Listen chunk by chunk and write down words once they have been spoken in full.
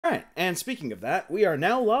And speaking of that, we are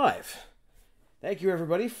now live. Thank you,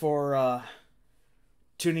 everybody, for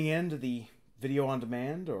tuning in to the video on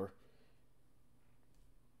demand, or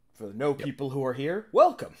for the people who are here.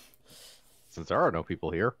 Welcome. Since there are no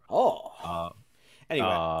people here. Oh. Anyway,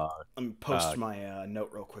 uh, let me post my note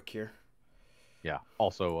real quick here. Yeah.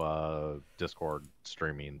 Also, Discord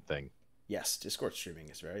streaming thing. Yes, Discord streaming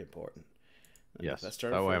is very important. Yes.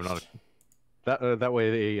 That way I'm not. That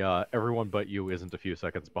way everyone but you isn't a few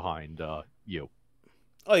seconds behind you.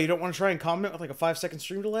 Oh, you don't want to try and comment with like a 5-second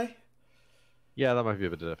stream delay? Yeah, that might be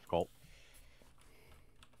a bit difficult.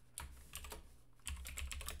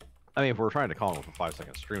 I mean, if we're trying to comment with a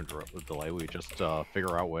 5-second stream delay, we just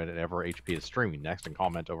figure out whenever HP is streaming next and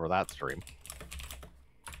comment over that stream.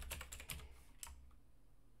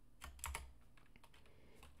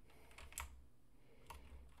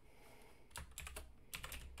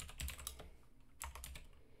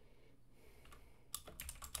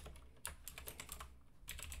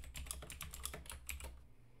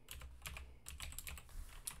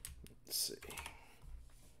 Let's see.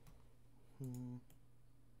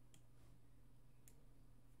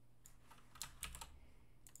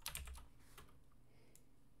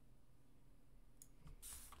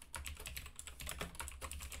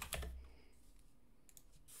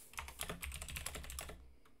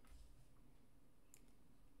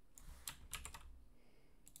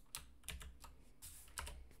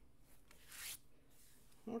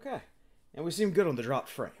 Okay. And we seem good on the dropped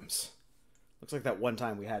frames. Looks like that one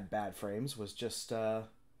time we had bad frames was just an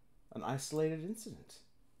isolated incident.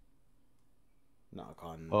 Knock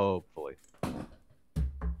on... Hopefully.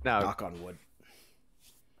 Knock on wood.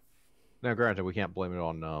 Now, granted, we can't blame it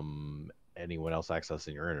on anyone else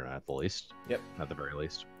accessing your internet, at the least. Yep. At the very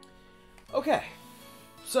least. Okay.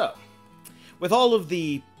 So, with all of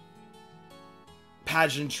the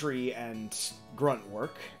pageantry and grunt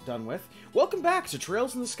work done with, welcome back to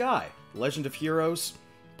Trails in the Sky, Legend of Heroes,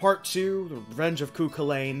 Part 2, The Revenge of Ku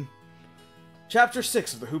Klane, Chapter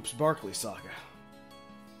 6 of the Hoops Barkley Saga.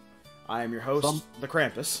 I am your host, the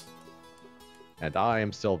Krampus. And I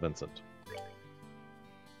am still Vincent.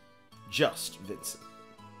 Just Vincent.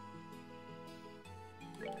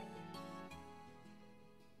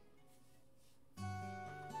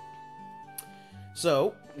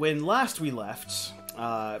 So, when last we left,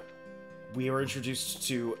 we were introduced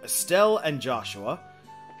to Estelle and Joshua.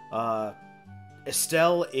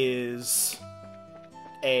 Estelle is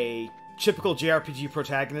a typical JRPG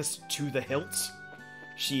protagonist to the hilt.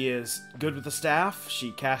 She is good with the staff,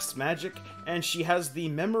 she casts magic, and she has the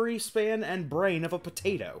memory span and brain of a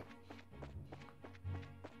potato.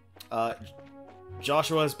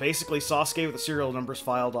 Joshua is basically Sasuke with the serial numbers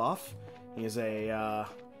filed off. He is a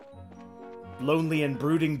lonely and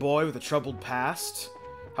brooding boy with a troubled past.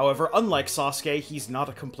 However, unlike Sasuke, he's not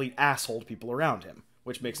a complete asshole to people around him,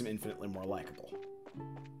 which makes him infinitely more likable.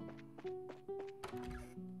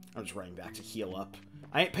 I'm just running back to heal up.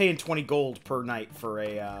 I ain't paying 20 gold per night for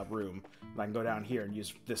a room. I can go down here and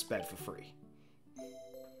use this bed for free.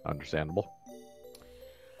 Understandable.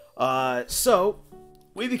 So,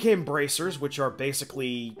 we became bracers, which are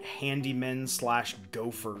basically handymen slash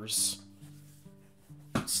gophers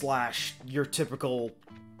slash your typical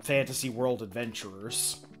fantasy world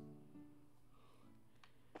adventurers.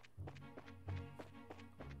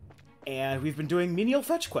 And we've been doing menial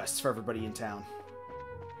fetch quests for everybody in town.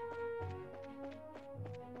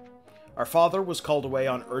 Our father was called away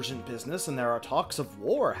on urgent business, and there are talks of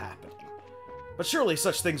war happening. But surely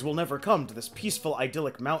such things will never come to this peaceful,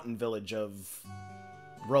 idyllic mountain village of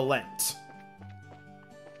Relent.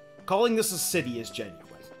 Calling this a city is genuine.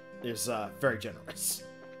 Is very generous.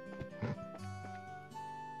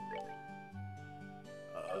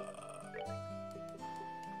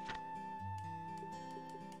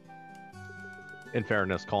 In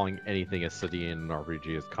fairness, calling anything a city in an RPG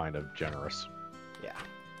is kind of generous. Yeah.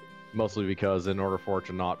 Mostly because in order for it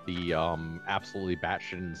to not be absolutely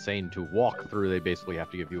batshit insane to walk through, they basically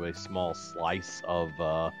have to give you a small slice of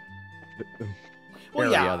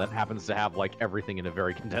area that happens to have, like, everything in a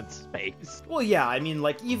very condensed space. Well, yeah, I mean,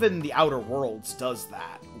 like, even the Outer Worlds does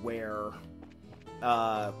that, where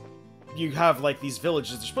you have, like, these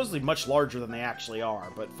villages. They're supposedly much larger than they actually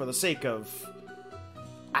are, but for the sake of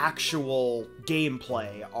actual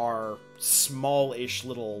gameplay, are small-ish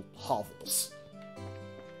little hovels.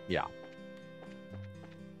 Yeah.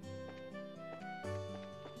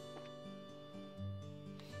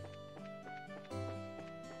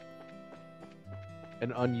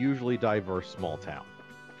 An unusually diverse small town.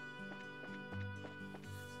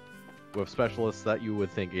 With specialists that you would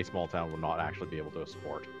think a small town would not actually be able to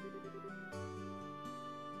support.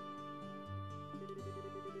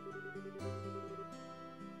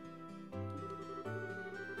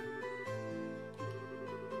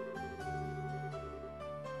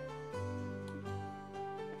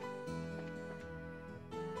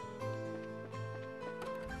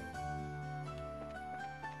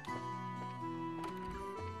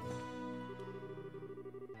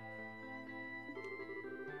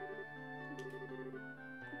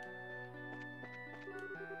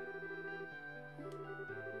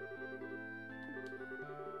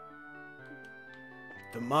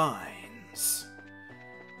 The mines.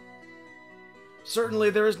 Certainly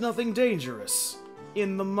there is nothing dangerous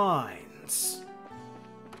in the mines.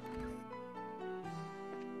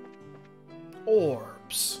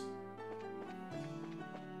 Orbs.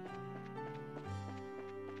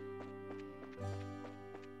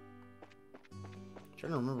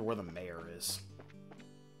 Trying to remember where the mayor is.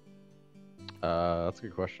 That's a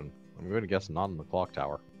good question. I'm going to guess not in the clock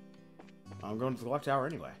tower. I'm going to the clock tower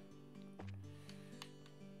anyway.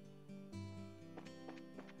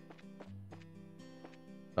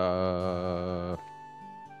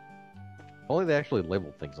 Only they actually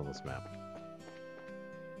labeled things on this map.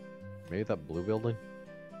 Maybe that blue building?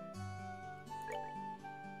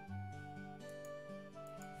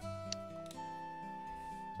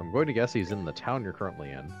 So I'm going to guess he's in the town you're currently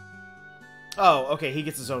in. Oh, okay, he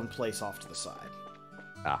gets his own place off to the side.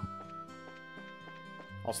 Ah.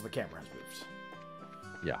 Also, the camera has moved.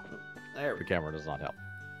 Yeah. There we The go. camera does not help.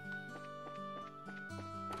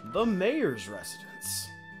 The mayor's residence.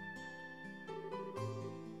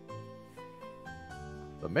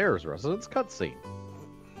 The mayor's residence cutscene.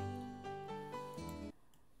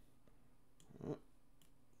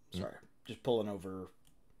 Sorry, just pulling over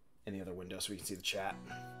in the other window so we can see the chat.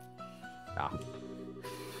 Ah.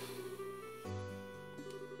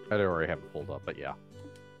 I don't already have it pulled up, but yeah.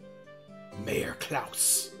 Mayor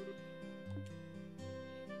Klaus.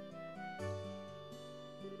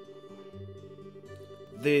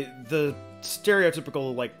 The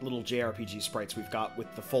stereotypical, like, little JRPG sprites we've got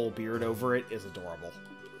with the full beard over it is adorable.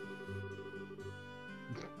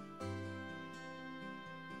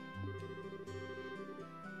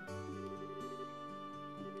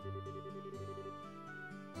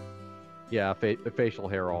 Yeah, facial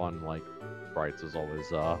hair on, like, sprites is always,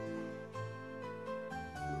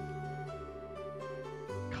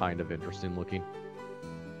 kind of interesting looking.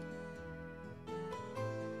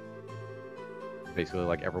 Basically,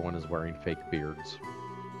 like, everyone is wearing fake beards.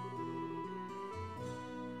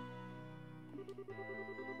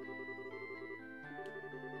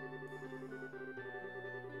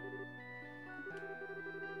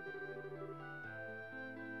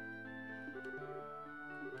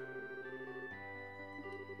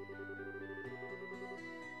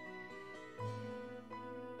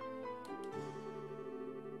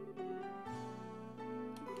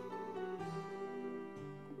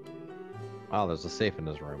 Wow, there's a safe in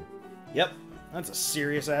his room. Yep, that's a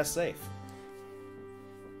serious-ass safe.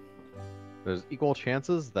 There's equal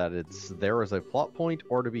chances that it's there as a plot point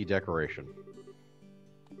or to be decoration.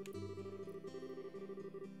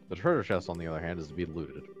 The treasure chest, on the other hand, is to be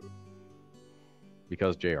looted.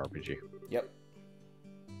 Because JRPG. Yep.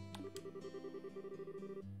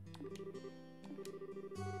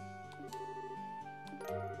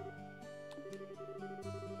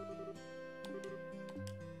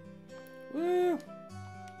 Woo.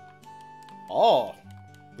 Oh,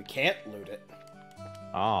 we can't loot it.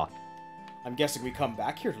 Ah, I'm guessing we come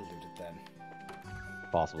back here to loot it then.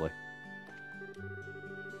 possibly.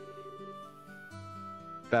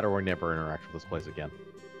 That or we never interact with this place again.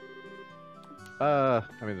 I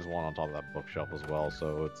mean, there's one on top of that bookshelf as well,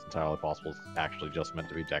 so it's entirely possible it's actually just meant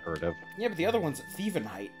to be decorative. Yeah, but the other one's at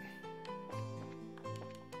Thievenheit.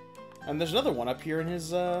 And there's another one up here in his,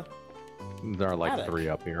 There are like attic. 3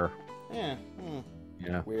 up here. Yeah,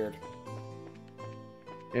 Yeah. weird.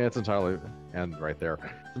 Yeah, it's entirely, and right there.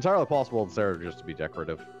 It's entirely possible it's there just to be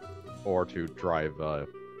decorative, or to drive the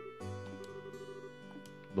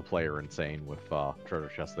player insane with treasure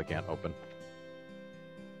chests they can't open.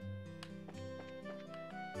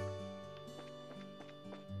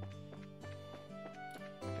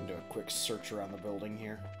 Can do a quick search around the building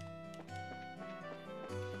here.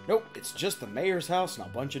 Nope, it's just the mayor's house and a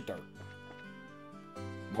bunch of dirt.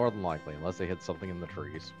 More than likely, unless they hit something in the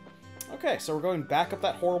trees. Okay, so we're going back up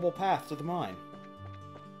that horrible path to the mine.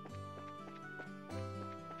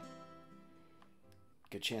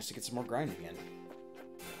 Good chance to get some more grinding in.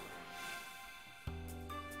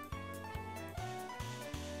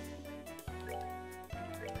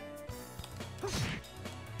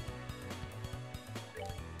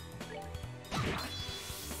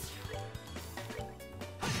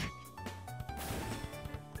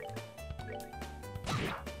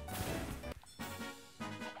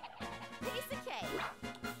 Piece of cake.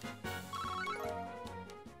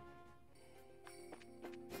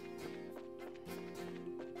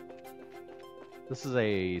 This is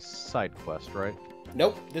a side quest, right?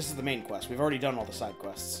 Nope, this is the main quest. We've already done all the side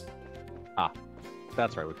quests. Ah,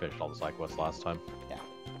 that's right, we finished all the side quests last time. Yeah.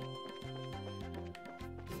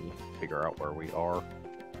 Let me figure out where we are.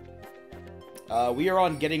 We are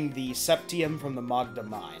on getting the Septium from the Magda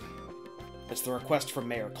mine. It's the request from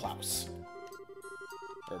Mayor Klaus.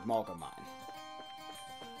 Or Malgamine.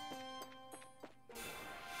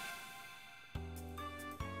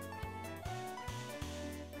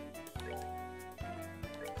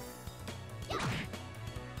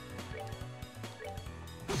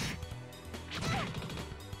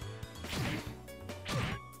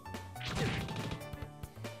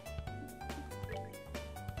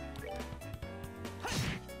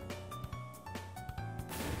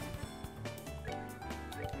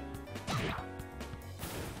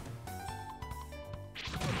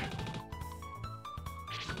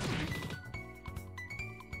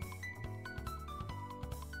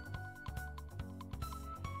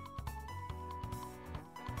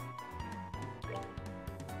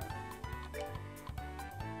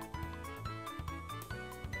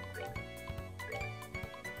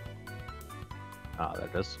 Ah, there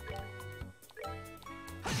it is.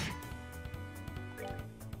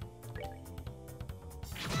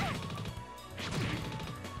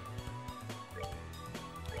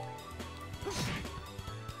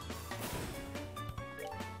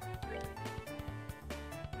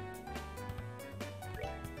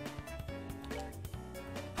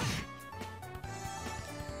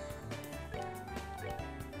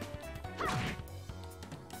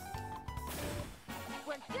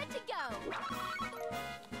 We're good to go.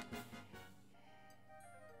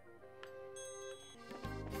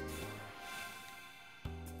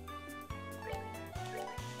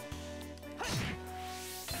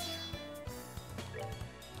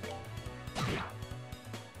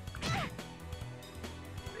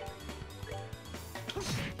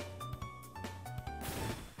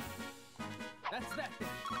 That's that thing.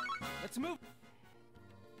 Let's move.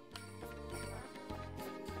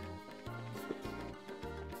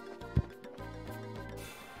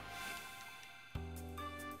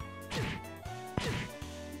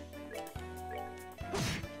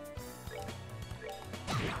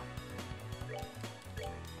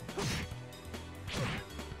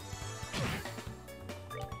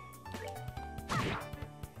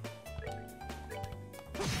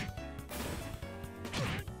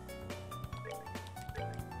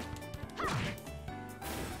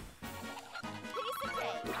 Piece of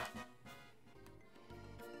cake.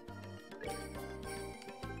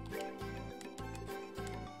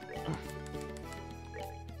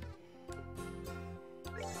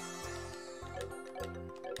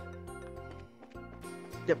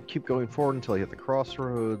 Yep, keep going forward until you hit the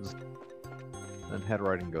crossroads. Then head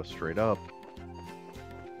right and go straight up.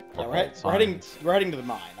 Yeah, Or we're hold heading signs. we're heading to the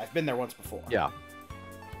mine. I've been there once before. Yeah.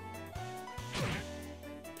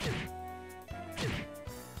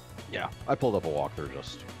 Yeah, I pulled up a walkthrough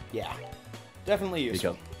just Yeah. Definitely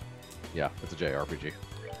useful. because, yeah, it's a JRPG.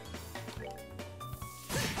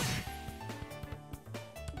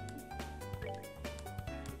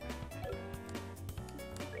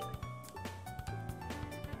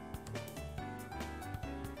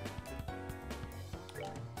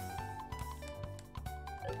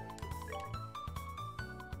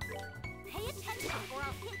 Pay attention or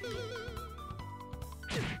I'll hit you.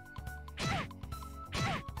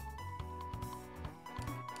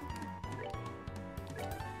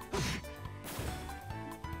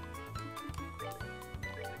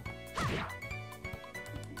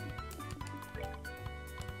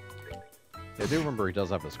 I do remember he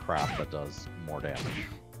does have his craft that does more damage.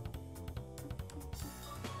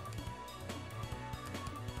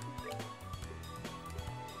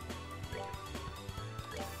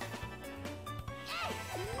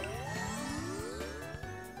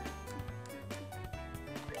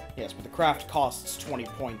 Yes, but the craft costs 20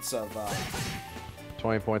 points of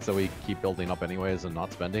 20 points that we keep building up anyways and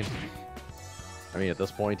not spending. I mean, at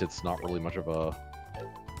this point, it's not really much of a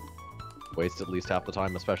waste at least half the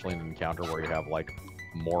time, especially in an encounter where you have, like,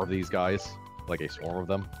 more of these guys, like a swarm of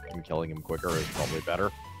them, and killing them quicker is probably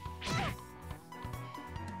better. Piece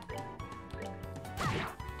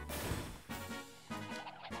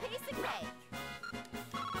of cake.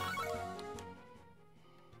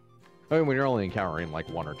 I mean, when you're only encountering, like,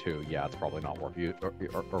 one or two, yeah, it's probably not worth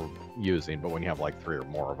or using, but when you have, like, 3 or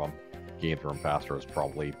more of them, getting through them faster is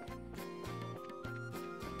probably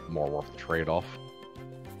more worth the trade-off.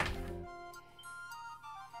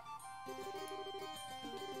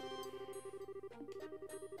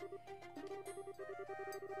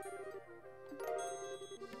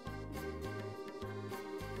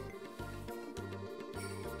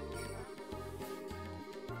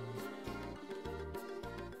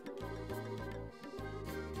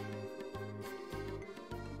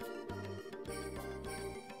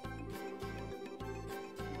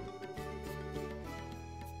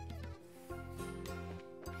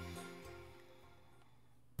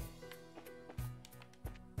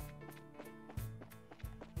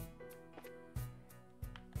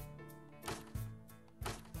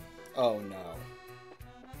 Oh no.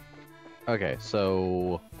 Okay,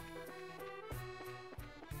 so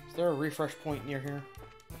Is there a refresh point near here?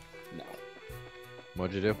 No.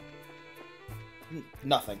 what'd you do?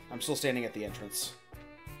 Nothing. I'm still standing at the entrance.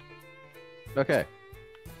 Okay,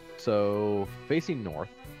 so facing north.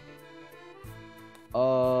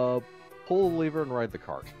 Pull the lever and ride the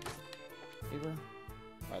cart. Lever?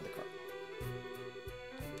 Ride the cart.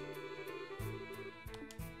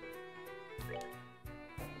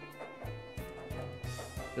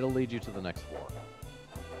 It'll lead you to the next floor.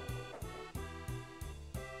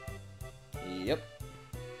 Yep.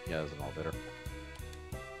 Yeah, there's an elevator.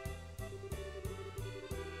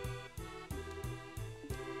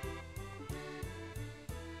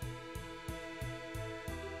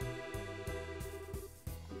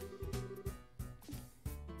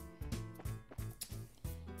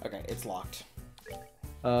 Okay, it's locked.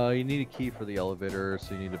 You need a key for the elevator,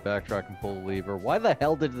 so you need to backtrack and pull the lever. Why the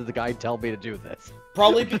hell did the guy tell me to do this?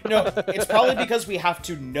 Probably no. It's probably because we have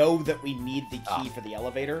to know that we need the key for the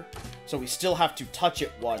elevator, so we still have to touch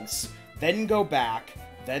it once, then go back,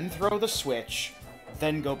 then throw the switch,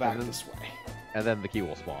 then go back this way. And then the key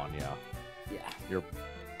will spawn. Yeah.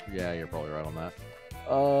 Yeah. You're probably right on that.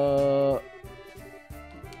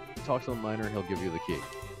 Talk to the miner, he'll give you the key.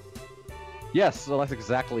 Yes, so that's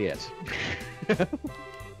exactly it.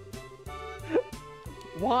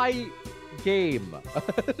 Why game?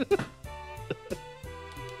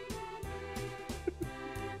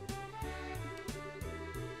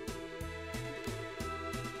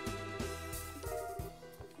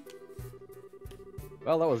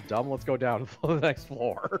 Well, that was dumb. Let's go down to the next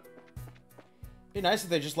floor. It'd be nice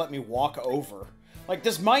if they just let me walk over. Like,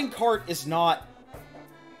 this minecart is not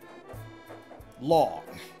long.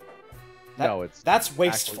 No, that's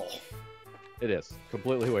wasteful. It is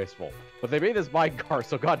completely wasteful. But they made this minecart,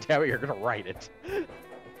 so goddammit, you're gonna ride it.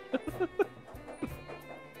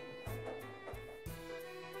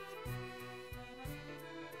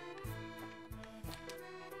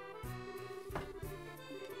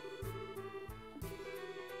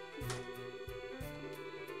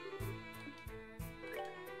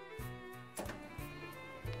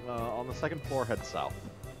 On the second floor, head south.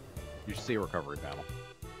 You should see a recovery panel.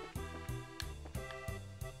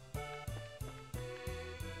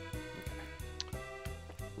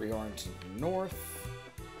 Reorienting north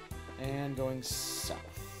and going south.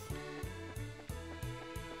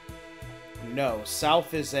 No,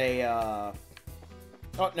 south is a.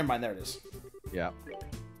 Oh, never mind. There it is. Yeah.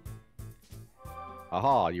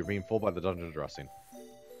 Aha, you're being fooled by the dungeon addressing.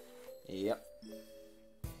 Yep.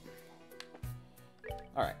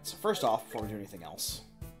 Alright, so first off, before we do anything else.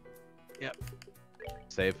 Yep.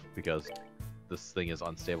 Save, because this thing is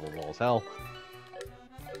unstable as hell.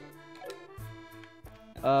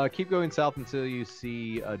 Keep going south until you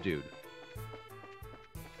see a dude.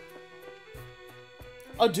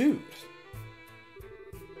 A dude?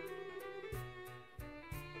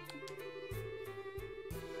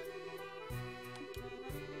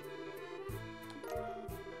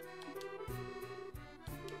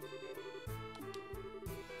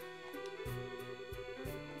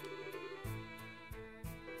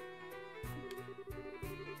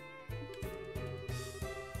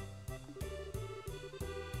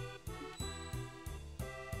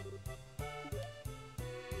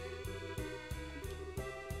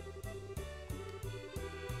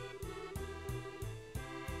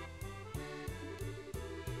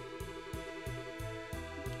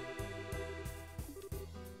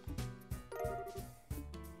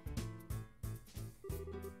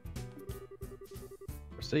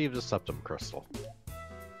 Received a septum crystal.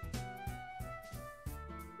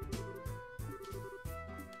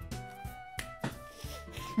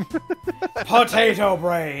 Potato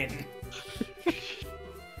brain!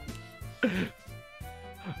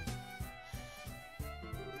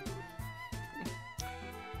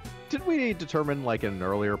 Did we determine, like, in an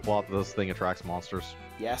earlier plot that this thing attracts monsters?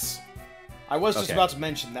 Yes. I was just Okay. about to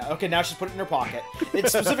mention that. Okay, now she's put it in her pocket. It's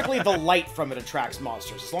specifically the light from it attracts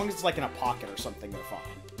monsters. As long as it's like in a pocket or something, they're fine.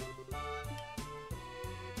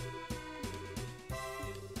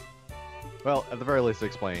 Well, at the very least, it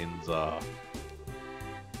explains,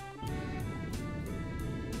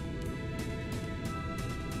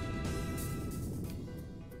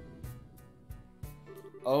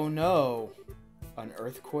 Oh no. An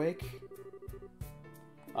earthquake?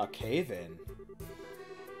 A cave-in?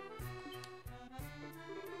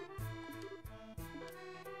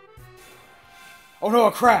 Oh no,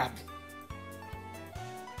 a crab!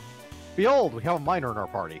 Behold, we have a miner in our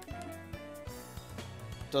party.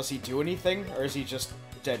 Does he do anything, or is he just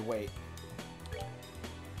dead weight?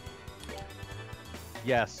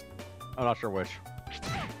 Yes, I'm not sure which.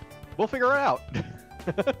 We'll figure it out.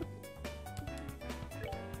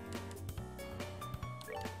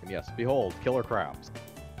 And yes, behold, killer crabs.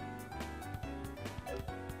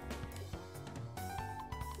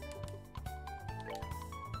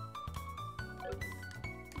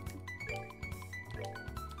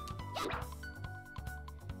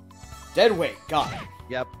 Dead weight, got it.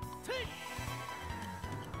 Yep.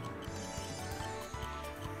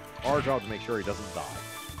 Our job to make sure he doesn't die.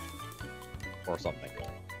 Or something.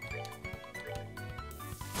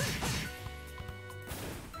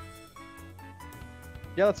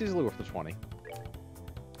 Yeah, that's easily worth the 20.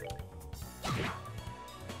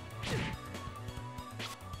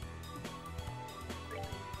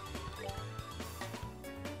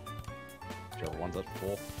 Whichever one's at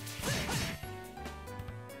full.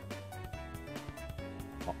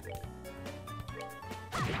 Oh.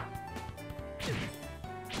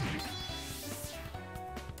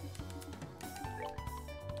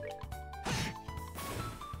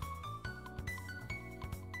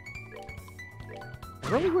 I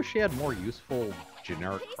really wish she had more useful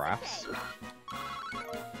generic crafts.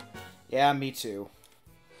 Yeah, me too.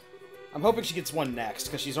 I'm hoping she gets one next,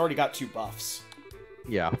 because she's already got 2 buffs.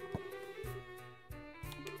 Yeah.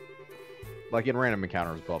 Like in random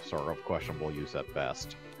encounters, buffs are of questionable use at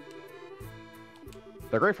best.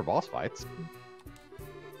 They're great for boss fights.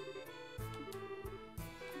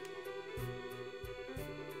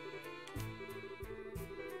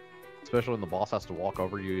 Especially when the boss has to walk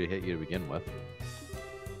over you to hit you to begin with.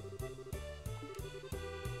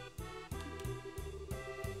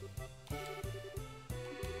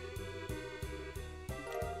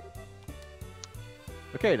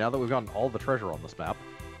 Okay, now that we've gotten all the treasure on this map,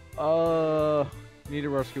 need to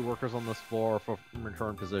rescue workers on this floor from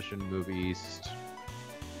current position, move east.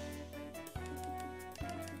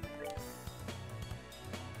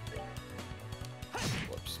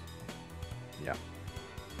 Whoops. Yeah.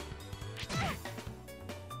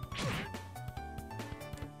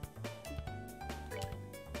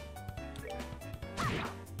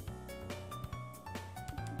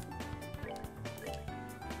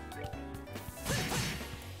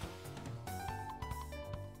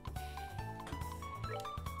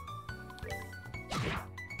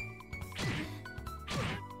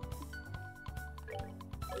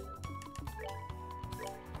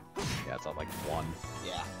 Yeah, it's at like 1.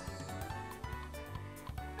 Yeah.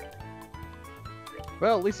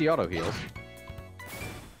 Well, at least he auto heals.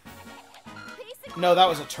 No, that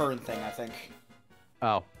was a turn thing, I think.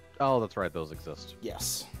 Oh. Oh, that's right, those exist.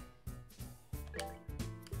 Yes.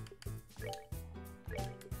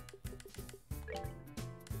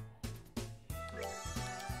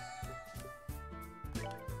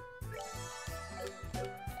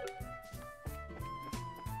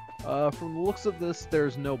 From the looks of this,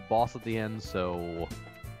 there's no boss at the end, so...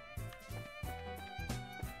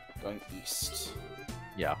 Going east.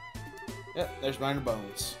 Yeah. Yep, there's Minor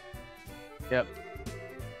Bones. Yep.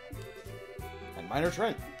 And Minor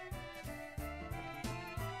Trent.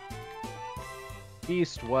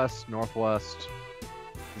 East, west, northwest.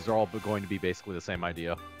 These are all going to be basically the same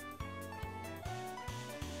idea.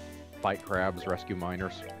 Fight crabs, rescue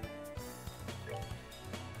miners.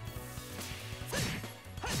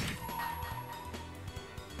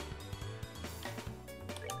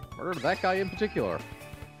 Murder that guy in particular.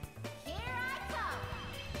 Here I come.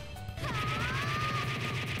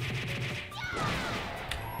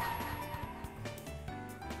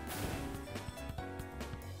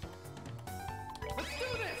 Let's do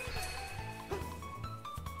this!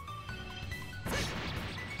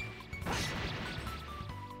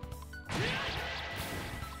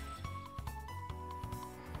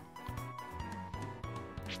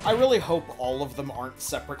 I really hope all of them aren't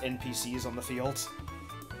separate NPCs on the field.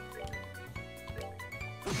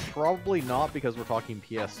 Probably not, because we're talking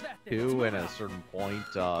PS2, and at a certain point,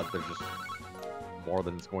 there's just more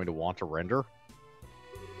than it's going to want to render.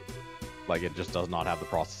 Like, it just does not have the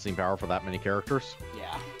processing power for that many characters.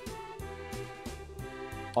 Yeah.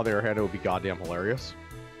 On the other hand, it would be goddamn hilarious.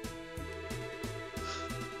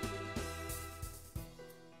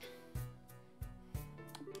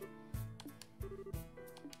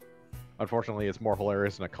 Unfortunately, it's more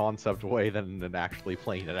hilarious in a concept way than in actually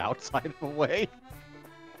playing it outside of a way.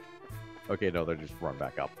 Okay, no, they're just run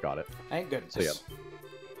back up. Got it. Thank goodness. So, yeah.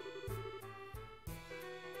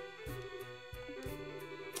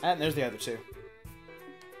 And there's the other 2.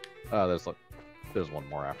 There's one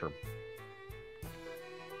more after him.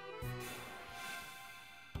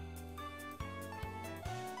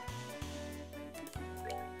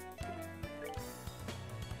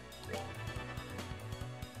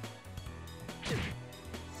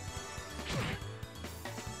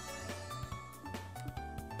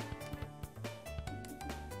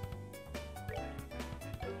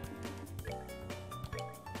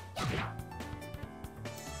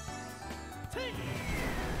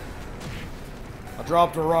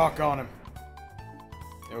 dropped a rock on him.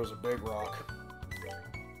 It was a big rock.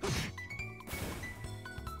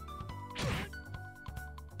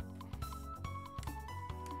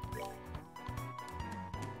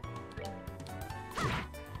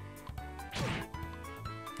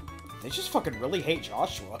 They just fucking really hate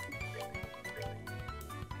Joshua.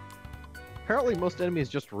 Apparently most enemies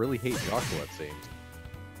just really hate Joshua, it seems.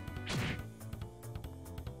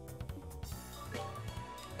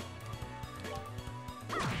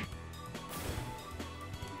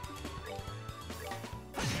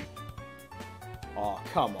 Aw,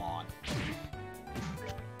 come on.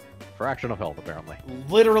 Fraction of health, apparently.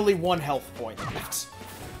 Literally 1 health point left.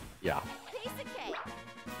 Yeah. Piece of cake.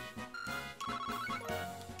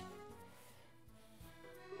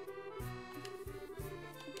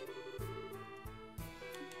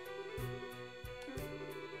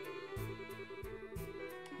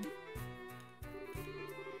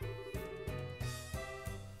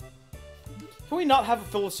 Can we not have a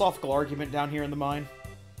philosophical argument down here in the mine?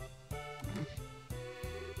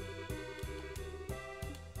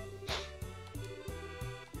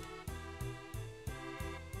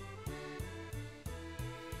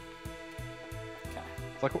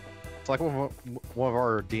 It's like one of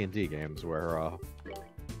our D&D games where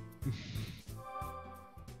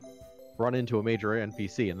run into a major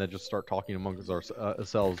NPC and then just start talking amongst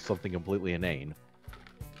ourselves something completely inane.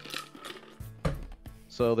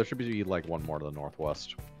 So there should be like one more to the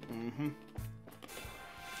northwest. Mm-hmm.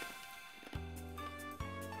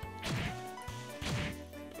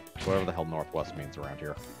 Whatever the hell northwest means around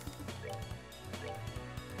here.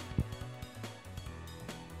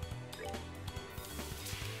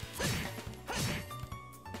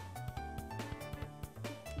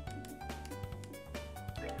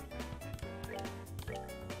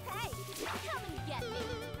 Hey, come and get me.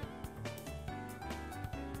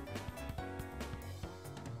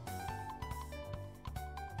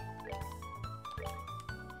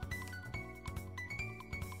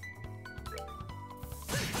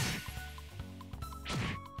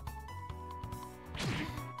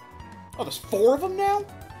 Oh, there's 4 of them now?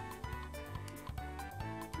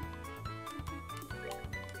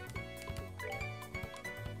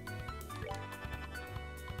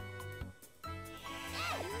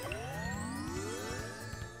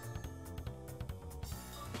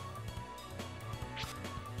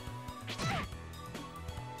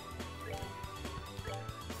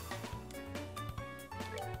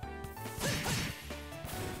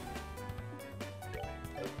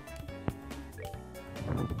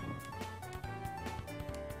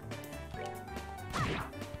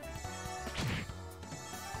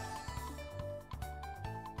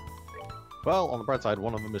 Well, on the bright side,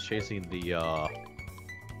 one of them is chasing the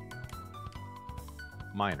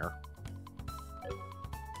miner.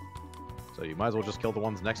 So you might as well just kill the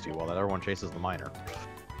ones next to you while that other one chases the miner.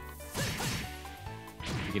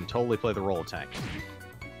 You can totally play the role of tank.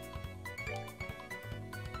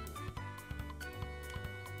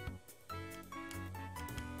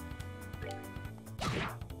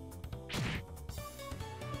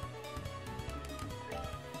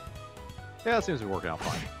 Yeah, it seems to be working out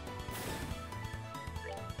fine.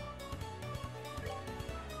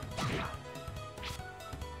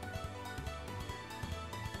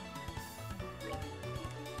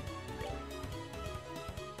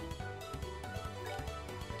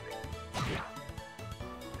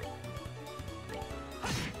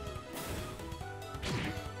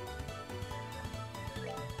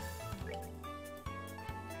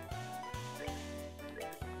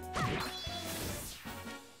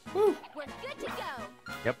 Woo. We're good to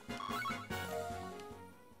go. Yep.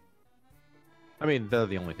 I mean, they're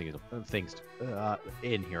the only things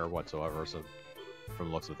in here whatsoever, so from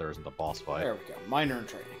the looks of it, there isn't a boss fight. There we go. Miner and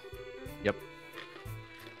trading. Yep.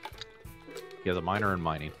 He has a miner and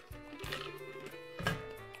mining.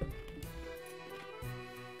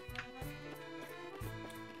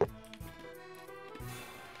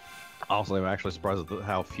 Also, I'm actually surprised at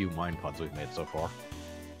how few mine puns we've made so far.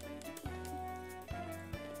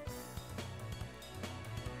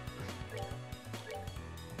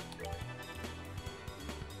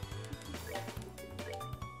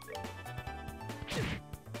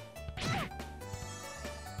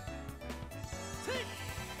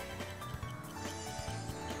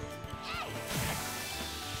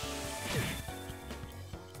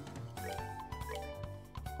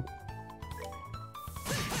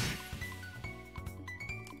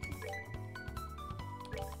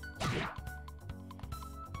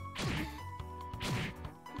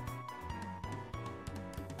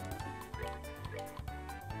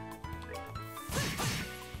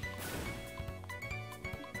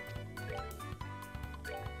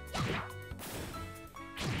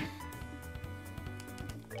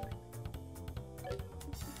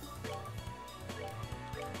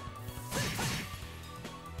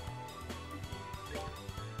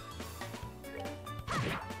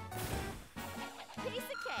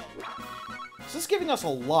 is giving us a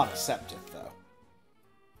lot of Septith, though.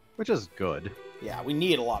 Which is good. Yeah, we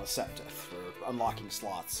need a lot of Septith for unlocking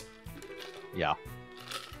slots. Yeah.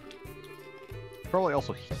 Probably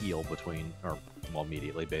also heal between, or, well,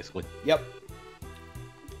 immediately, basically. Yep.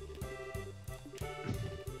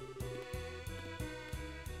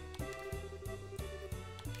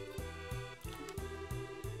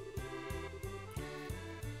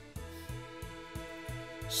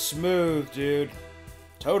 Smooth, dude.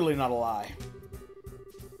 Totally not a lie.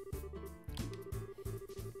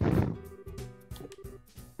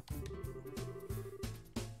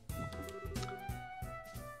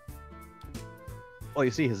 Well,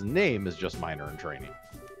 you see, his name is just minor in training.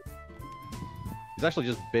 He's actually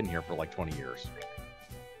just been here for like 20 years.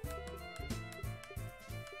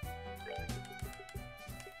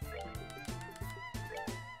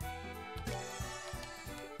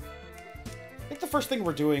 I think the first thing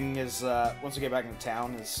we're doing is, once we get back into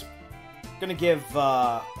town, is gonna give,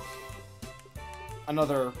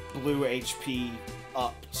 another blue HP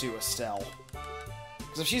up to Estelle.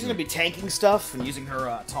 Because if she's gonna be tanking stuff and using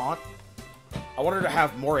her, taunt, I want her to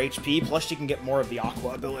have more HP, plus she can get more of the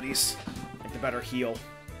Aqua abilities, like the better heal.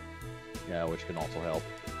 Yeah, which can also help.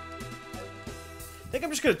 I think I'm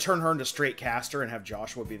just gonna turn her into straight caster and have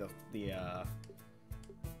Joshua be the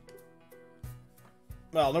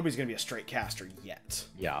well, nobody's gonna be a straight caster yet.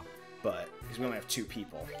 Yeah. But, because we only have 2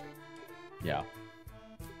 people. Yeah.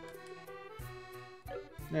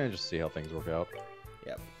 Yeah, just see how things work out.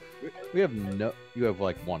 Yep. We have no... You have,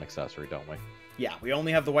 like, one accessory, don't we? Yeah, we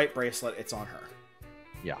only have the white bracelet, it's on her.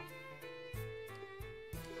 Yeah.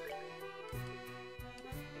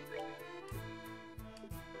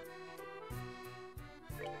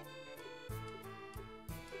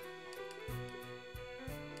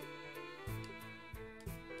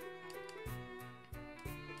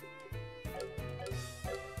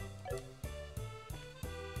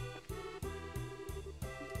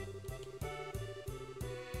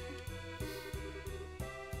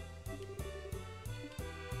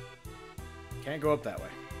 Can't go up that way.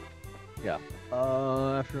 Yeah.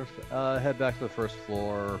 After head back to the first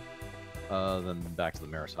floor, then back to the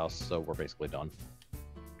mayor's house. So we're basically done.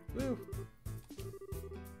 Woo.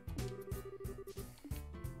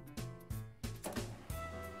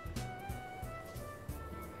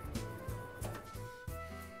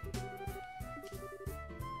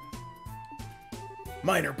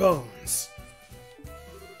 Minor bones.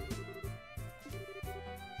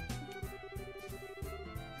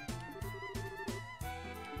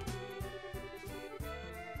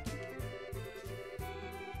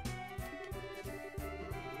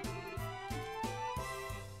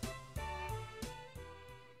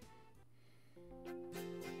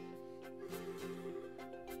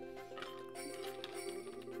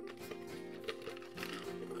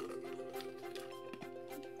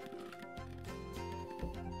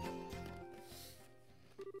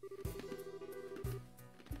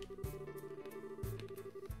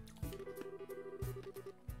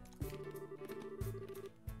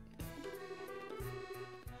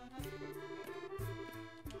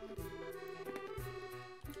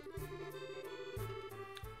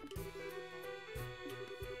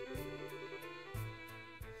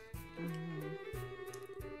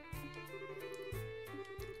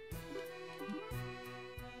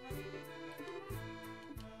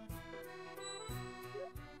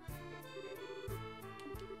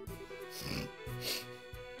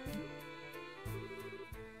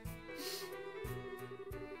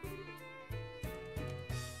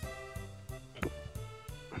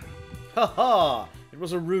 Haha! It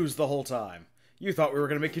was a ruse the whole time. You thought we were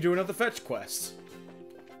gonna make you do another fetch quest.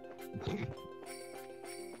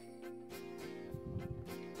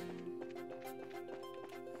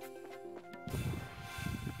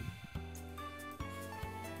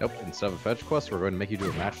 Nope, instead of a fetch quest, we're going to make you do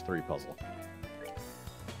a match 3 puzzle.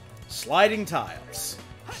 Sliding tiles.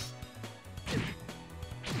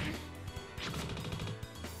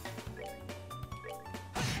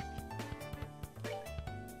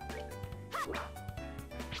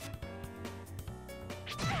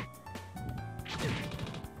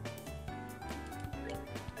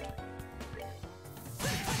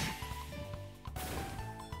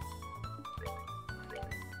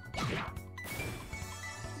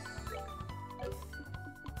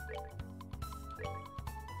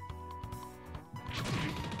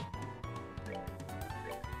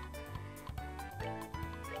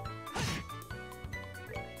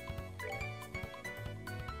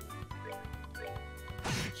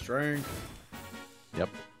 Strength. Yep.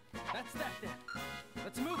 That's that then.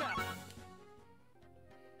 Let's move out.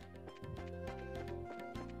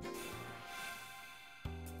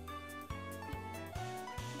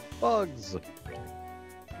 Bugs!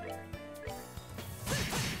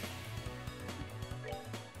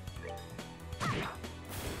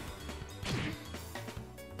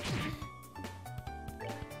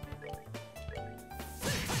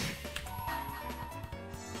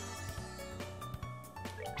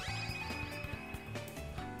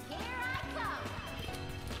 Here I come.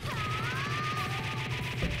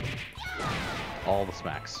 All the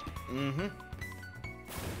smacks. Mm-hmm.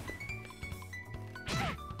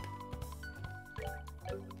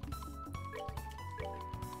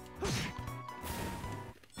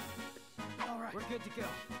 All right, we're good to go.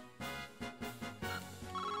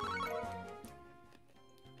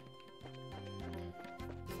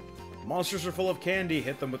 Monsters are full of candy.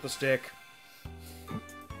 Hit them with the stick.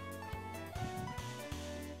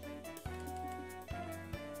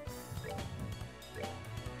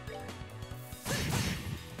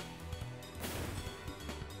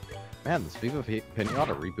 Man, this Viva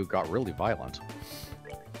Pinata reboot got really violent.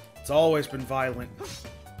 It's always been violent.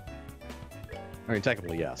 I mean,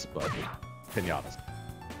 technically yes, but pinatas.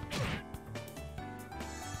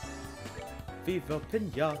 Viva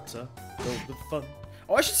Pinata, filled with fun.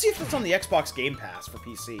 Oh, I should see if it's on the Xbox Game Pass for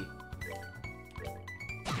PC.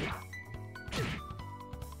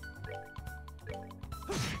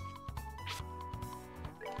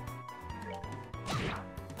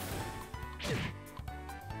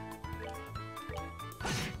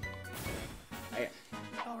 I-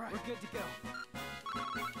 All right, we're good to go.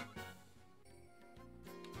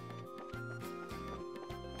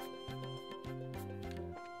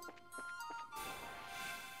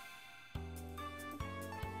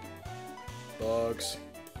 Bugs.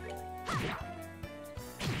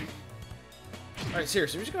 Alright,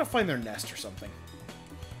 seriously, we're just gonna find their nest or something.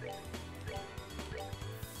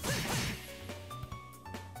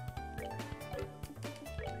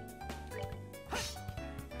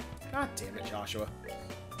 God damn it, Joshua.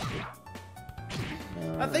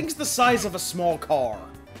 That thing's the size of a small car.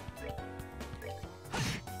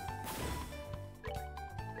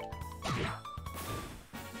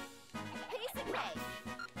 Piece of cake.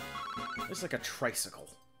 It's like a tricycle.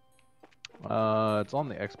 It's on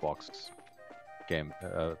the Xbox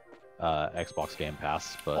Xbox Game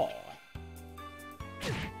Pass, but Aw.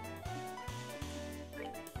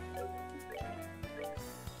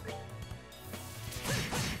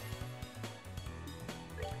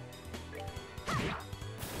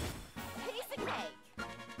 Piece of cake.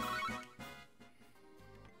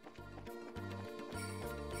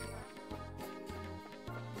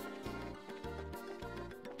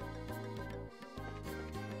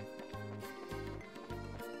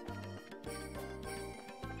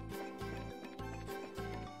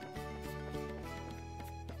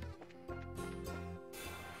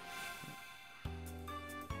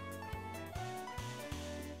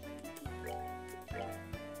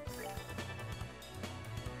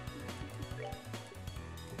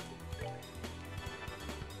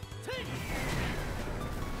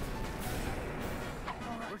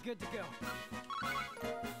 All right, we're good to go.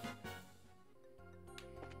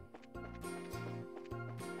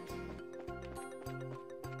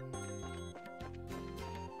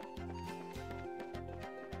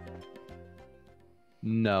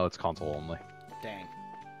 no, it's console only. Dang.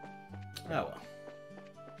 Oh well.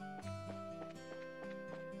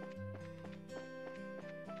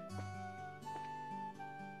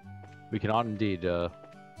 We cannot indeed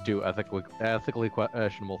do ethically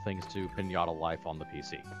questionable things to Pinata Life on the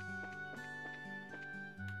PC.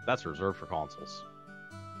 That's reserved for consoles.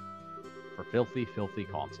 For filthy, filthy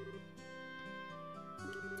consoles.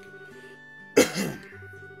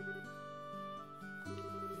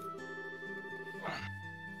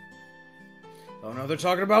 Oh no, they're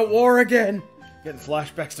talking about war again! Getting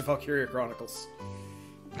flashbacks to Valkyria Chronicles.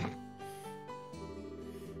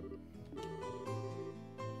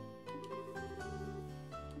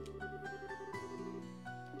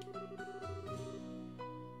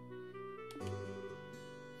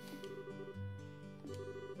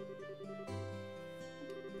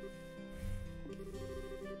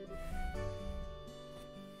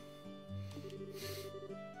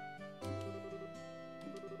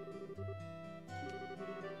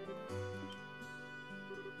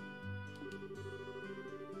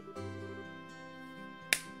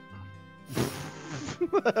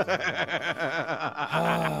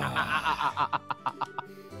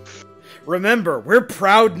 Remember, we're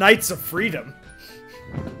proud Knights of Freedom.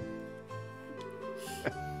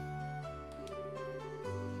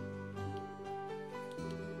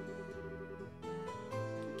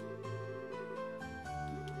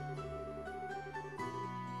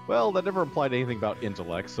 Well, that never implied anything about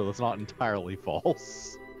intellect, so that's not entirely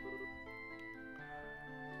false.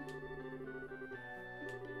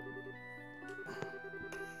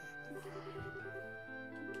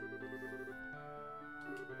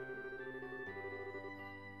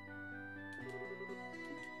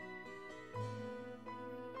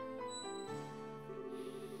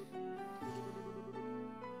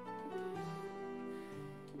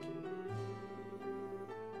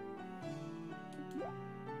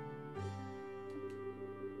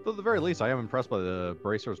 But at the very least, I am impressed by the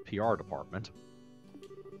Bracer's PR department.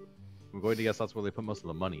 I'm going to guess that's where they put most of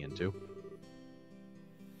the money into.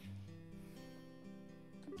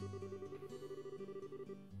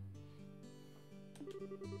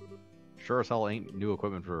 Sure as hell ain't new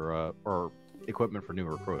equipment for, or equipment for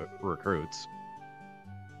new recruits.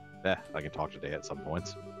 I can talk today at some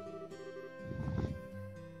points.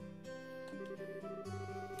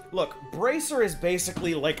 Look, Bracer is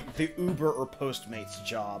basically like the Uber or Postmates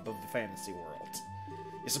job of the fantasy world.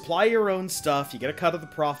 You supply your own stuff, you get a cut of the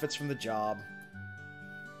profits from the job.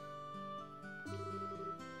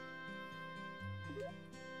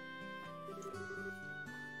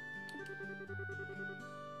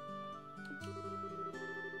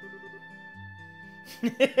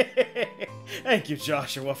 Thank you,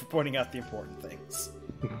 Joshua, for pointing out the important things.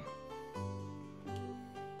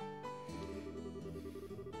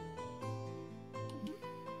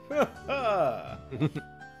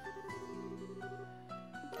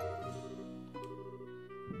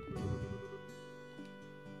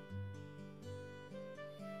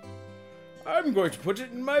 I'm going to put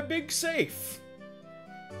it in my big safe.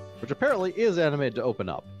 Which apparently is animated to open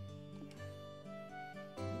up.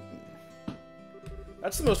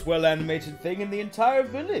 That's the most well-animated thing in the entire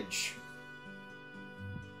village.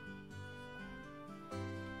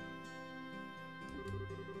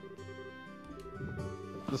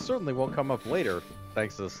 This certainly won't come up later,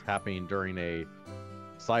 thanks to this happening during a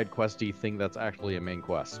side questy thing that's actually a main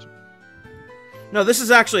quest. No, this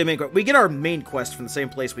is actually a main quest. We get our main quest from the same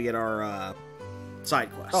place we get our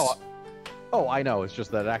side quests. Oh, I know. It's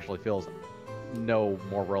just that it actually feels no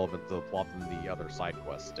more relevant to the plot than the other side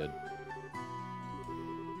quests did.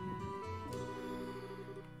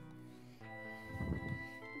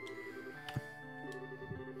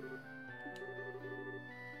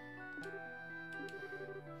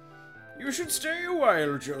 You should stay a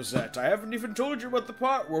while, Josette. I haven't even told you about the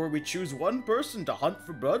part where we choose one person to hunt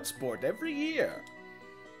for Bloodsport every year.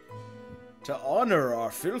 To honor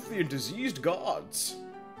our filthy and diseased gods.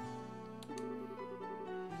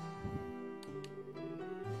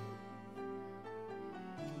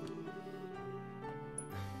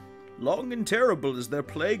 Long and terrible is their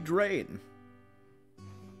plagued reign.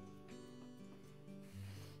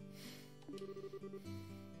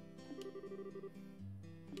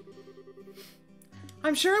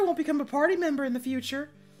 I'm sure I won't become a party member in the future.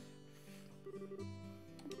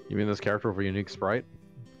 You mean this character with a unique sprite?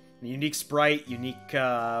 Unique sprite, unique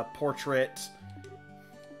portrait.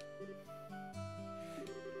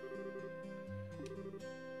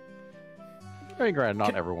 I mean, granted,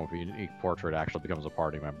 not everyone with a unique portrait actually becomes a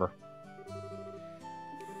party member.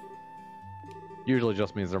 Usually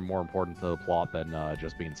just means they're more important to the plot than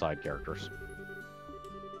just being side characters.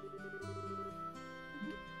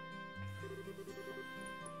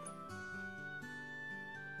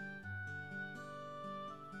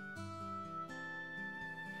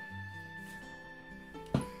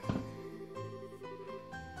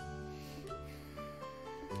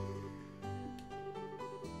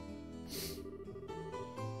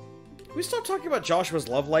 We stop talking about Joshua's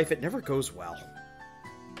love life, it never goes well.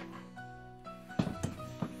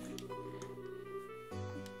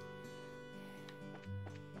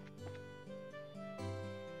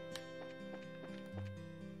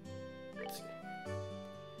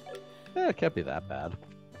 It can't be that bad.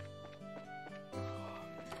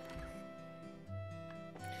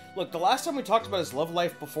 Look, the last time we talked about his love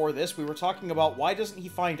life before this, we were talking about why doesn't he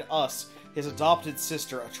find us, his adopted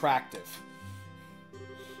sister, attractive.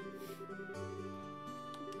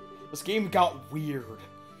 This game got weird.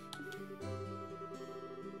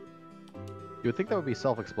 You would think that would be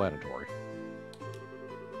self-explanatory.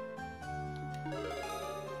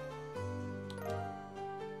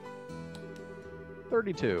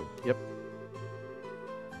 $32. Yep.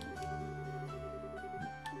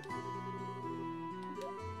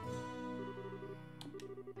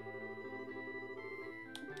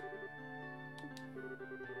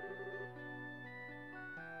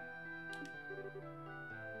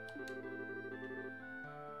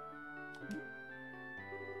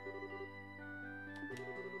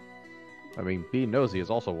 I mean, being nosy is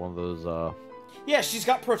also one of those, Yeah, she's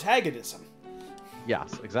got protagonism.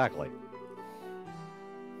 Yes, exactly.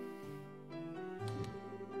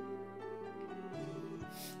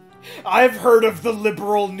 I've heard of the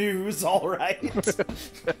liberal news, alright.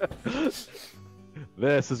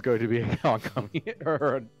 This is going to be a oncoming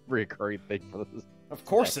or a recurring thing for this. Of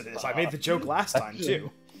course it is. I made the joke last time, too.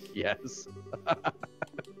 Yes.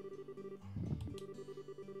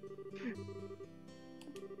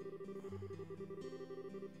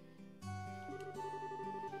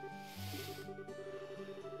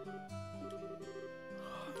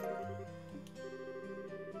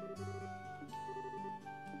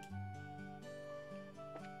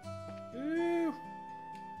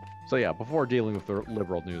 So yeah, before dealing with the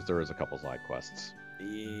liberal news, there is a couple side quests. Yep.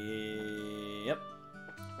 Let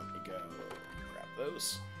me go grab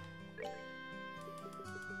those.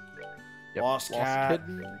 Yep. Lost Cat.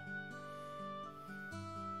 Kitten.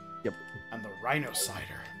 Yep. And the Rhino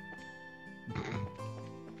Cider.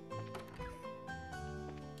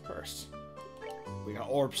 First, we got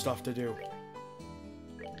orb stuff to do.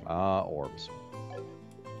 Orbs.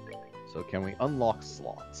 So can we unlock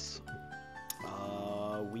slots?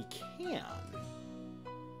 We can.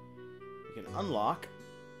 We can unlock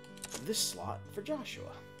this slot for Joshua.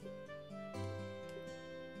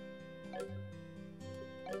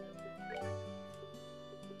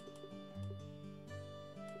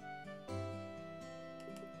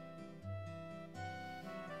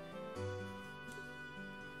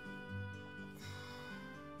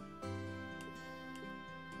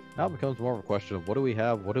 Now it becomes more of a question of what do we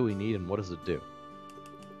have, what do we need, and what does it do?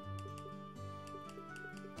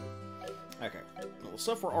 Okay, well,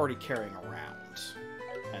 stuff we're already carrying around.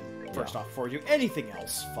 And first off, before we do anything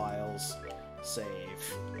else, files,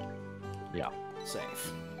 save, Yeah.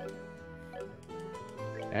 save.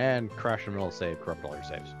 And crash in the middle of save, corrupt all your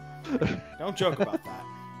saves. Don't joke about that.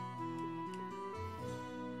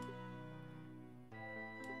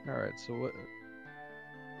 Alright, so what...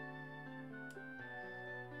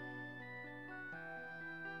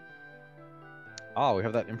 Oh, we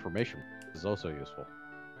have that information. This is also useful.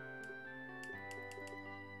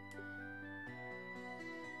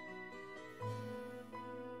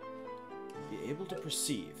 Be able to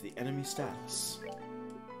perceive the enemy status.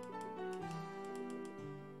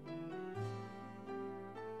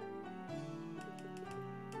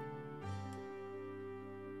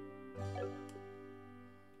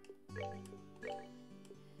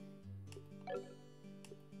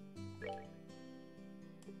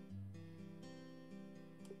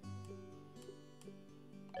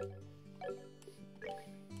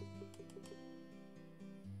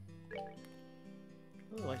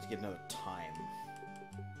 I'd really like to get another time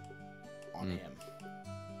on him. I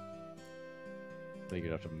think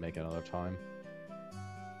you'd have to make another time.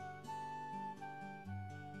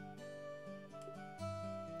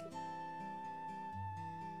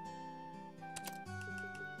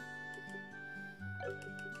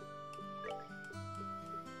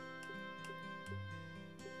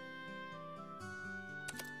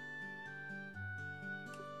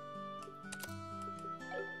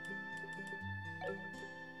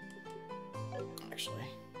 Actually.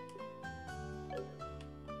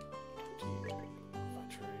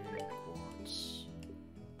 Trade quartz.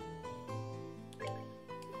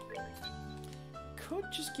 Could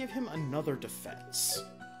just give him another defense.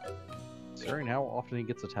 Considering how often he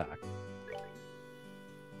gets attacked.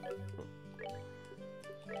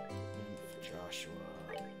 Joshua.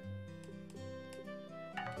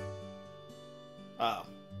 Oh.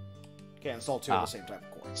 Can't install two of the same type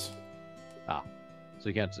of quartz. Ah. So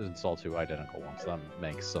you can't install two identical ones. That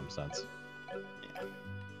makes some sense. Yeah.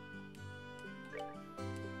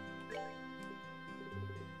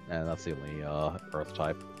 And that's the only Earth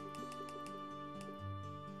type.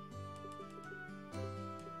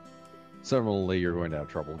 Similarly, you're going to have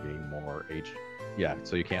trouble getting more H. Yeah,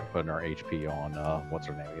 so you can't put our HP on what's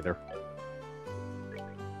her name either.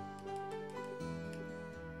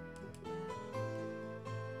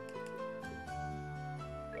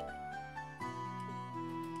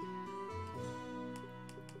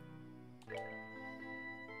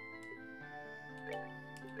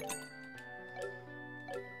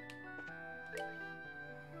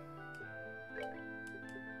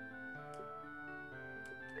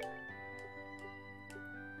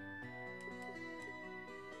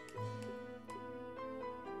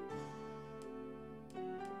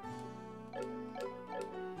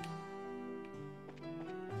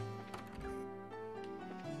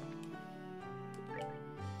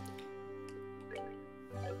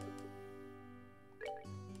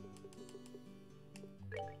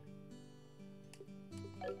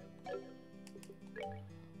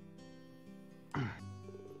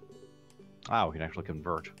 Ah, we can actually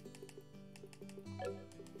convert.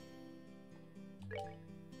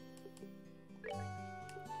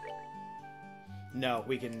 No,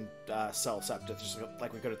 we can sell septic just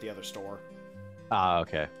like we could at the other store. Ah,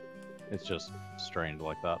 okay. It's just strained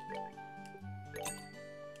like that.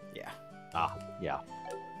 Yeah. Ah, yeah.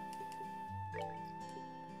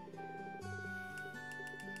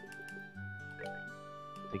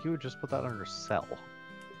 I think you would just put that under sell.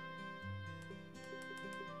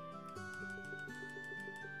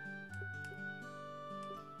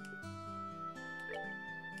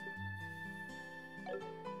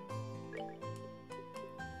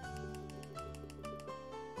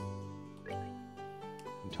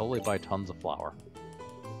 totally buy tons of flour.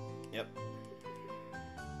 Yep.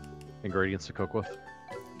 Ingredients to cook with.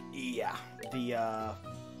 Yeah. The,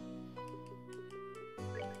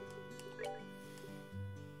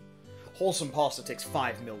 wholesome pasta takes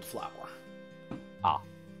 5 milled flour. Ah.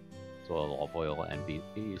 So olive oil and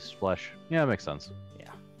beast flesh. Yeah, makes sense. Yeah.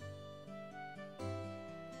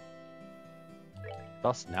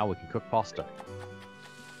 Thus, now we can cook pasta.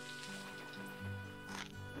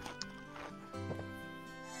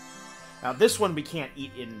 Now, this one we can't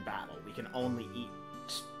eat in battle. We can only eat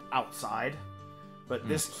outside. But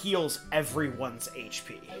this heals everyone's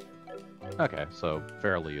HP. Okay, so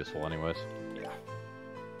fairly useful anyways. Yeah.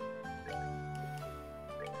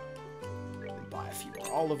 Buy a few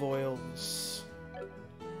more olive oils.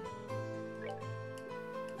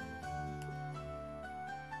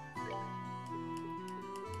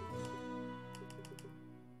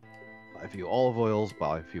 Buy a few olive oils,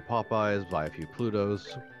 buy a few Popeyes, buy a few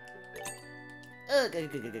Plutos.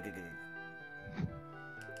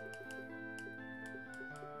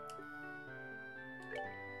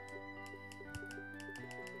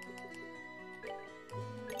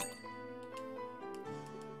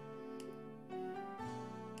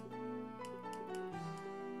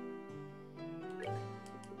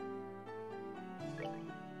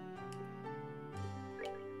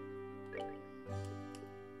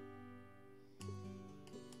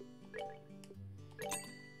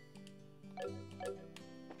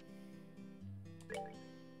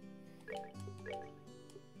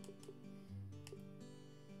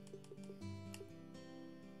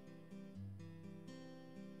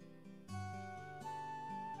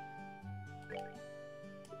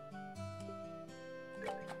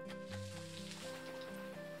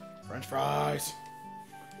 French fries.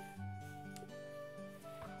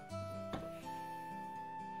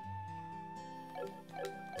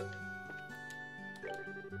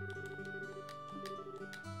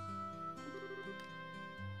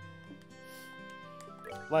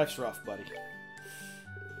 Life's rough, buddy.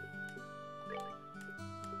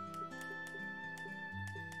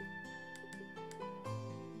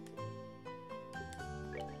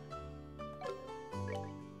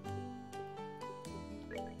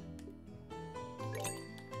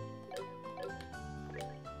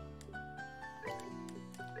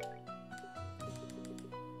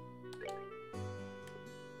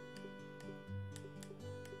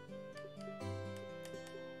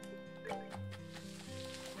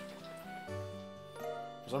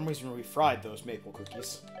 For some reason, we fried those maple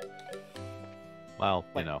cookies. Well,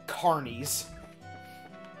 Like you know, carnies.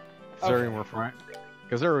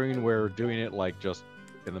 considering we're doing it like just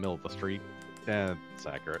in the middle of the street, it's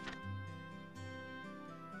accurate.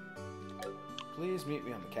 Please meet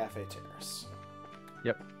me on the cafe terrace.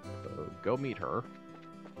 Yep. So go meet her.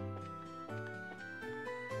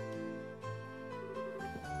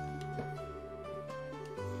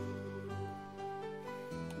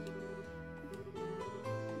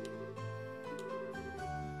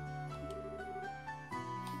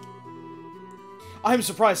 I'm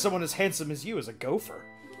surprised someone as handsome as you is a gopher.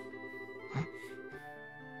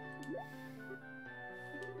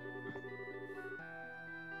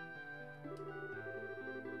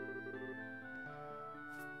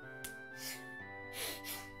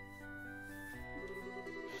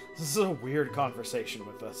 This is a weird conversation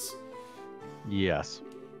with us. Yes.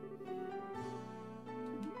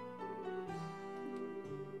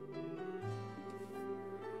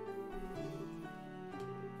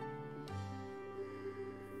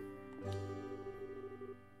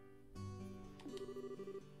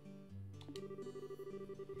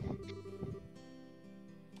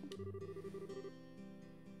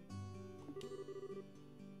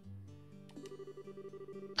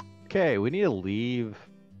 Okay, we need to leave,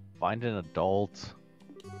 find an adult.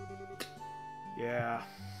 Yeah.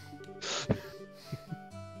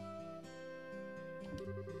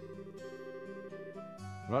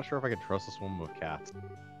 I'm not sure if I can trust this woman with cats.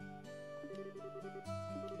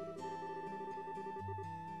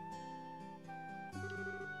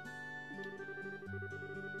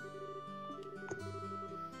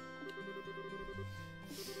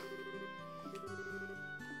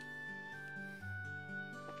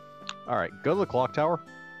 Alright, go to the clock tower.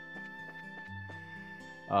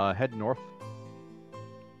 Head north.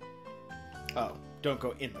 Oh, don't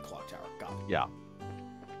go in the clock tower. Got it. Yeah.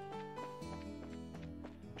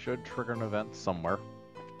 Should trigger an event somewhere.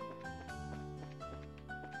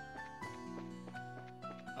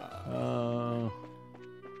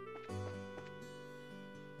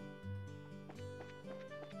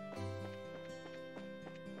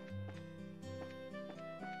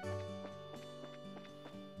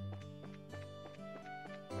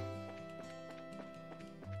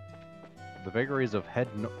 the vagaries of head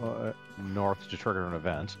north to trigger an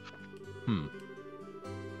event.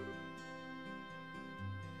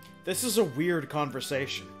 This is a weird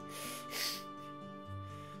conversation.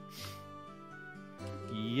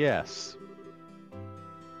 Yes.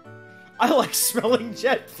 I like smelling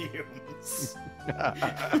jet fumes.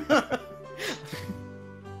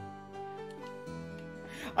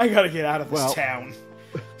 I gotta get out of this town.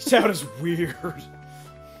 This town is weird.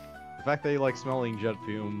 The fact that he likes smelling jet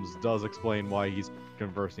fumes does explain why he's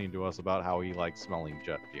conversing to us about how he likes smelling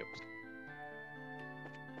jet fumes.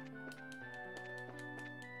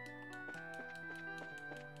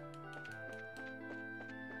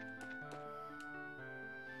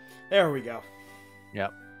 There we go.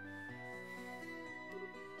 Yep.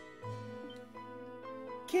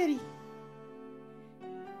 Kitty.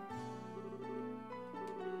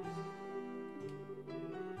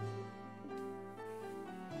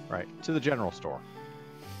 Right, to the general store.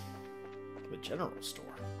 The general store.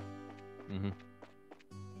 Mm-hmm.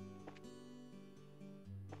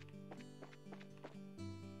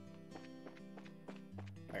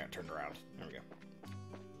 I got turned around. There we go.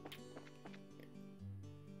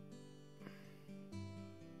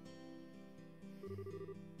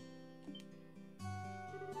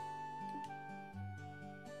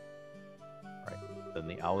 Right, then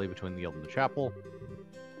the alley between the guild and the chapel.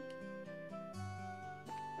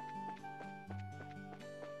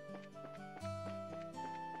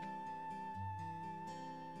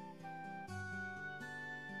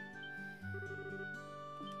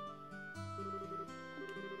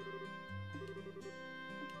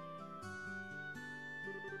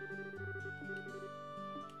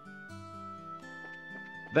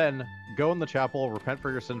 Then, go in the chapel, repent for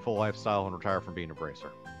your sinful lifestyle, and retire from being a bracer.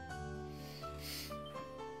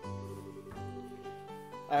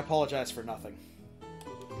 I apologize for nothing.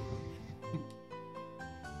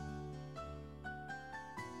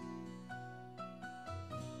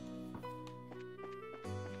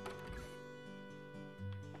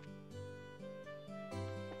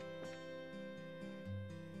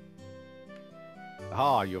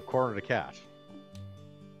 Aha, you have cornered a cat.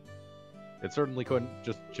 It certainly couldn't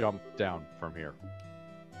just jump down from here.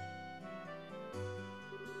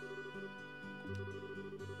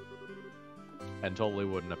 And totally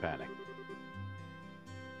wouldn't have panicked.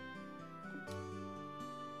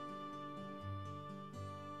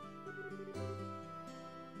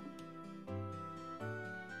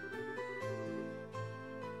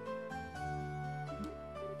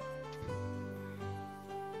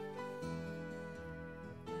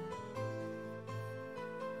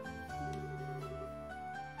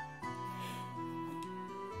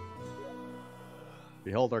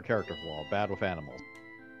 Behold our character flaw, bad with animals.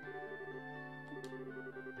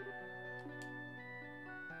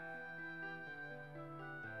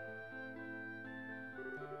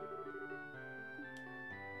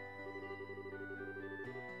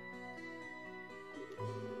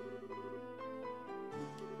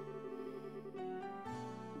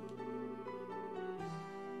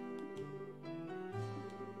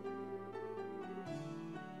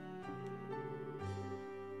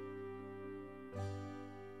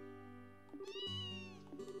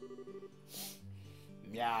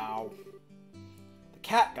 Meow. The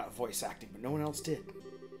cat got voice acting, but no one else did.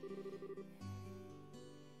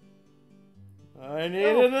 I need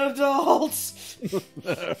an adult!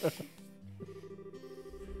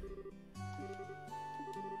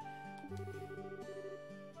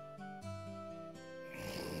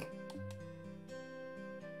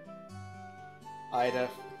 Ida.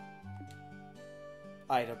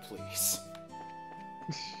 Ida, please.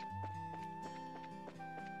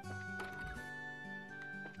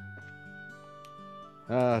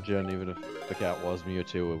 Jen, even if the cat was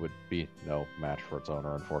Mewtwo, it would be no match for its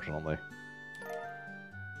owner, unfortunately.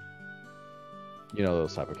 You know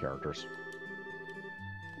those type of characters.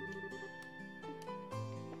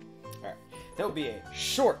 Alright, that'll be a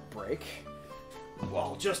short break.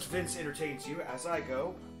 While just Vince entertains you as I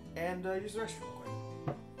go and use the restroom real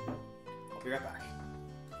quick. I'll be right back.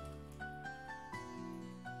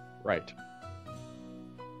 Right.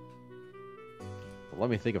 Well, let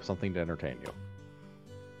me think of something to entertain you.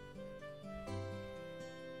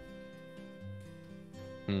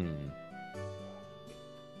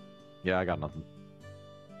 Yeah, I got nothing.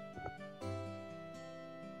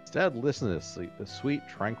 Instead, listen to this sweet,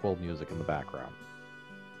 tranquil music in the background.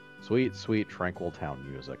 Sweet, sweet, tranquil town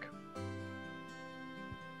music.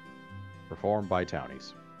 Performed by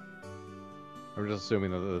townies. I'm just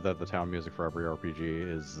assuming that the town music for every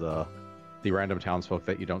RPG is the random townsfolk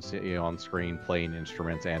that you don't see on screen playing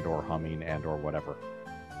instruments and or humming and or whatever.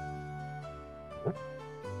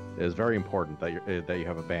 It is very important that you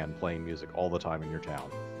have a band playing music all the time in your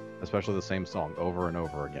town, especially the same song over and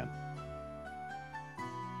over again.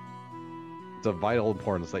 It's of vital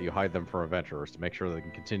importance that you hide them from adventurers to make sure they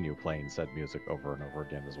can continue playing said music over and over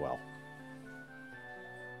again as well.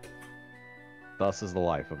 Thus is the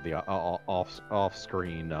life of the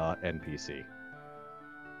off-screen NPC.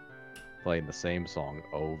 Playing the same song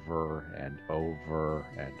over and over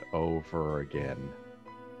and over again.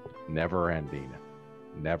 Never ending.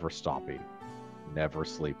 Never stopping. Never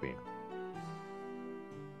sleeping.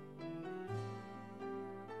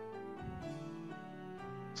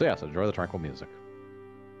 So yes, enjoy the tranquil music.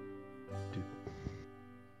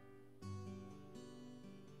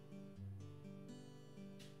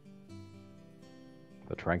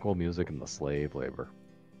 The tranquil music and the slave labor.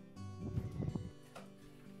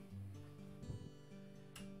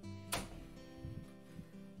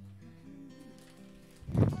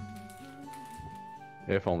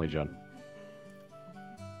 If only, Jen.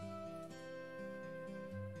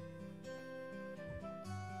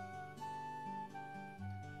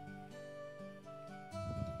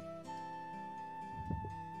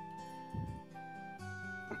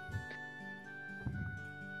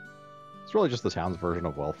 It's really just the town's version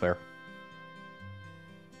of welfare.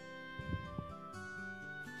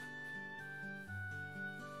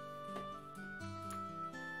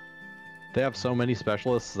 They have so many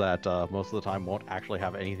specialists that most of the time won't actually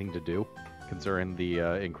have anything to do, considering the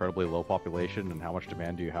incredibly low population and how much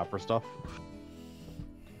demand do you have for stuff.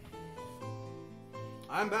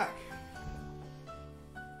 I'm back.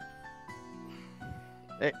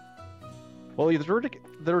 Hey. Well,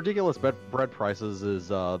 the ridiculous bread prices is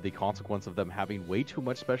the consequence of them having way too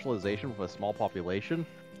much specialization with a small population,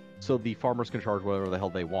 so the farmers can charge whatever the hell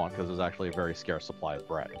they want because there's actually a very scarce supply of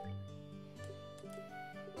bread.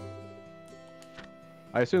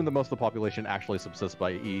 I assume that most of the population actually subsists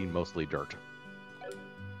by eating mostly dirt.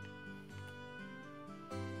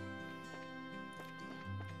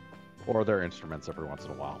 Or their instruments every once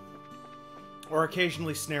in a while. Or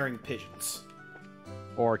occasionally snaring pigeons.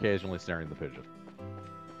 Or occasionally snaring the pigeon.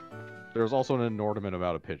 There's also an inordinate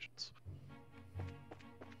amount of pigeons.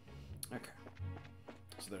 Okay.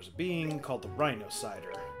 So there's a being called the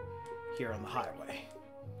Rhinocider here on the highway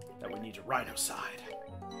that we need to rhinocide.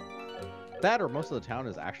 That or most of the town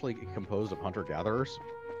is actually composed of hunter-gatherers.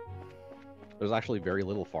 There's actually very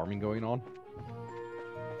little farming going on.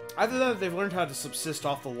 Either that or they've learned how to subsist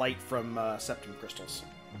off the light from septum crystals.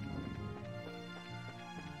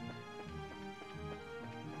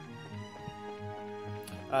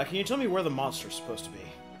 Can you tell me where the monster's supposed to be?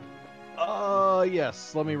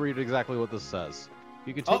 Yes. Let me read exactly what this says.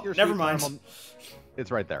 You can take your never sweet mind. time on... It's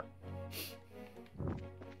right there.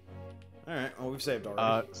 Alright, well, we've saved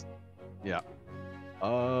already. Yeah.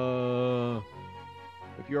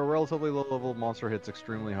 If you're a relatively low-level monster hits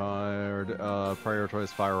extremely hard, prioritize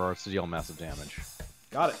fire arts to deal massive damage.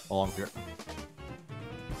 Got it. Along here.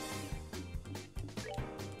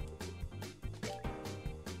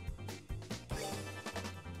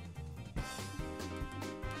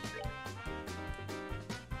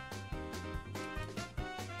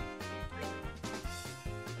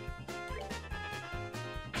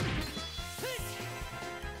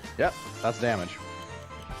 Yep, that's damage.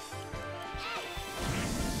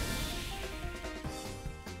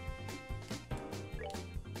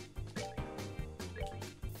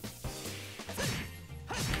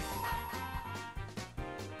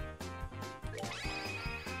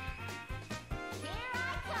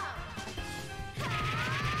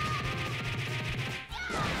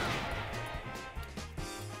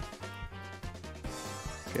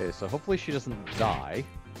 Okay, so hopefully she doesn't die.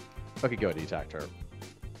 Okay, go ahead, you attacked her.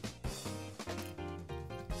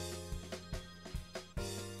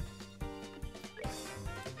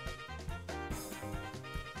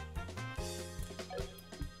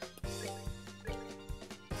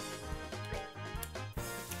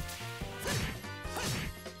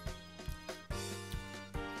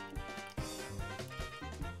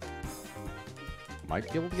 Might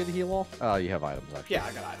be able to get a heal off? You have items, actually. Yeah,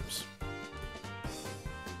 I got items.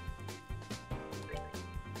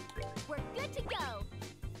 We're good to go.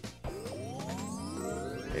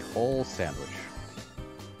 A whole sandwich.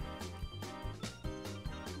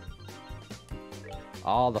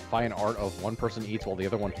 Ah, the fine art of one person eats while the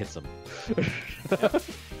other one hits him.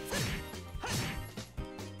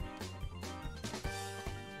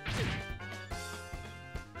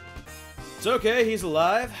 It's okay, he's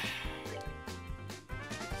alive.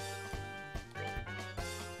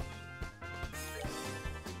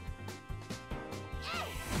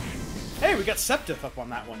 Hey, we got Septith up on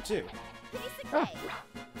that one, too. Piece of cake.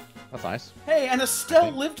 That's nice. Hey, and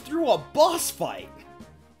Estelle lived through a boss fight!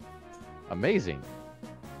 Amazing.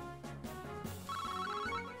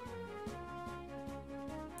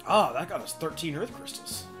 Ah, that got us 13 Earth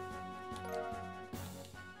Crystals.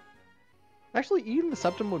 Actually, eating the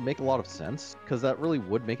septum would make a lot of sense, because that really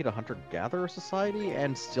would make it a hunter-gatherer society,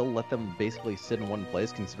 and still let them basically sit in one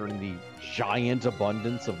place, considering the giant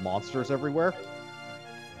abundance of monsters everywhere.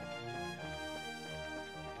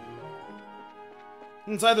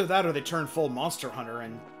 It's either that or they turn full Monster Hunter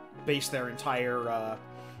and base their entire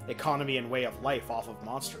economy and way of life off of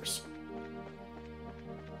monsters.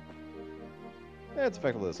 Yeah, it's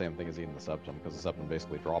effectively the same thing as eating the septum, because the septum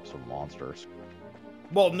basically drops from monsters.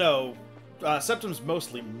 Well, no. Septum's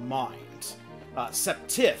mostly mind.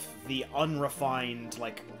 Septith, the unrefined,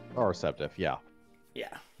 like... Or septif, yeah.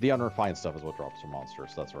 Yeah. The unrefined stuff is what drops from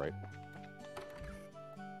monsters, that's right.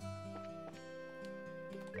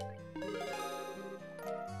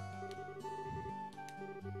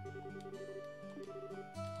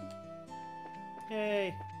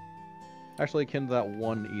 Yay. Actually, akin to that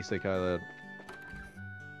one isekai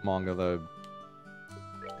manga,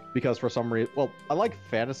 because for some reason, well, I like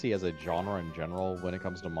fantasy as a genre in general when it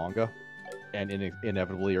comes to manga, and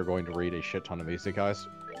inevitably you're going to read a shit ton of isekais.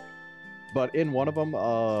 But in one of them,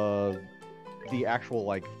 the actual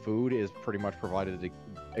like food is pretty much provided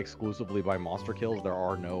exclusively by monster kills. There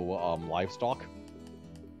are no livestock,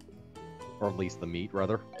 or at least the meat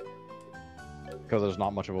rather, because there's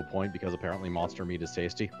not much of a point because apparently monster meat is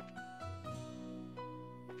tasty.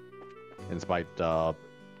 In spite,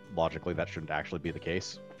 logically, that shouldn't actually be the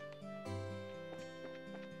case.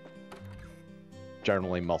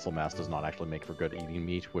 Generally, muscle mass does not actually make for good eating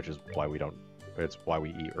meat, which is why we don't. It's why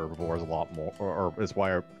we eat herbivores a lot more, or it's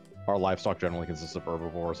why our livestock generally consists of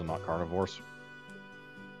herbivores and not carnivores.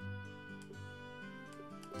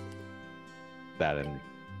 That and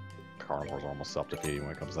carnivores are almost self-defeating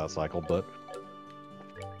when it comes to that cycle, but.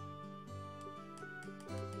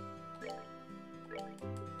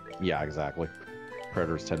 Yeah, exactly.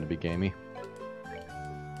 Predators tend to be gamey.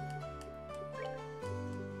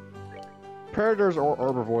 Predators or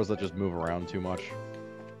herbivores that just move around too much.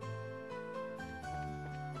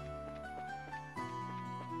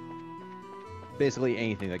 Basically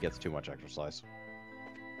anything that gets too much exercise.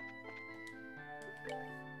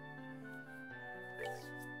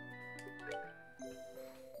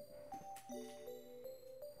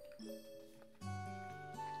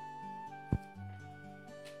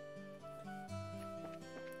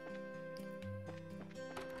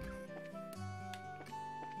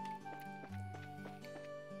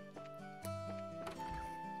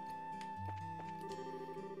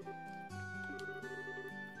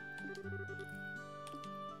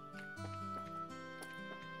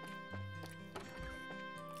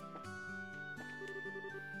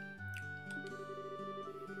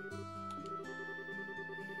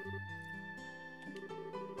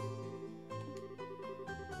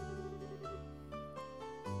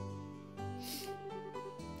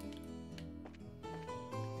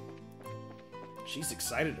 She's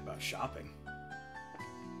excited about shopping.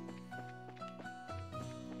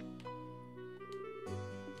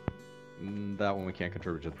 That one we can't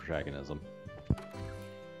contribute to the protagonism.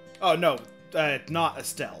 Oh, no. Not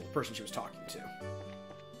Estelle, the person she was talking to.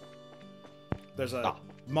 There's a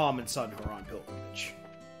mom and son who are on pilgrimage.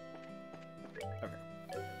 Okay.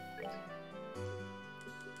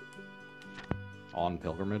 On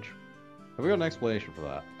pilgrimage? Have we got an explanation for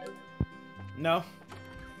that? No.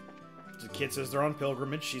 The kid says they're on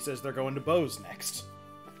pilgrimage. She says they're going to Bose next.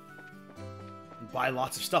 And buy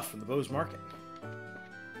lots of stuff from the Bose market.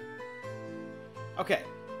 Okay.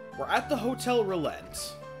 We're at the Hotel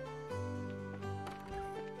Relent.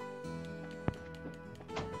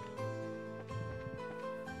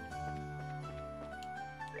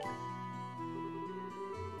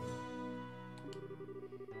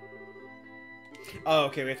 Oh,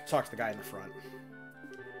 okay, we have to talk to the guy in the front.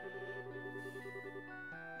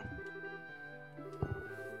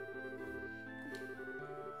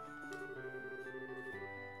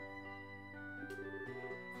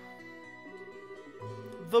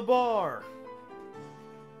 The bar!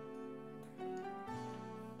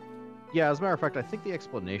 Yeah, as a matter of fact, I think the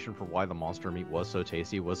explanation for why the monster meat was so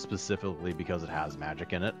tasty was specifically because it has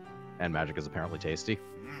magic in it, and magic is apparently tasty.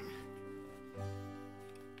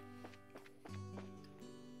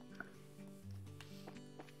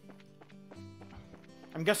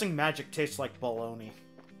 I'm guessing magic tastes like bologna.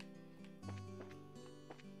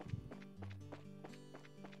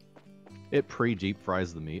 It pre-deep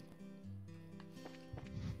fries the meat.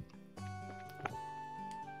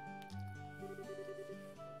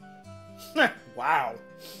 Wow.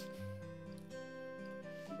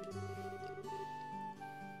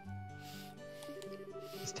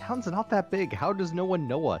 town's not that big. How does no one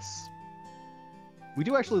know us? We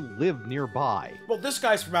do actually live nearby. Well, this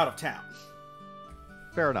guy's from out of town.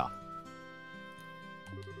 Fair enough.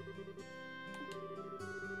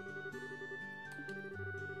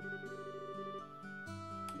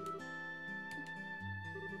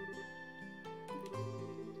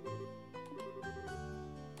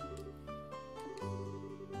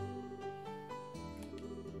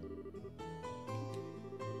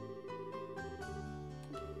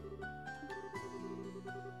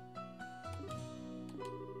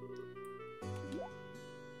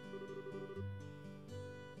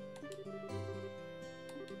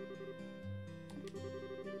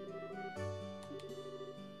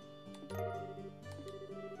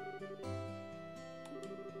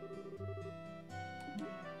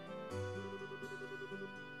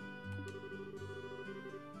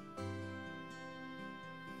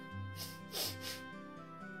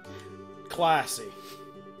 Classy.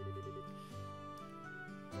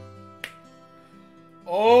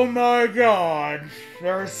 Oh my god.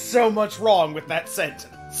 There's so much wrong with that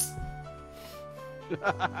sentence.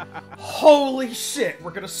 Holy shit.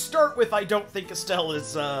 We're gonna start with I don't think Estelle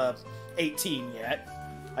is, 18 yet.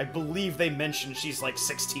 I believe they mentioned she's like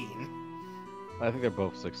 16. I think they're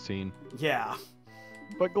both 16. Yeah.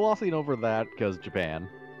 But glossing over that, because Japan.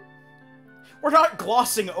 We're not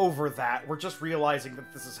glossing over that, we're just realizing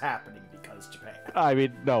that this is happening because Japan. I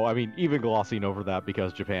mean, no, I mean, even glossing over that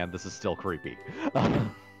because Japan, this is still creepy.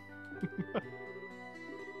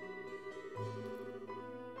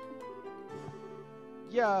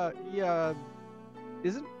 Yeah.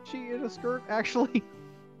 Isn't she in a skirt, actually?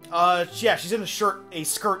 Yeah, she's in a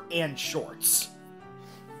skirt and shorts.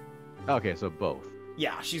 Okay, so both.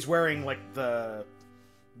 Yeah, she's wearing, like, the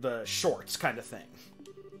shorts kind of thing.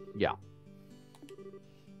 Yeah.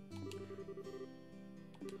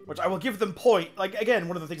 Which I will give them like, again,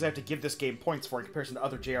 one of the things I have to give this game points for in comparison to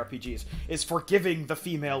other JRPGs is for giving the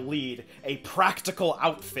female lead a practical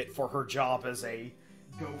outfit for her job as a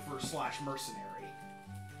gopher/mercenary.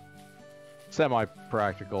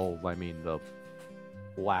 Semi-practical, I mean, the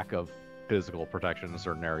lack of physical protection in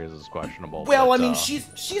certain areas is questionable. Well, but, I mean,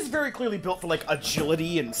 she's very clearly built for, like,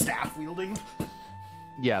 agility and staff wielding.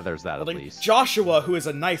 Yeah, there's that at Like, least. Joshua, who is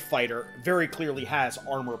a knife fighter, very clearly has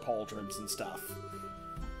armor pauldrons and stuff.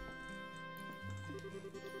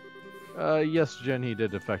 Yes, Jen, he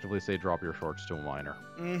did effectively say drop your shorts to a minor.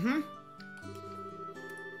 Mm-hmm.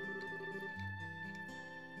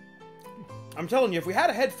 I'm telling you, if we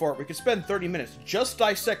had a head for it, we could spend 30 minutes just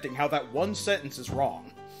dissecting how that one sentence is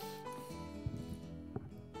wrong.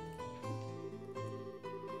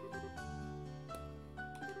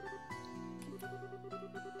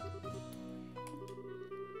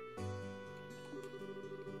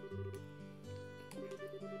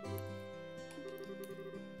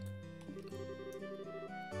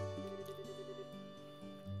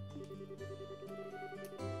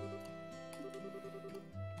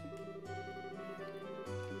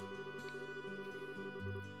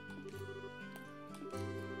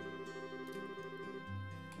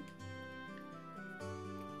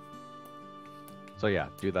 So yeah,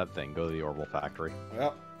 do that thing. Go to the Orbital Factory.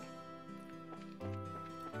 Yep.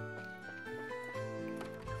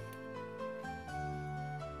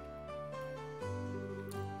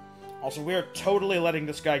 Also, we are totally letting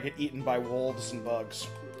this guy get eaten by wolves and bugs.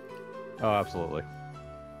 Oh, absolutely.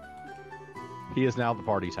 He is now the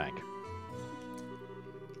party tank.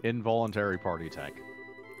 Involuntary party tank.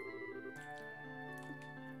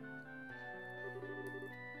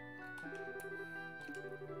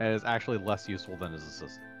 And is actually less useful than his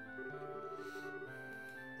assistant.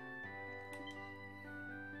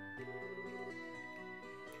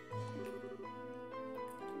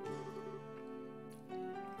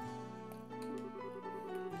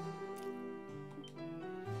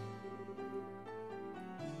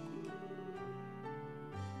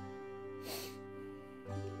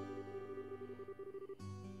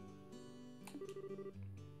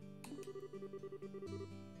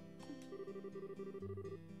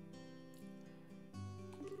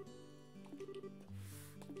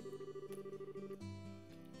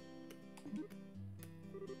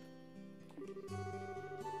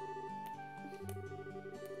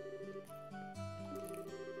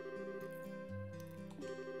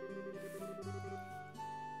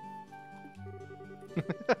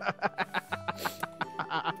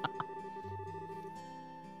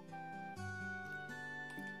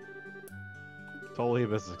 Totally a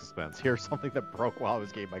business expense. Here's something that broke while I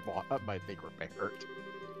was getting my thing repaired.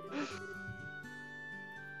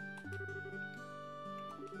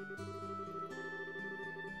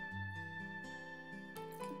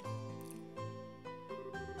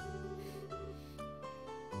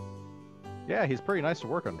 Yeah, he's pretty nice to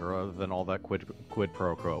work under, other than all that quid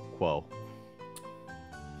pro quo.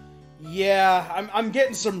 Yeah, I'm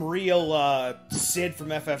getting some real Sid from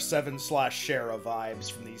FF7 / Shara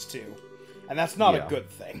vibes from these two. And that's not a good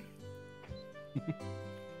thing.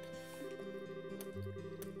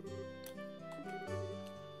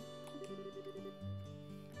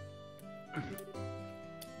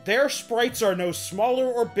 Their sprites are no smaller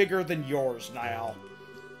or bigger than yours, Niall.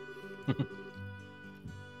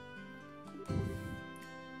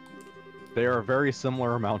 They are a very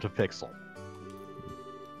similar amount of pixel.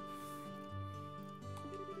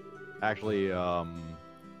 Actually,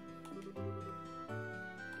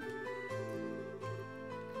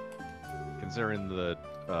 considering the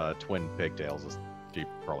twin pigtails, she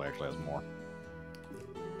probably actually has more.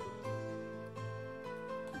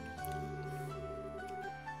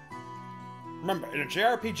 Remember, in a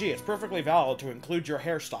JRPG, it's perfectly valid to include your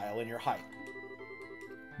hairstyle in your height.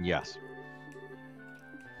 Yes.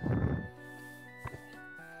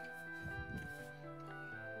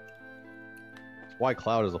 That's why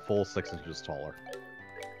Cloud is a full 6 inches taller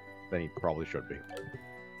than he probably should be.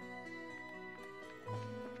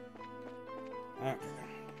 Okay.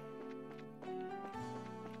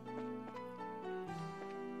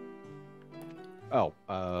 Oh,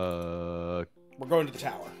 We're going to the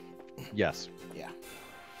tower. yes. Yeah.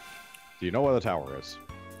 Do you know where the tower is?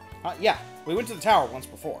 Yeah, we went to the tower once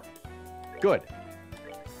before. Good.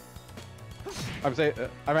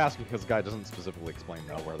 I'm asking because the guy doesn't specifically explain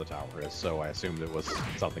where the tower is, so I assumed it was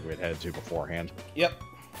something we'd headed to beforehand. Yep.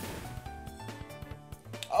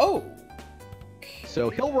 Oh! So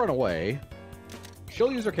he'll run away.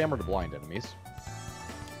 She'll use her camera to blind enemies.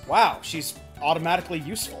 Wow, she's automatically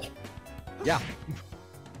useful. Yeah.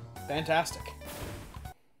 Fantastic.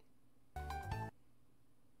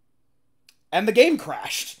 And the game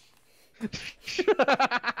crashed.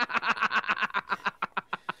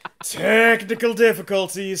 Technical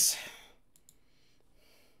difficulties.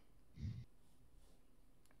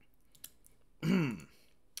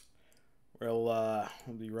 We'll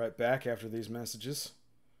be right back after these messages.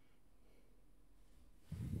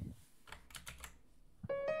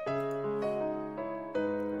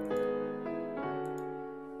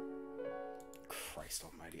 Christ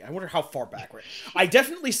almighty. I wonder how far back we're... I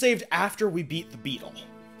definitely saved after we beat the beetle.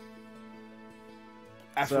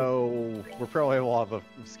 So, we're probably have a lot of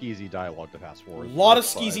skeezy dialogue to pass A forward. lot of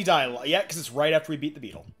skeezy dialogue. Yeah, because it's right after we beat the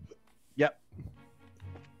beetle. Yep.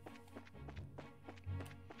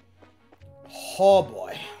 Oh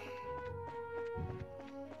boy.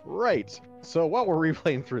 Right. So while we're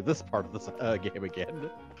replaying through this part of this game again,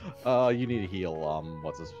 you need to heal,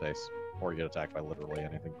 what's his face? Or you get attacked by literally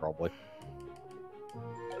anything, probably.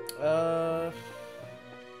 Yeah,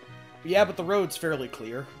 but the road's fairly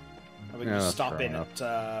clear. We can Yeah, just that's stop fair in enough.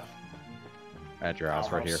 at, At your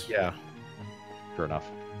house our right here. house. Yeah. Sure enough.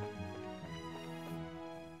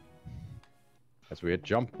 As we had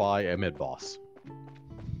jumped by a mid-boss.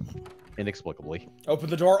 Inexplicably. Open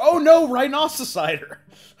the door. Oh no, Rhinocecider!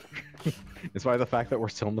 Despite the fact that we're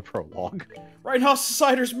still in the prologue.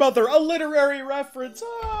 Rhinocecider's mother, a literary reference!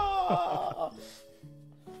 Ah!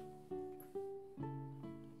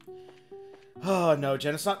 Oh no,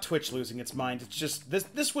 Jen, it's not Twitch losing its mind. It's just,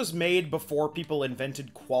 this was made before people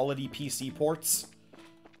invented quality PC ports.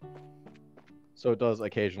 So it does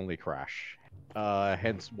occasionally crash.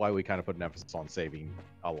 Hence why we kind of put an emphasis on saving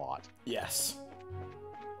a lot. Yes.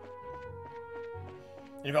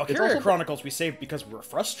 In Valkyria Chronicles, we saved because we were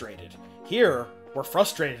frustrated. Here, we're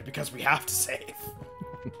frustrated because we have to save.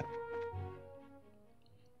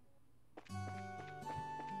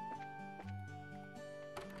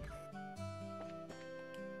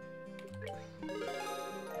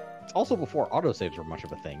 It's also before autosaves were much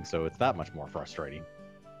of a thing, so it's that much more frustrating.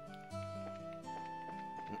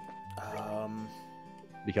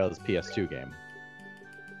 Because PS2 game.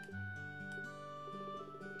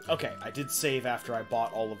 Okay, I did save after I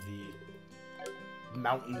bought all of the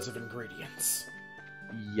mountains of ingredients.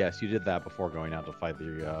 Yes, you did that before going out to fight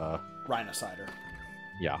the, Rhinocider.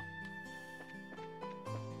 yeah.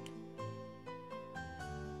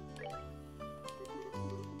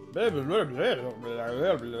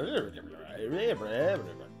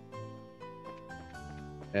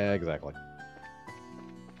 Exactly.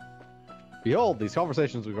 Behold, these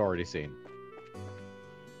conversations we've already seen.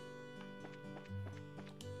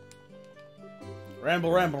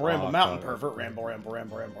 Ramble, ramble, ramble, mountain pervert. Ramble, ramble,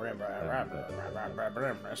 ramble, ramble, ramble,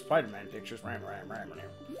 ramble, Spider-Man pictures. Ramble, ramble, ramble.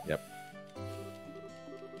 Yep.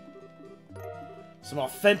 Some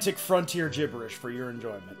authentic frontier gibberish for your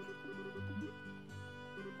enjoyment.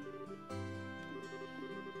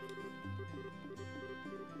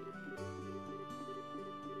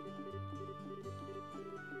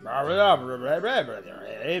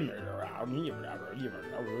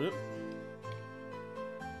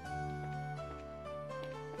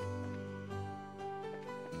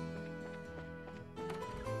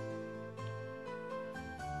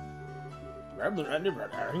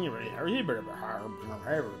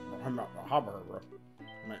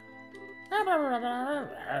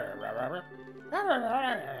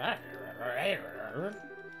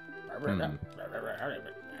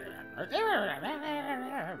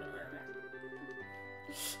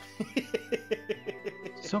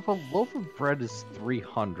 So if a loaf of bread is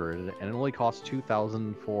 300 and it only costs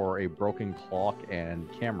 2,000 for a broken clock and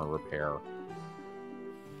camera repair,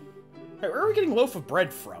 Hey, where are we getting loaf of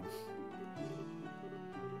bread from?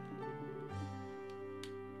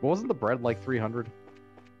 wasn't the bread like 300?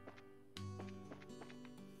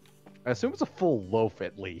 I assume it's a full loaf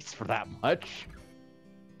at least for that much.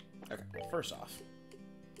 Okay, well, first off,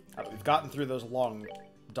 we've gotten through those long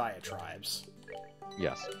diatribes.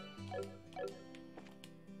 Yes.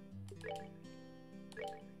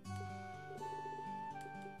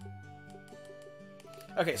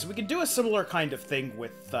 Okay, so we can do a similar kind of thing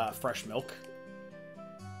with fresh milk.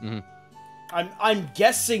 Mhm. I'm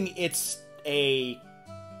guessing it's a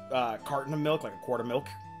carton of milk, like a quart of milk.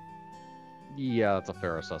 Yeah, that's a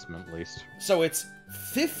fair assessment at least. So it's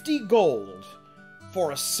 50 gold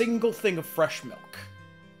for a single thing of fresh milk.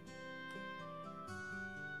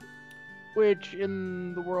 Which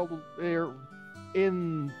in the world,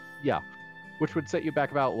 which would set you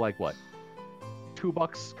back about like what,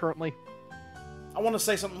 $2 currently? I want to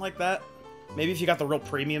say something like that. Maybe if you got the real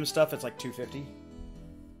premium stuff, it's like 250.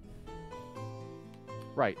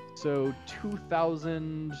 Right. So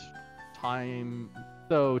 2,000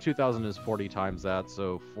 so 2,000 is 40 times that.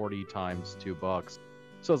 So 40 times $2.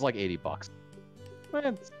 So it's like $80.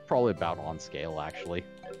 It's probably about on scale actually,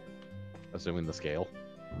 assuming the scale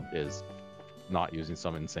is not using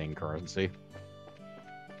some insane currency.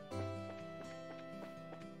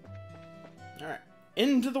 Alright.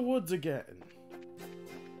 Into the woods again.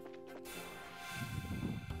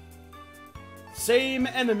 Same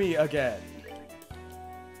enemy again.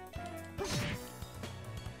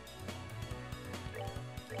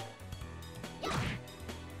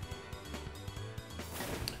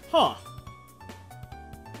 Huh.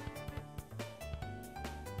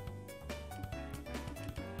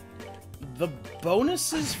 The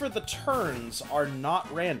bonuses for the turns are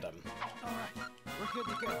not random. All right, we're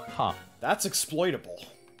good to go. Huh. That's exploitable.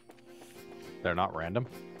 They're not random?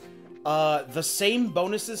 The same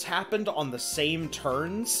bonuses happened on the same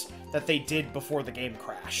turns that they did before the game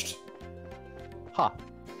crashed. Huh.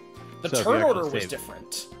 The So if you turn actually order was save-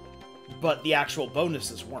 different, but the actual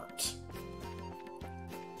bonuses weren't.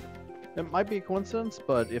 It might be a coincidence,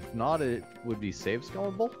 but if not, it would be save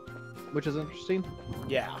scalable, which is interesting.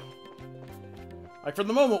 Yeah. Like, for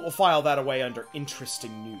the moment, we'll file that away under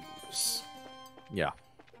interesting news. Yeah.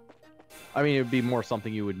 I mean, it would be more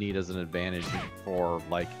something you would need as an advantage for,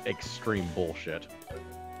 like, extreme bullshit.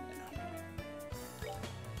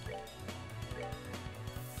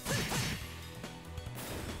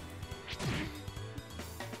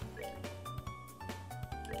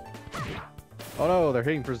 Oh no, they're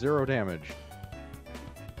hitting for 0 damage.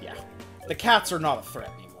 Yeah. The cats are not a threat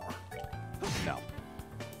anymore. No.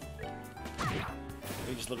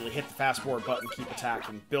 We just literally hit the fast forward button, keep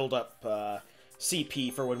attacking, build up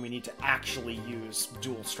CP for when we need to actually use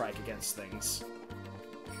dual strike against things.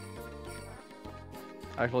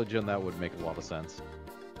 Actually, Jin, that would make a lot of sense.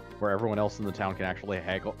 Where everyone else in the town can actually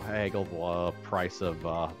haggle the price of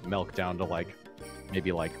milk down to, like,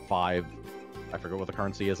 maybe, like, 5. I forget what the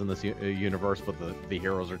currency is in this universe, but the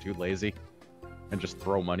heroes are too lazy. And just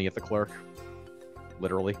throw money at the clerk.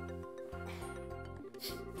 Literally.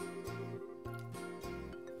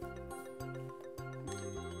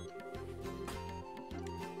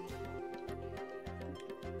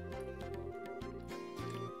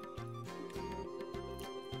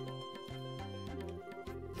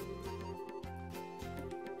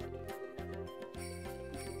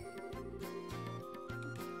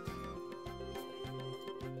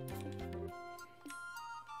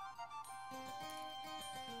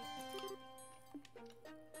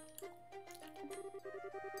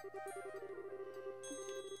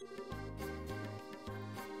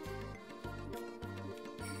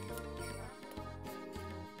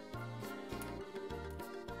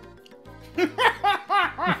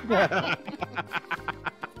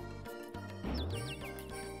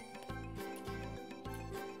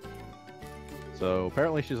 So,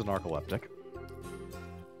 apparently she's a narcoleptic.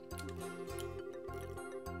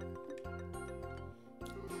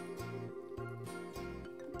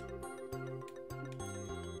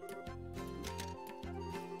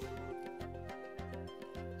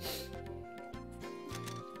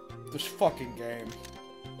 This fucking game.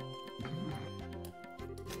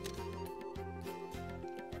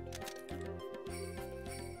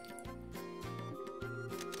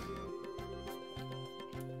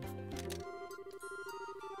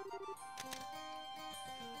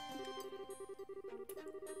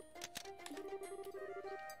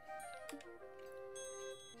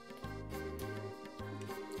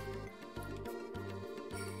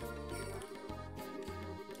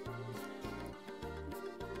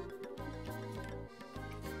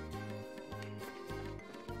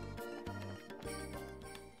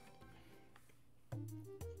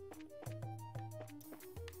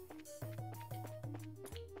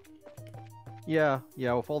 Yeah,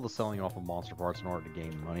 with all the selling off of monster parts in order to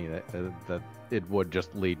gain money, that it would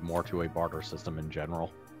just lead more to a barter system in general.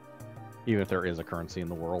 Even if there is a currency in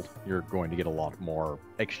the world, you're going to get a lot more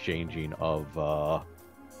exchanging of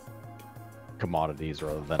commodities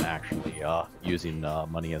rather than actually using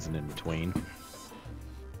money as an in-between.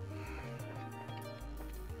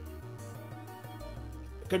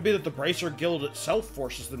 It could be that the Bracer Guild itself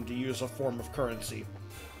forces them to use a form of currency.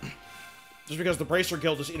 Just because the Bracer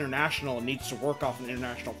Guild is international and needs to work off an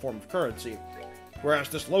international form of currency. Whereas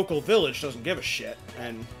this local village doesn't give a shit,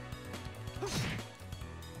 and...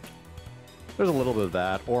 There's a little bit of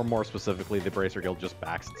that, or more specifically, the Bracer Guild just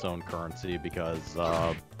backs its own currency because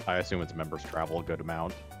I assume its members travel a good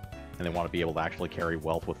amount, and they want to be able to actually carry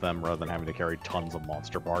wealth with them rather than having to carry tons of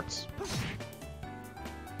monster parts.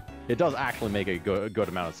 It does actually make a good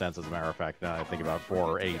amount of sense, as a matter of fact, now I think about it,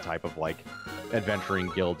 for any type of, like, adventuring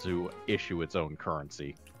guild to issue its own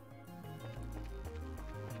currency.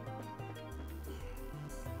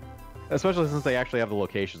 Especially since they actually have the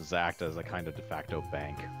locations to act as a kind of de facto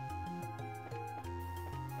bank.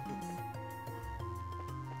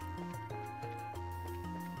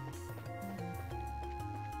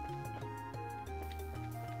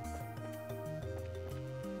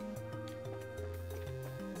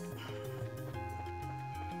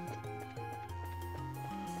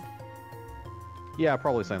 Yeah,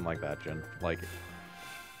 probably something like that, Jin. Like,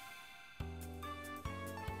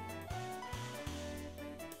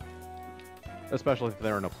 especially if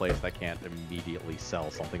they're in a place that can't immediately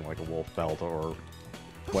sell something like a wolf belt or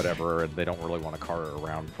whatever, and they don't really want to cart it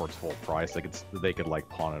around for its full price. They could like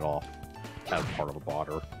pawn it off as part of a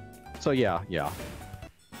barter. So yeah. All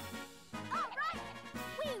right,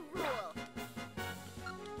 we rule.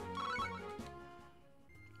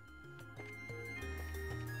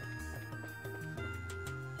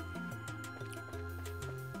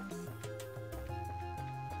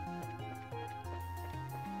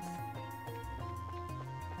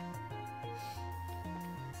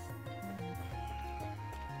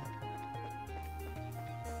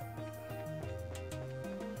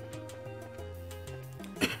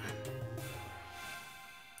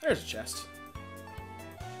 There's a chest.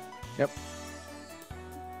 Yep.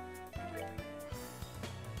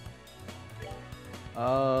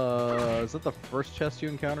 Is that the first chest you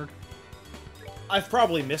encountered? I've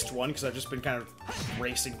probably missed one because I've just been kind of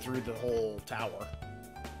racing through the whole tower.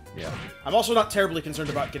 Yeah. I'm also not terribly concerned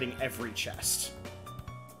about getting every chest.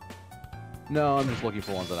 No, I'm just looking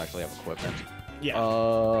for ones that actually have equipment.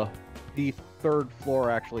 Yeah. The third floor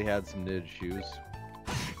actually had some knitted shoes.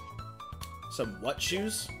 Some what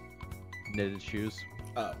shoes? Knitted shoes,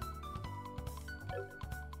 Oh.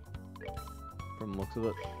 from the looks of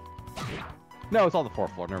it. No, it's on the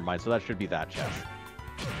fourth floor. Never mind. So that should be that chest.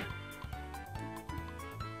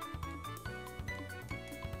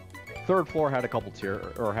 Third floor had a couple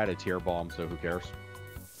had a tier bomb, so who cares?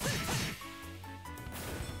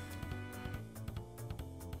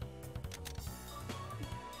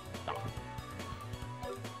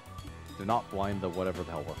 Do not blind the whatever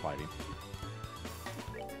the hell we're fighting.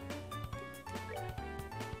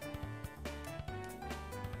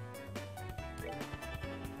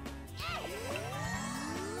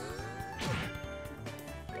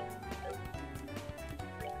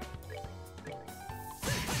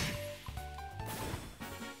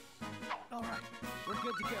 All right, we're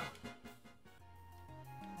good to go.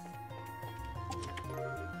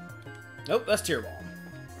 Nope, that's Tear Bomb.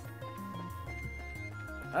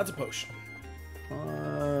 That's a potion.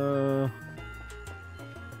 There's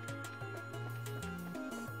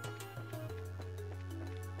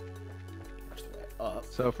the way up.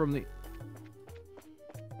 So from the...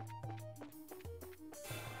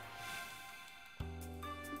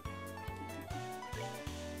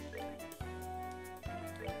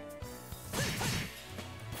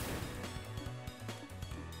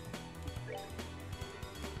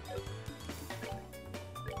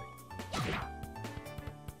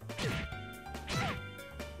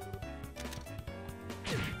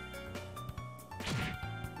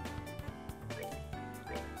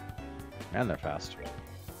 And they're fast.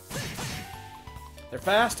 They're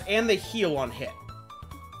fast, and they heal on hit.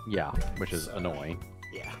 Yeah, which is annoying.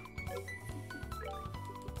 Yeah.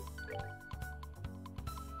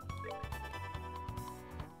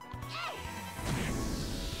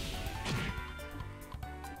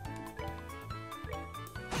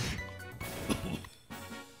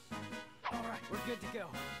 Alright, we're good to go.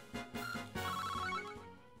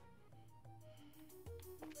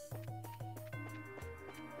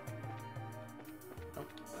 Oh,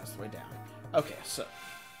 that's the way down. Okay, so...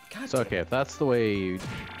 God So damn okay, it. if that's the way...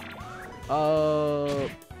 We're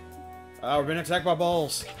being attacked by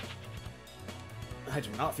balls. I do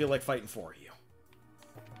not feel like fighting for you.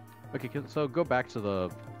 Okay, so go back to the...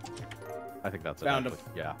 I think that's it. Found 'em.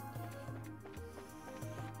 actually. Yeah.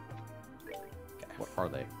 Okay. What are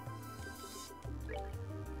they?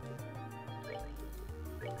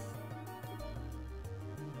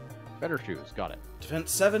 Better shoes, got it. Defense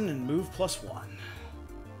 7 and move +1.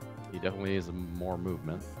 He definitely is more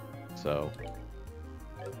movement, so...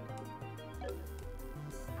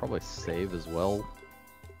 Probably save as well.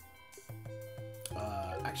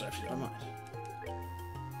 Actually, never mind.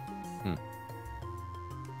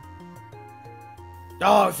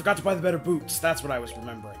 Oh, I forgot to buy the better boots. That's what I was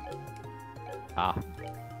remembering. Ah,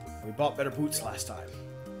 We bought better boots last time.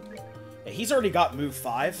 Yeah, he's already got move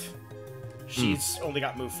 5. She's only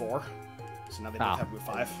got move 4. So now they both have move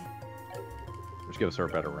 5. which gives her a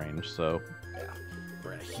better range, so... Yeah.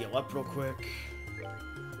 We're gonna heal up real quick.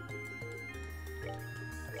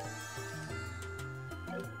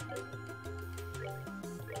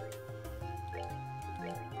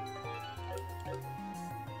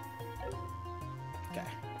 Okay.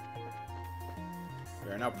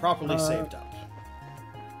 We are now properly saved up.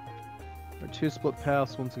 There are 2 split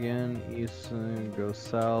paths once again. East goes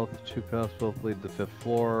south. 2 paths both lead to the 5th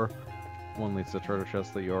floor. One leads to the treasure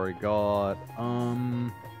chest that you already got.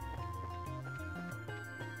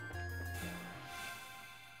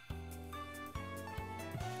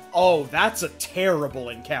 Oh, that's a terrible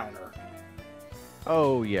encounter.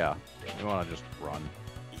 Oh yeah. You wanna just run.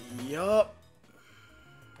 Yup.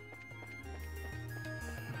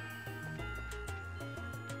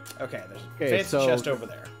 Okay, there's a Okay, fancy so- chest over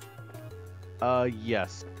there.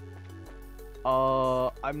 Yes.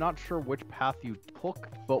 I'm not sure which path you took,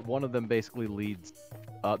 but one of them basically leads...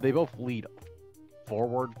 they both lead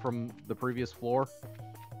forward from the previous floor.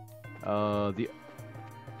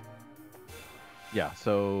 Yeah,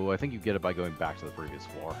 so I think you get it by going back to the previous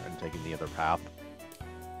floor and taking the other path.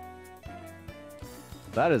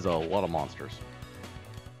 That is a lot of monsters.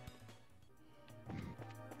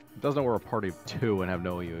 It does know we're a party of 2 and have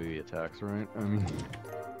no AoE attacks, right? I mean...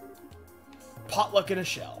 Potluck in a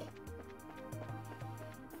shell.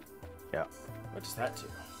 Yeah. What does that do?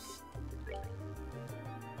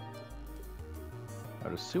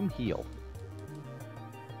 I'd assume heal.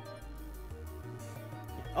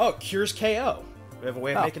 Oh, it cures KO. We have a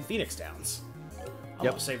way of Oh. making Phoenix Downs. I'll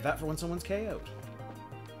Yep. save that for when someone's KO'd.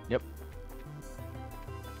 Yep.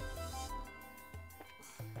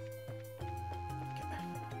 Okay.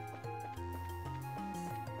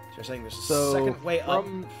 So you're saying there's a So, second way up?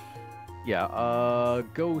 Yeah,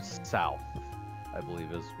 go south, I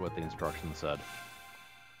believe is what the instructions said.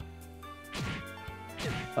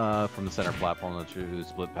 From the center platform, the 2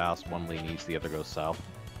 split past, one lean east, the other goes south.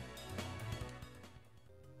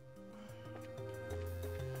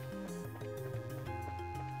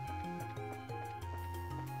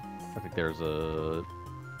 I think there's a...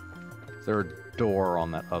 Is there a door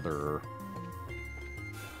on that other...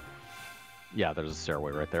 Yeah, there's a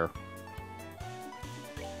stairway right there.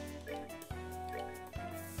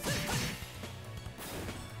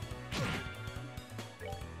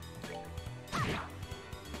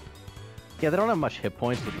 Yeah, they don't have much hit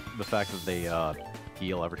points, but the fact that they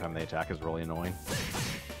heal every time they attack is really annoying.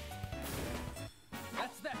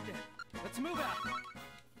 That's that then. Let's move out.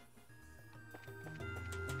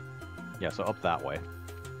 Yeah, so up that way.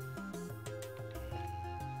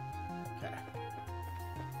 Okay.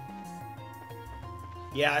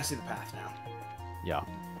 Yeah, I see the path now. Yeah.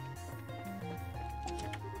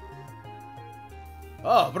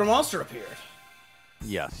 Oh, but a monster appeared.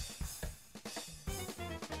 Yes.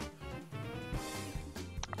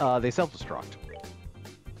 They self-destruct.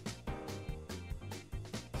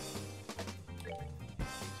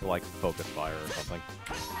 So, like, focus fire or something.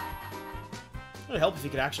 It would help if you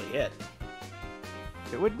could actually hit.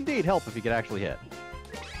 It would indeed help if you could actually hit.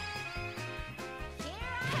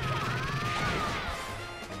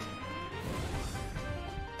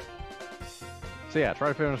 So yeah, try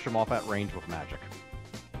to finish them off at range with magic.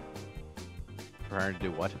 Trying to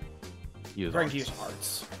do what? Use Trying to arts. use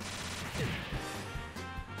arts.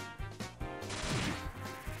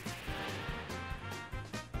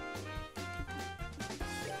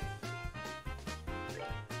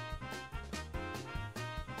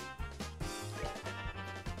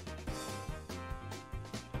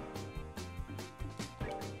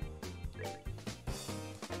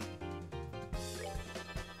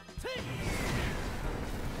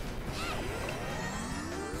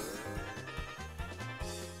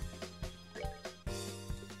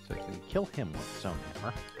 So you can kill him with Stone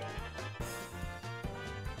Hammer.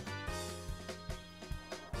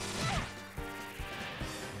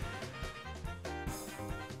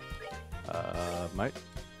 Might.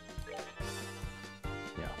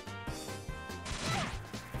 Yeah.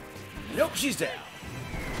 Nope, she's down.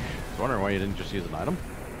 I was wondering why you didn't just use an item.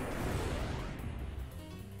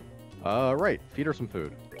 Right. Feed her some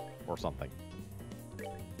food. Or something.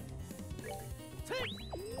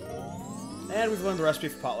 And we've learned the recipe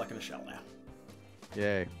for potluck in a shell now.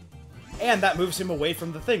 Yay. And that moves him away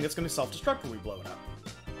from the thing that's going to self-destruct when we blow it up.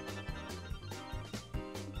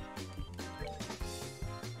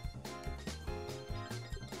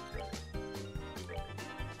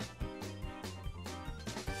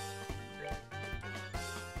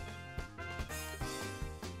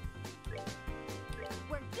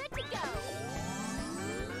 We're good to go.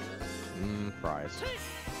 Fries.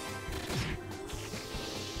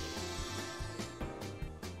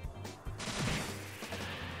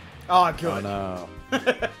 Oh, Oh good. no.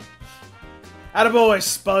 Attaboy,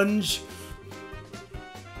 Sponge.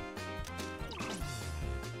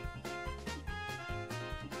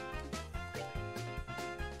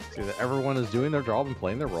 See that everyone is doing their job and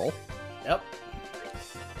playing their role. Yep.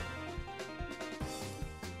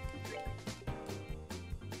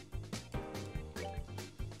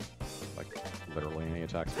 Like, literally any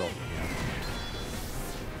attack spell. Yeah.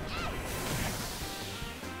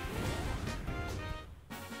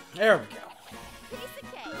 There we go. Piece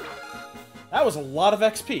of cake. That was a lot of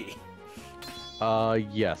XP.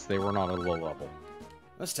 Yes, they were not at a low level.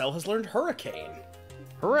 Estelle has learned Hurricane.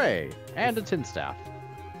 Hooray! And a tin staff.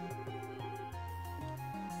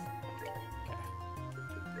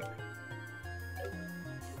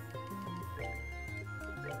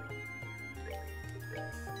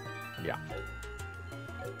 Yeah.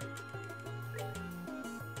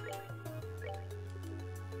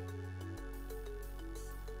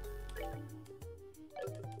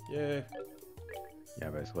 Yay. Yeah,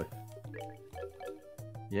 basically.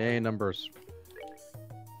 Yay, numbers.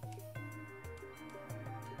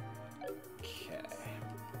 Okay.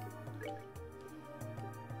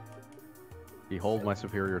 Behold my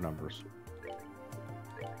superior numbers.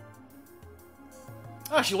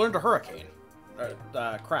 Ah, she learned a Hurricane.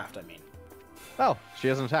 Craft, I mean. Oh, she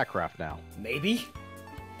has an attack craft now. Maybe?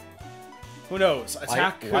 Who knows?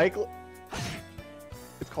 Attack could-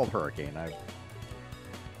 It's called Hurricane.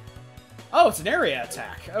 Oh, it's an area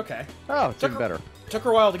attack. Okay. Oh, it's even better. Took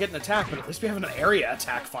her a while to get an attack, but at least we have an area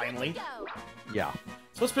attack finally. Go. Yeah.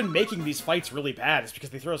 So what's been making these fights really bad is because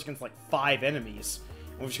they throw us against like 5 enemies.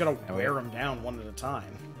 And we've just gotta wear them down one at a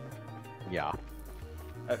time. Yeah.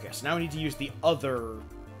 Okay, so now we need to use the other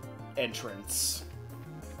entrance.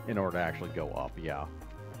 In order to actually go up, yeah.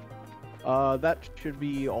 That should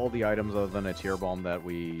be all the items other than a tier bomb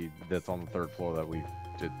that's on the 3rd floor that we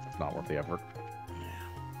did. It's not worth the effort.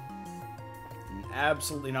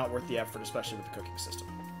 Absolutely not worth the effort, especially with the cooking system.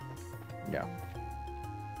 Yeah.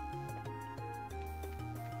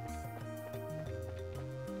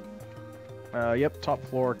 Yep, top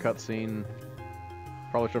floor cutscene.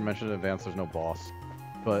 Probably should have mentioned in advance there's no boss.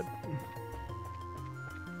 But,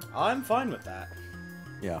 I'm fine with that.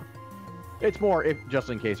 yeah. It's more if just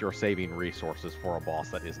in case you're saving resources for a boss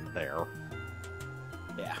that isn't there.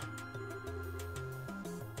 Yeah.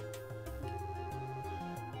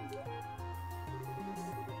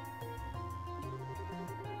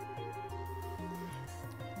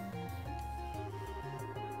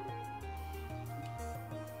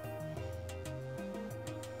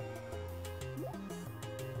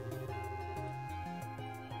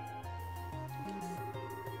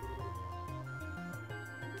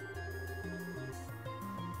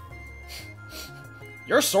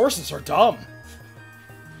 Your sources are dumb.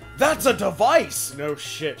 That's a device! No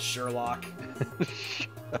shit, Sherlock.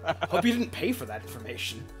 Hope you didn't pay for that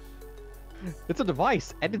information. It's a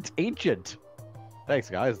device, and it's ancient. Thanks,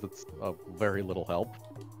 guys. That's very little help.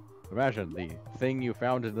 Imagine the thing you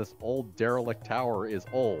found in this old derelict tower is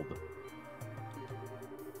old.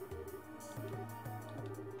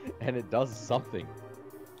 And it does something.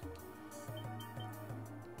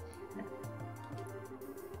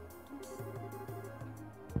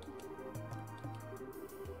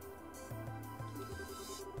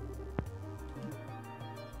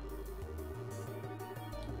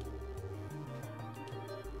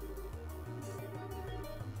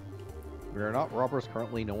 We are not robbers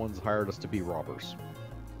currently. No one's hired us to be robbers.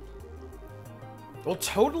 We'll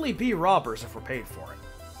totally be robbers if we're paid for it.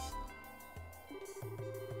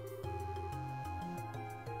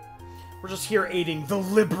 We're just here aiding the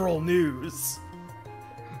liberal news.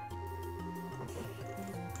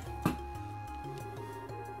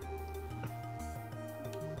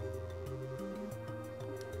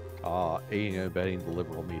 Aiding and abetting the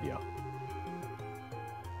liberal media.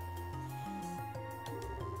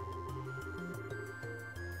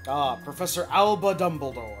 Professor Alba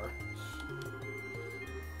Dumbledore.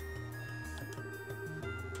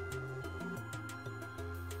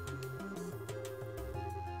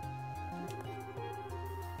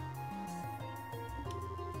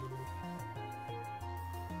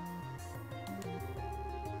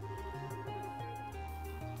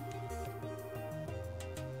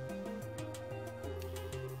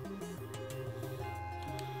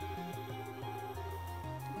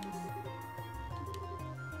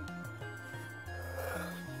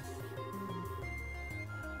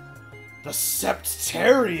 The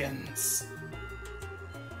Septarians!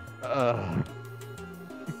 Oh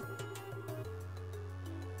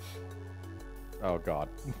god.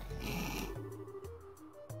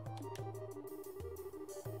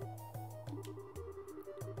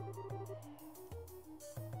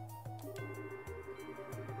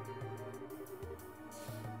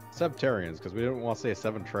 Septarians, because we didn't want to say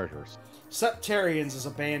 7 treasures. Septarians is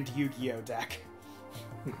a banned Yu-Gi-Oh deck.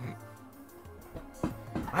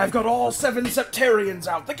 I've got all 7 Septarians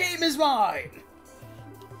out! The game is mine!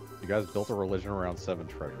 You guys built a religion around 7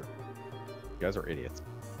 treasure. You guys are idiots.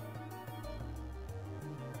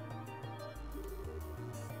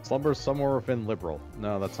 Slumbers somewhere within liberal.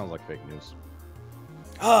 No, that sounds like fake news.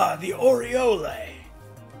 Ah, the Aureole!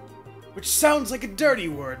 Which sounds like a dirty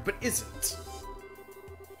word, but isn't.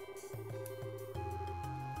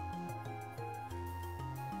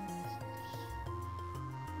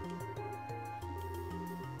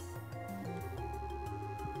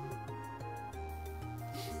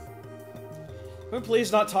 Can we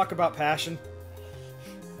please not talk about passion?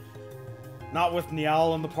 Not with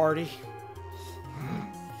Niall in the party.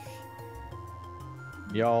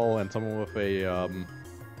 Y'all and someone with a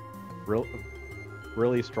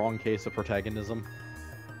really strong case of protagonism.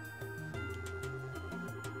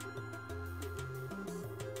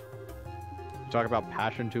 You talk about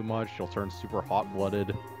passion too much, you'll turn super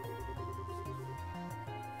hot-blooded.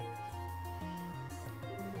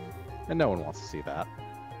 And no one wants to see that.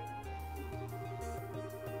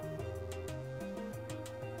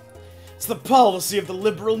 It's the policy of the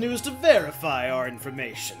liberal news to verify our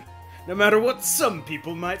information, no matter what some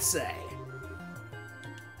people might say.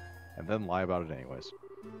 And then lie about it anyways.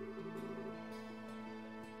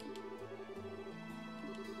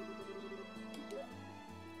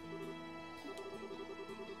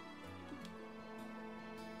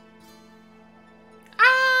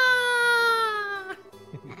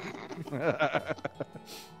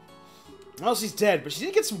 Well, she's dead, but she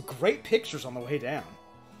did get some great pictures on the way down.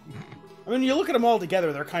 I mean, you look at them all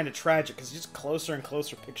together, they're kind of tragic, because it's just closer and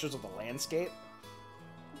closer pictures of the landscape.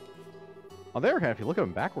 On the other hand, if you look at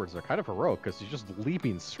them backwards, they're kind of heroic, because she's just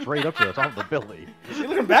leaping straight up to the top of the building. You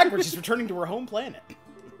look at them backwards, she's returning to her home planet.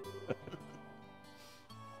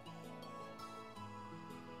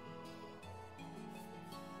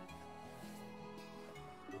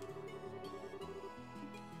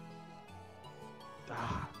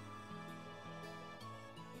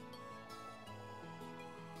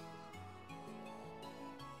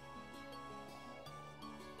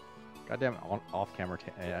 Goddamn off-camera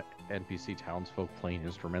NPC townsfolk playing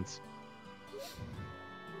instruments.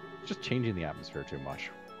 Just changing the atmosphere too much.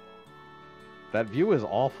 That view is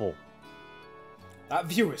awful. That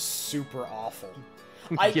view is super awful.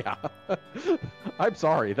 Yeah. I'm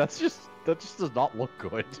sorry. That just does not look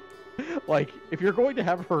good. Like, if you're going to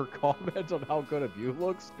have her comment on how good a view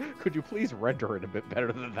looks, could you please render it a bit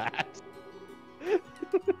better than that?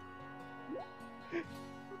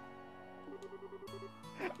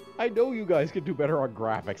 I know you guys can do better on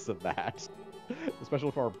graphics than that.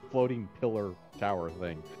 Especially for our floating pillar tower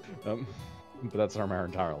thing. But that's our matter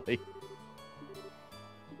entirely.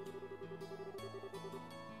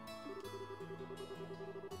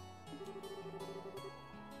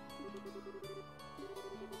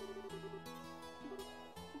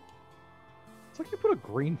 It's like you put a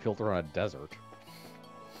green filter on a desert.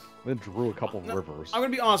 Then drew a couple of rivers. I'm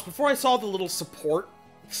gonna be honest, before I saw the little support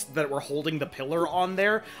that were holding the pillar on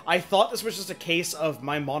there, I thought this was just a case of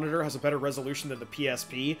my monitor has a better resolution than the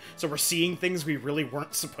PSP, so we're seeing things we really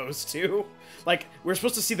weren't supposed to. Like, we were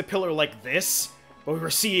supposed to see the pillar like this, but we were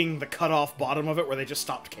seeing the cut-off bottom of it where they just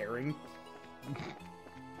stopped caring.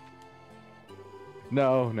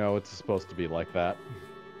 No, it's supposed to be like that.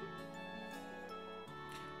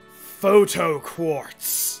 Photo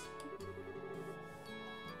quartz.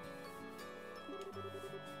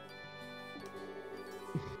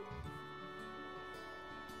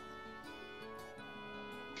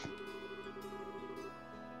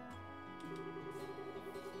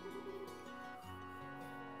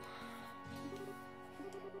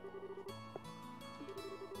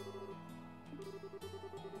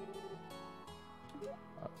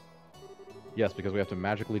 Yes, because we have to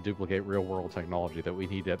magically duplicate real-world technology that we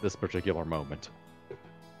need at this particular moment.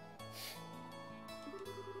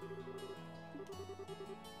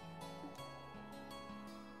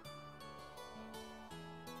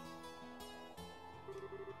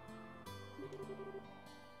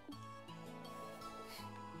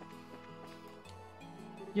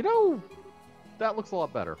 You know, that looks a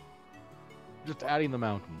lot better. Just adding the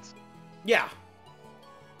mountains. Yeah.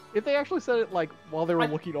 If they actually said it, like, while they were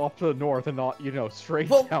looking off to the north and not, you know, straight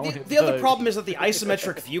Well, down the other problem is that the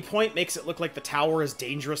isometric viewpoint makes it look like the tower is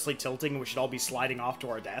dangerously tilting and we should all be sliding off to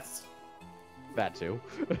our deaths. That too.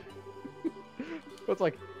 It's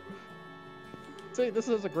like... Say, this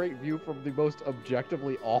is a great view from the most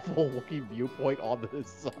objectively awful-looking viewpoint on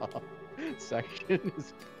this section.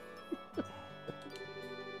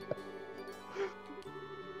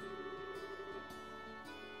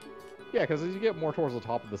 Yeah, because as you get more towards the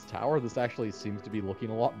top of this tower, this actually seems to be looking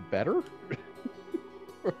a lot better.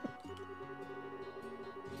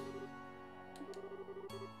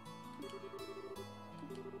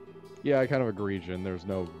 Yeah, I kind of agree, Jin. There's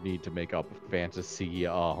no need to make up fantasy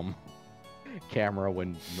camera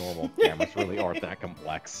when normal cameras really aren't that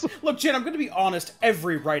complex. Look, Jen, I'm going to be honest.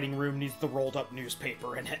 Every writing room needs the rolled up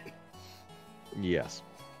newspaper in it. Yes.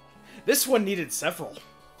 This one needed several.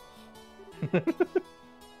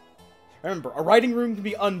 Remember, a writing room can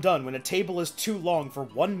be undone when a table is too long for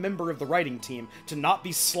one member of the writing team to not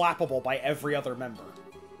be slappable by every other member.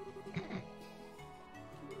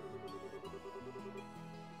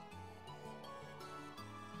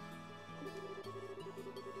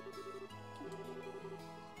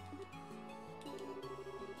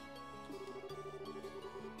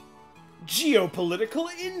 Geopolitical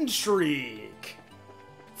intrigue!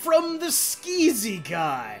 From the skeezy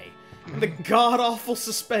guy! The god-awful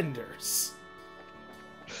suspenders.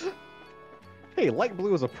 Hey, light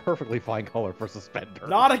blue is a perfectly fine color for suspender.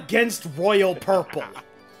 Not against royal purple.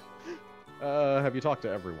 Have you talked to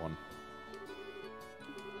everyone?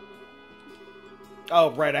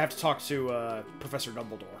 Oh, right, I have to talk to, Professor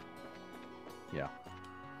Dumbledore. Yeah.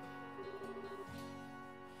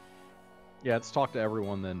 Yeah, let's talk to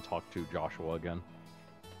everyone, then talk to Joshua again.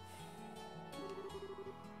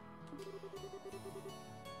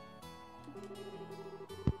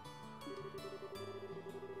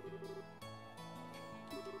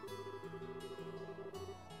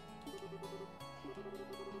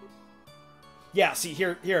 Yeah, see,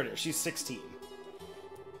 here it is. She's 16.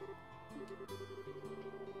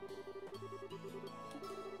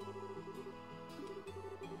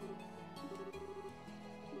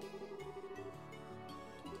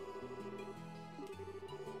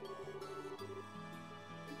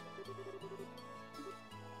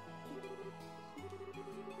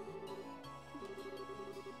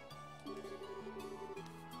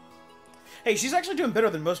 Hey, she's actually doing better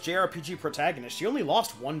than most JRPG protagonists. She only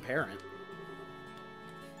lost one parent.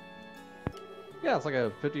 Yeah, it's like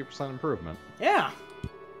a 50% improvement. Yeah.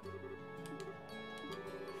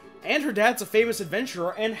 And her dad's a famous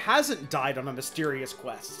adventurer and hasn't died on a mysterious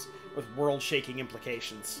quest with world-shaking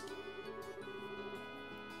implications.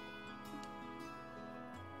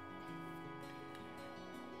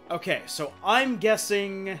 Okay, so I'm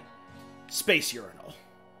guessing space urinal.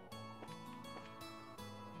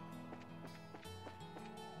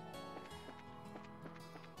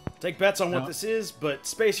 Take bets on what this is, but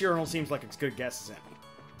space urinal seems like it's good guess as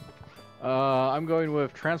any. I'm going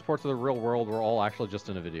with transport to the real world. We're all actually just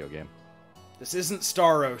in a video game. This isn't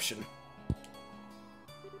Star Ocean.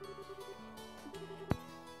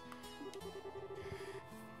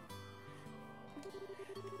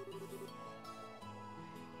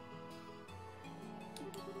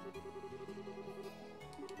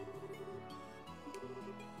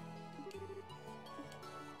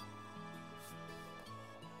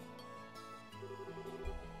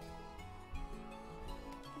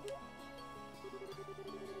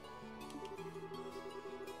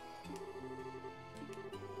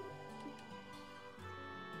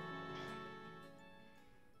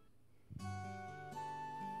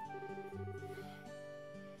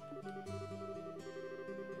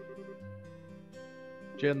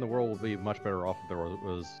 Jin, the world would be much better off if there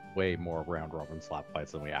was way more round-robin slap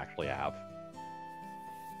fights than we actually have.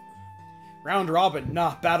 Round robin,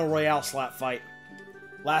 nah, battle royale slap fight.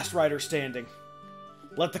 Last rider standing.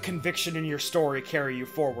 Let the conviction in your story carry you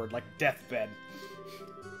forward like deathbed.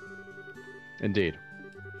 Indeed.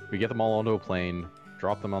 We get them all onto a plane,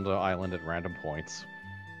 drop them onto an island at random points.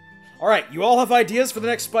 Alright, you all have ideas for the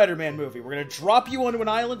next Spider-Man movie. We're gonna drop you onto an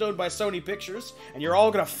island owned by Sony Pictures, and you're all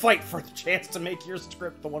gonna fight for the chance to make your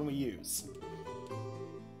script the one we use.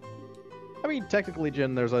 I mean, technically,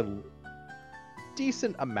 Jin, there's a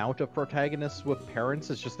decent amount of protagonists with parents.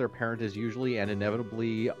 It's just their parent is usually and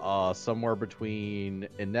inevitably somewhere between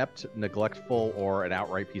inept, neglectful, or an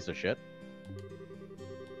outright piece of shit.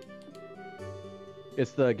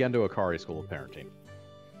 It's the Gendo Ikari school of parenting.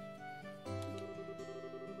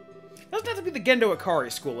 It doesn't have to be the Gendo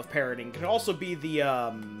Ikari school of parenting. It can also be the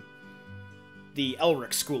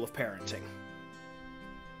Elric school of parenting.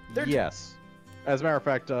 Yes. As a matter of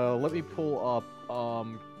fact, let me pull up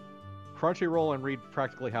Crunchyroll and read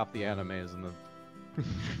practically half the animes, and the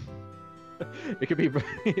it could be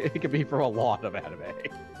it could be from a lot of anime.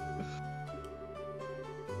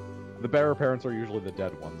 The better parents are usually the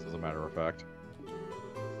dead ones, as a matter of fact.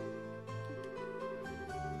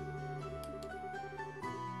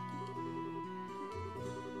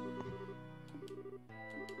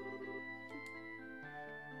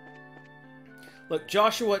 Look,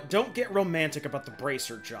 Joshua, don't get romantic about the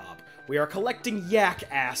bracer job. We are collecting yak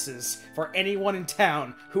asses for anyone in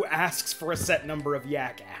town who asks for a set number of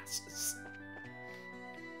yak asses.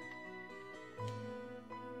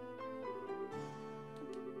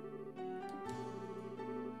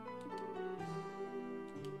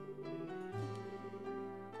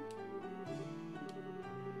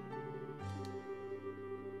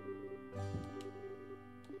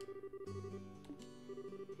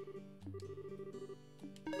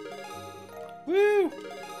 Woo!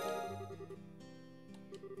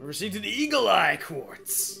 I received an Eagle Eye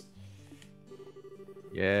Quartz!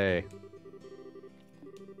 Yay.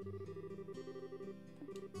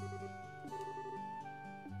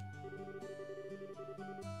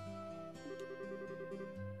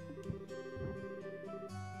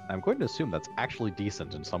 I'm going to assume that's actually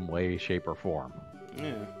decent in some way, shape, or form.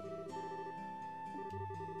 Yeah.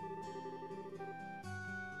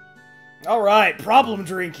 Alright, problem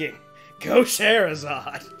drinking! Go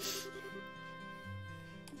Sherazade!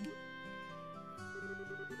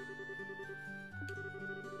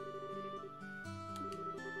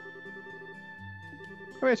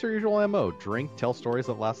 Okay, it's your usual MO. Drink, tell stories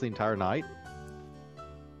that last the entire night.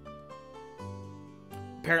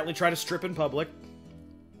 Apparently try to strip in public.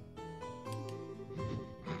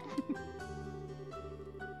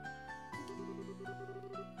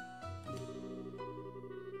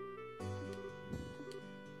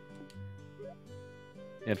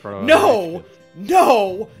 In front of No!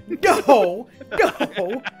 No! No!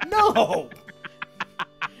 No! No!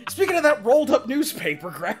 Speaking of that rolled up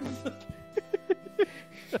newspaper, grab the...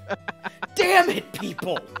 Damn it,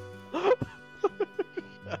 people!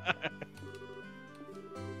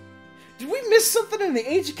 Did we miss something in the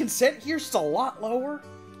age of consent here? Just a lot lower?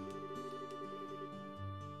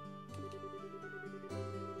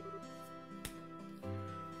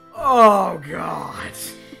 Oh, God.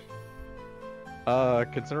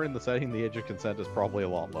 Considering the setting, the age of consent is probably a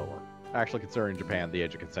lot lower. Actually, considering Japan, the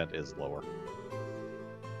age of consent is lower.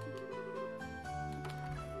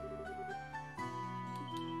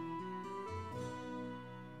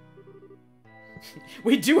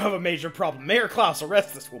 We do have a major problem. Mayor Klaus,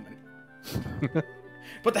 arrest this woman.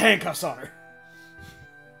 Put the handcuffs on her.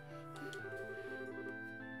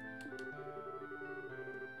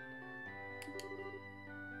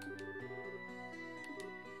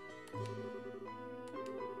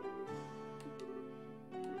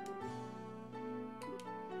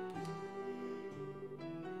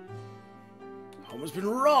 Home has been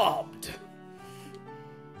robbed.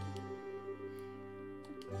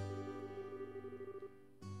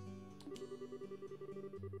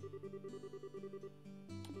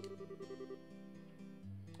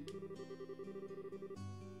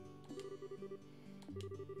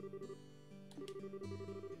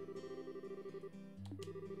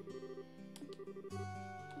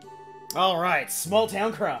 All right, small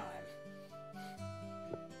town crime.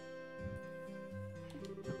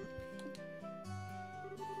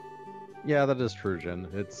 Yeah, that is true, Jin.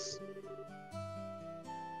 It's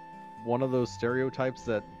one of those stereotypes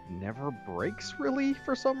that never breaks, really,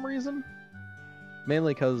 for some reason.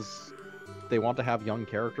 Mainly because they want to have young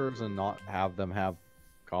characters and not have them have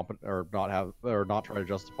not try to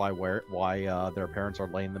justify why their parents are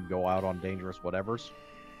letting them go out on dangerous whatevers.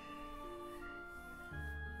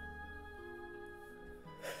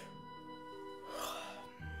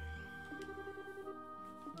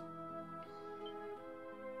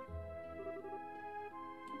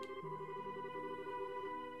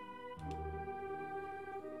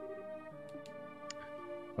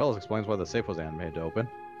 Well, this explains why the safe was animated to open.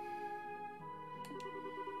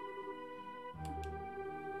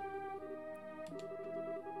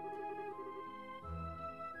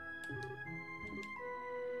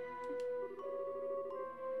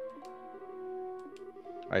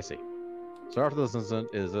 I see. So after this incident,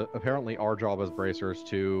 is apparently our job as bracers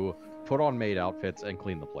to put on maid outfits and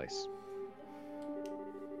clean the place.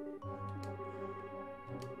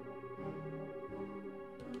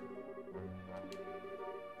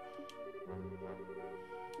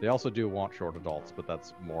 They also do want short adults, but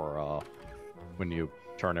that's more when you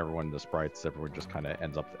turn everyone into sprites, everyone just kind of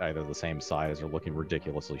ends up either the same size or looking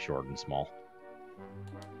ridiculously short and small.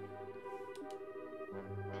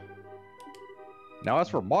 Now, as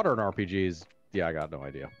for modern RPGs, yeah, I got no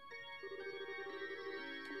idea.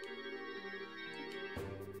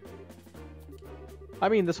 I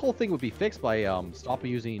mean, this whole thing would be fixed by stopping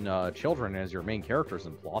using children as your main characters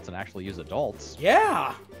in plots and actually use adults.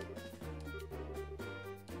 Yeah!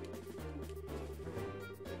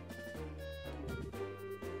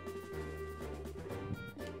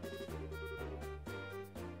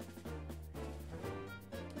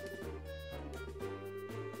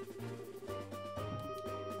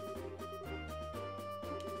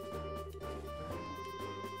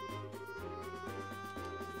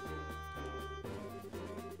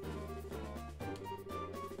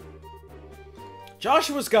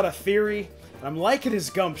 Joshua's got a theory, and I'm liking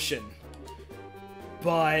his gumption.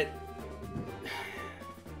 But...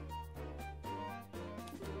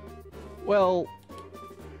 well,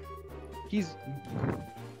 he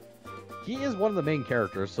is one of the main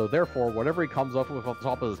characters, so therefore whatever he comes up with off the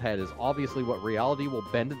top of his head is obviously what reality will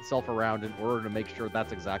bend itself around in order to make sure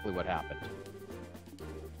that's exactly what happened.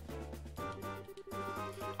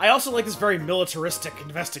 I also like this very militaristic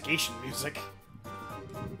investigation music.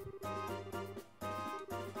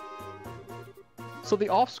 So the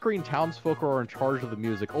off-screen townsfolk who are in charge of the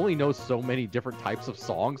music only know so many different types of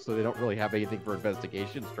songs, so they don't really have anything for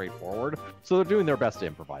investigation straightforward. So they're doing their best to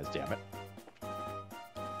improvise, damn it.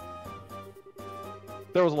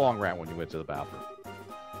 There was a long rant when you went to the bathroom.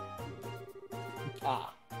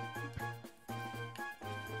 Ah.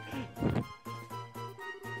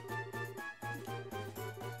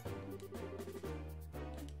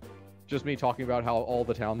 Just me talking about how all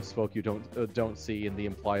the townsfolk you don't see in the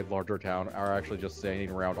implied larger town are actually just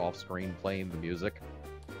standing around off-screen playing the music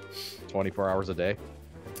 24 hours a day.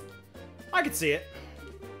 I could see it.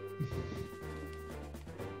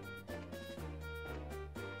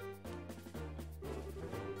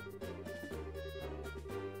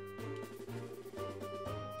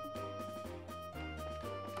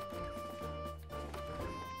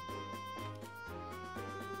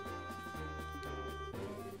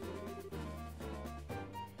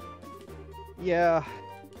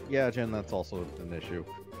 Yeah, Jen, that's also an issue.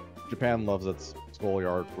 Japan loves its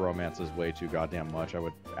schoolyard romances way too goddamn much. I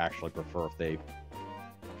would actually prefer if they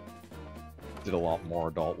did a lot more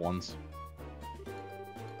adult ones.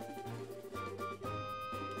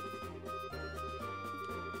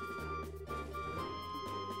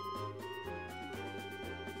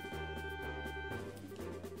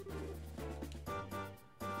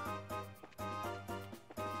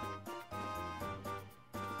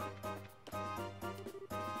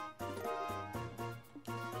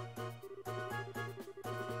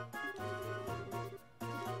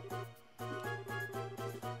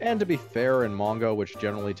 And to be fair, in manga, which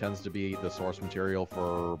generally tends to be the source material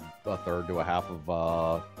for a third to a half of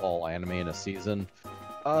all anime in a season,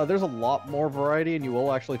 there's a lot more variety, and you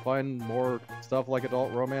will actually find more stuff like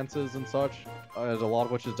adult romances and such, a lot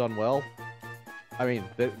of which is done well. I mean,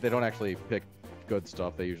 they don't actually pick good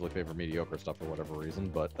stuff, they usually favor mediocre stuff for whatever reason,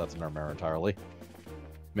 but that's another matter entirely.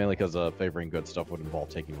 Mainly because favoring good stuff would involve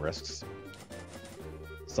taking risks.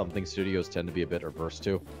 Something studios tend to be a bit averse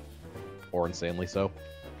to, or insanely so.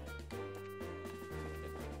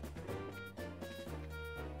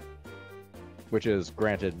 Which is,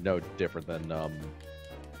 granted, no different than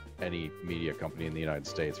any media company in the United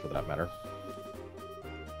States, for that matter.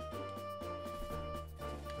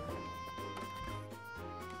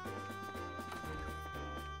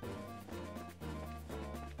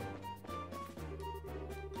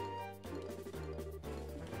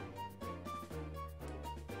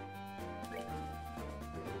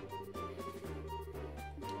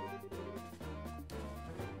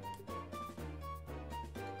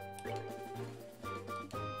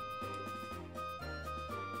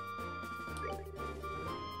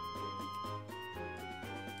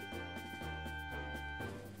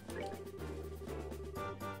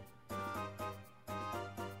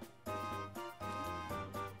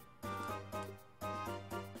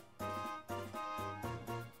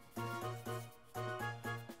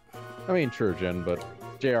 I mean, true, Jin, but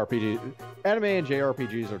anime and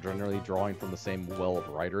JRPGs are generally drawing from the same well of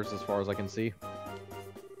writers, as far as I can see,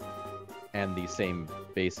 and the same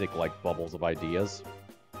basic like bubbles of ideas,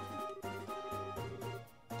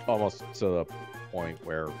 almost to the point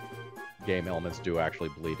where game elements do actually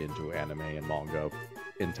bleed into anime and manga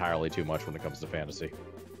entirely too much when it comes to fantasy.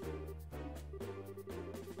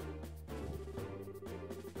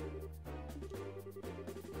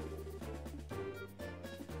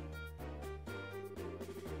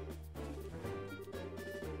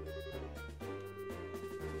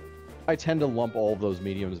 I tend to lump all of those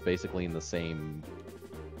mediums basically in the same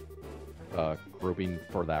grouping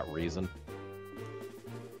for that reason.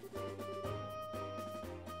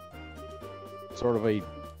 Sort of a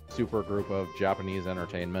super group of Japanese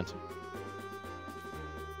entertainment.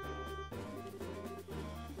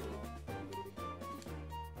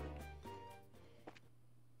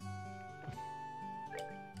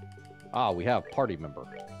 Ah, we have party member.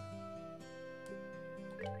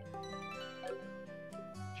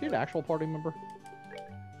 Is she an actual party member?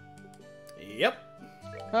 Yep.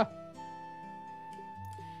 Huh.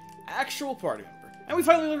 Actual party member. And we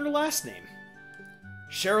finally learned her last name.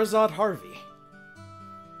 Sherazad Harvey.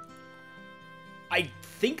 I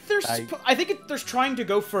think there's there's trying to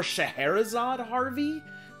go for Scheherazade Harvey,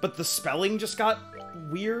 but the spelling just got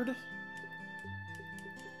weird.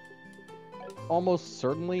 Almost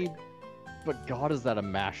certainly, but God, is that a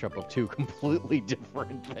mashup of two completely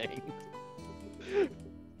different things?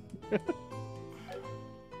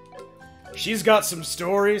 She's got some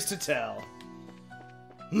stories to tell.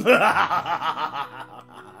 The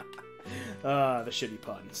shitty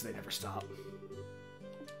puns, they never stop.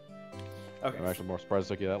 Okay. I'm actually more surprised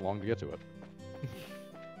it took you that long to get to it.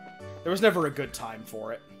 There was never a good time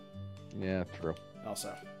for it. Yeah, true.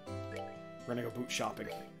 Also, we're gonna go boot shopping.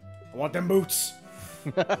 I want them boots!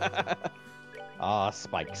 Ah,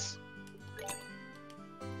 spikes.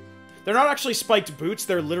 They're not actually spiked boots,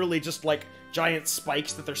 they're literally just like giant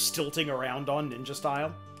spikes that they're stilting around on ninja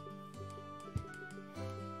style.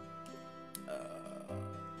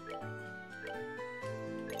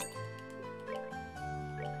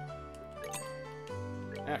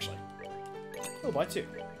 Actually, we'll buy two.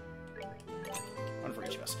 One for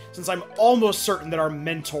each of us. Since I'm almost certain that our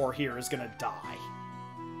mentor here is gonna die.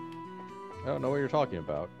 I don't know what you're talking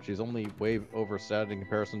about. She's only way overstat in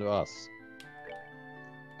comparison to us.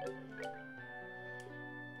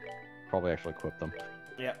 Probably actually equip them.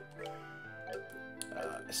 Yep.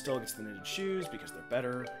 Still gets the knitted shoes because they're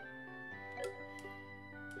better.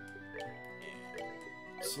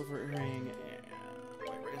 And silver earring and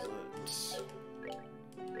white bracelets.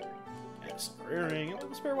 And a silver earring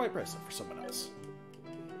and a spare white bracelet for someone else.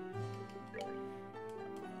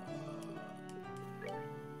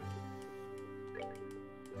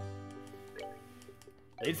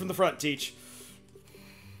 Lead from the front, Teach.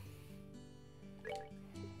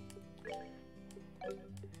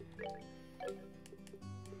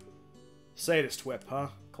 Sadist whip, huh?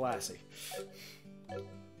 Classy.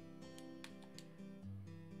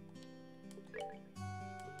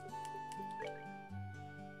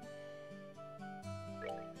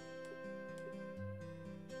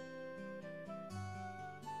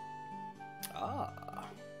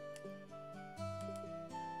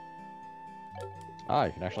 Ah,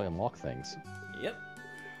 you can actually unlock things. Yep.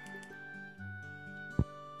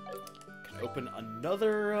 Can open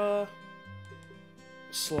another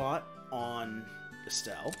slot on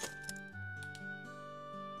Estelle.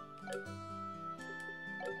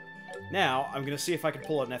 Now, I'm gonna see if I can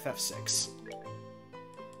pull an FF6.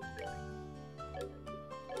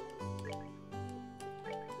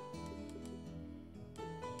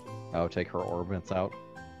 Oh, take her orbits out.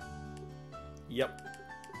 Yep.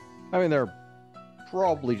 I mean, they're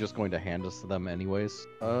probably just going to hand us them anyways.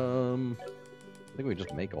 I think we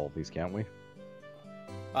just make all of these, can't we?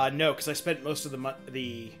 No, because I spent most of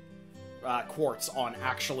the quartz on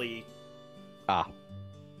actually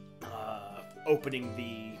opening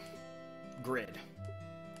the grid.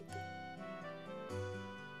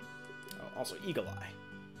 Oh, also, Eagle Eye.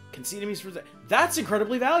 Can see enemies for that's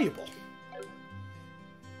incredibly valuable.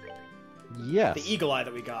 Yes. The Eagle Eye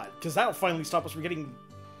that we got, because that'll finally stop us from getting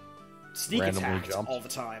sneak randomly attacked jumped all the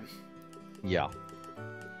time. Yeah.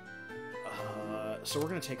 So we're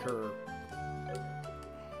gonna take her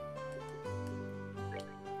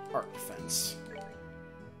art defense.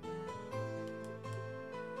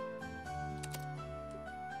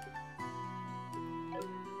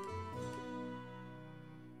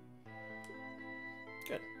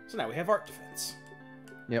 Good. So now we have art defense.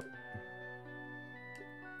 Yep.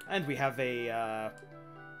 And we have a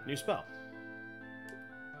new spell.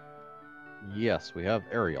 Yes, we have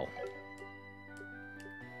Aerial.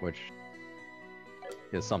 Which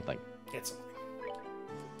is something. It's something.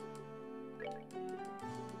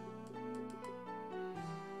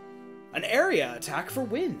 An area attack for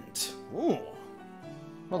wind. Ooh.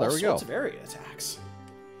 Well, there All we go. sorts of area attacks.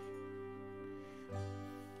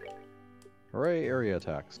 Hooray, area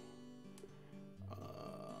attacks.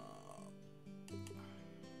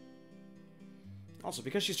 Also,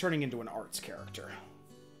 because she's turning into an arts character,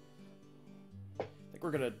 I think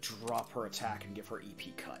we're gonna drop her attack and give her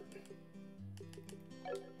EP cut.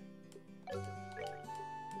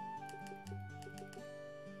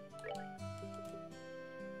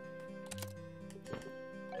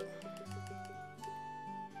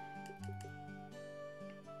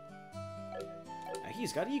 Now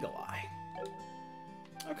he's got Eagle Eye.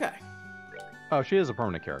 Okay. Oh, she is a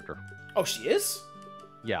permanent character. Oh, she is?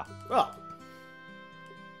 Yeah. Well.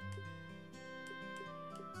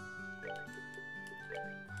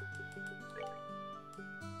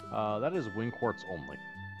 That is Wind Quartz only.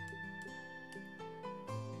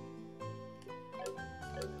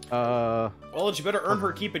 Well, then you better earn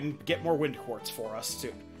her keep and get more Wind Quartz for us,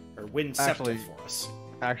 too. Or Wind Scepter for us.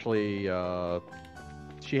 Actually,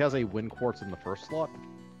 she has a Wind Quartz in the first slot.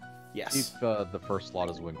 Yes. Keep the first slot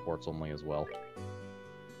is Wind Quartz only as well.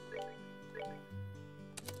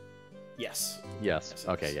 Yes. Yes. Yes, it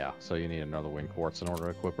Okay, is. yeah. So you need another Wind Quartz in order to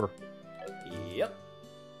equip her. Yep.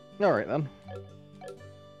 Alright then.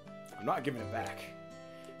 I'm not giving it back.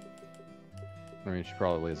 I mean, she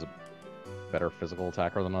probably is a better physical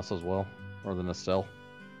attacker than us as well. Or than Estelle.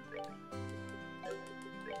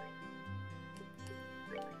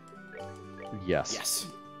 Yes. Yes.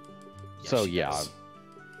 So, she yeah. does.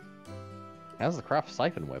 Has the craft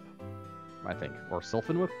Siphon Whip, I think. Or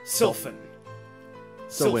Sylphin Whip? Sylphin.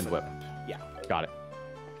 So Wind Whip. Yeah. Got it.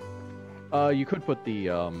 You could put the,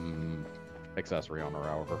 accessory on her,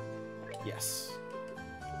 however. Yes.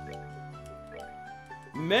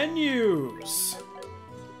 Menus.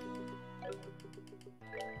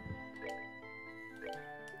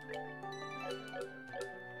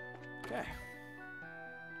 Okay.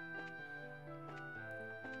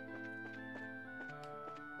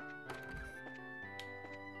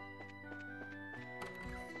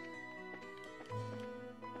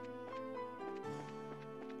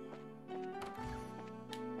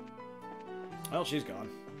 Well, she's gone.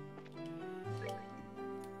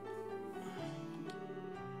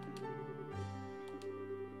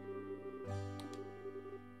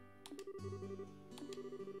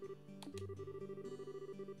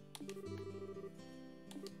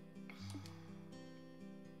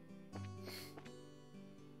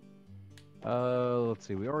 Let's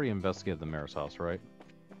see. We already investigated the mayor's house, right?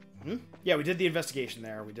 Hmm? Yeah, we did the investigation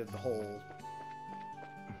there. We did the whole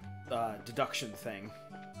deduction thing.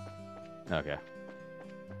 Okay.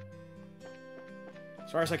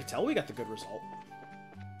 As far as I could tell, we got the good result.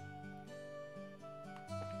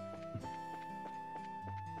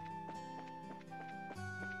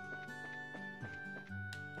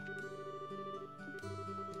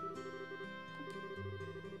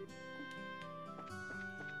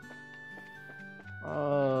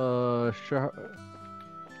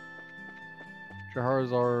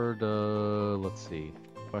 Shahrazad, let's see.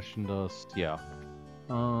 Questioned us, yeah.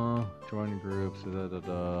 Join groups, We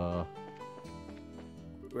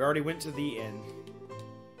already went to the inn.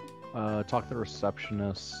 Talk to the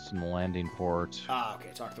receptionist in the landing port. Ah,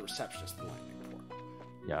 okay. Talk to the receptionist at the landing port.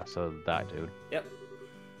 Yeah, so that dude. Yep.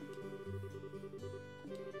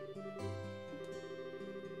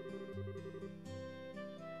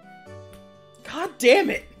 God damn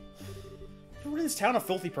it! Everyone in this town a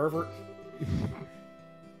filthy pervert.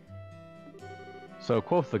 So,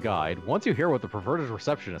 quote the guide, once you hear what the perverted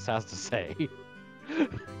receptionist has to say...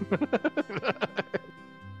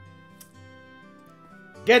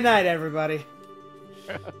 Good night, everybody.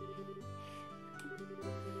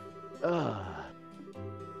 Ugh.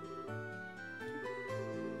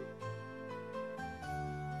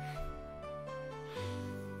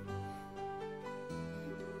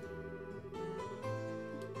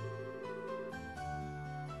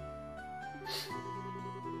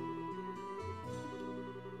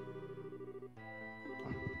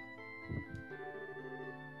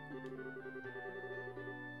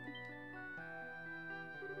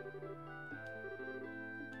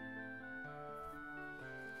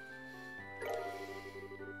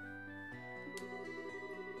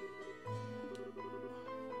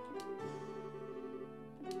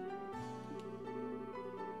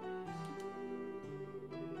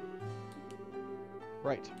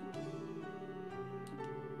 Right.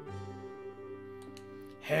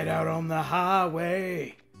 Head out on the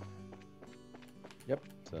highway.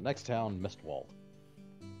 So the next town, Mistwall,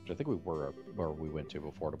 which I think we were where we went to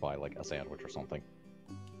before to buy like a sandwich or something.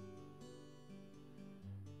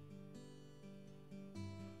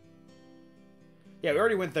 Yeah, we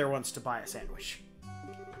already went there once to buy a sandwich.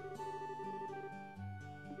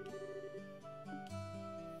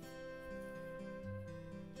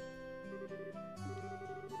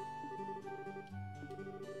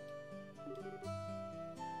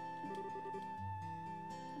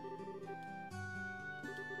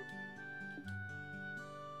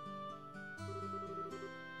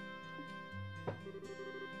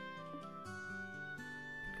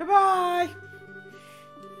 Goodbye!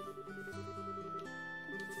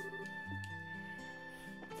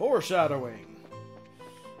 Foreshadowing.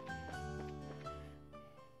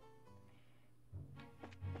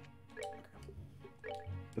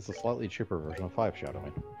 It's a slightly cheaper version of 5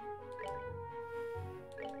 shadowing.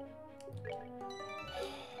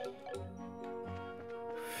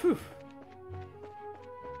 Whew.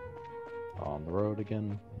 On the road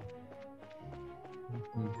again.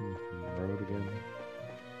 Road again.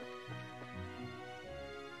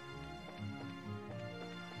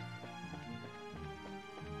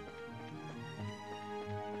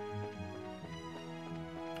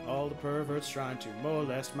 All the perverts trying to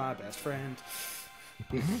molest my best friend.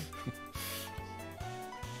 I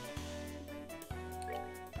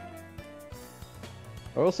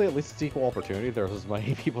will say at least it's equal opportunity. There's as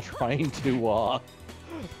many people trying to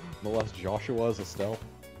molest Joshua as Estelle.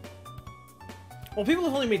 Well, people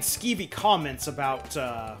have only made skeevy comments about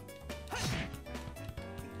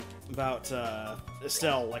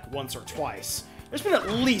Estelle like once or twice. There's been at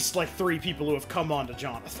least like 3 people who have come on to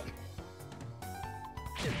Jonathan.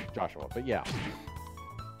 Joshua, but yeah.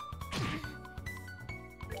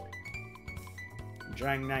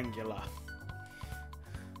 Drangangula.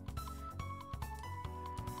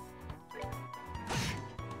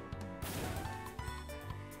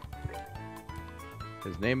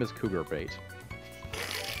 His name is Cougar Bait.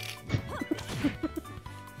 I'm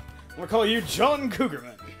gonna call you John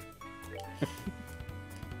Cougarman.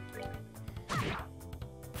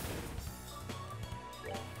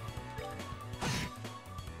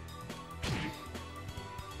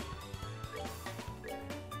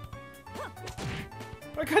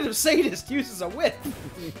 What kind of sadist uses a whip?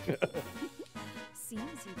 Seems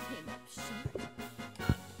you came up short.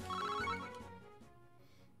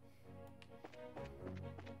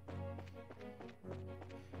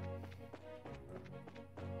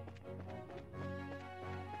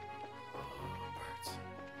 Birds.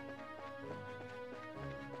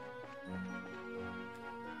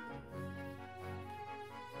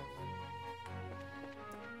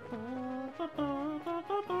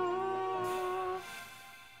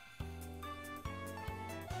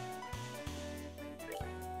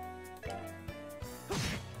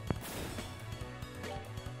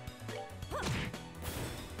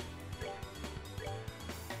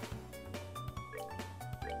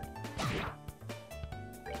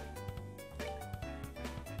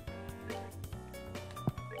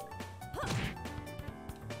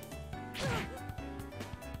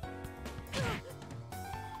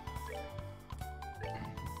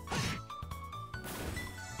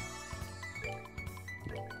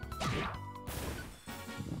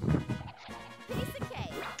 Piece of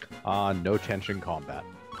cake. No tension combat.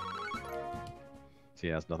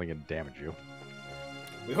 See, that's nothing can damage you.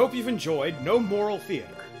 We hope you've enjoyed No Moral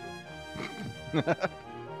Theater.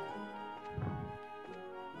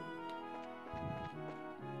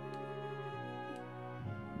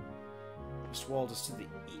 Mistwald is to the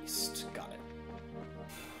east. Got it.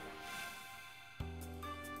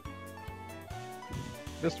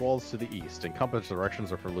 Mistwall's to the east, and compass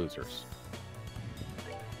directions are for losers.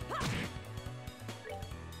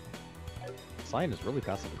 Sign is really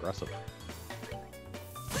passive aggressive.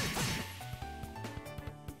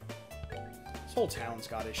 This whole town's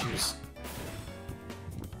got issues.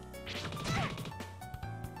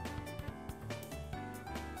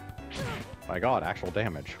 My god, actual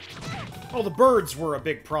damage. Oh, the birds were a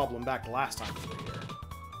big problem back last time we were here.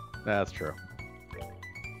 That's true.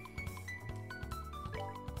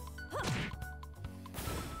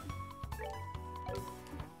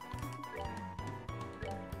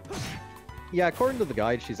 Yeah, according to the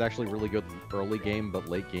guide, she's actually really good early game, but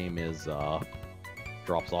late game is,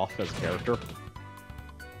 drops off as a character.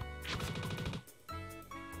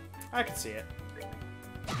 I can see it.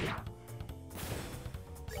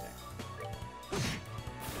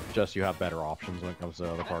 Just you have better options when it comes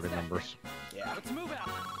to other party members. Yeah. Let's move out.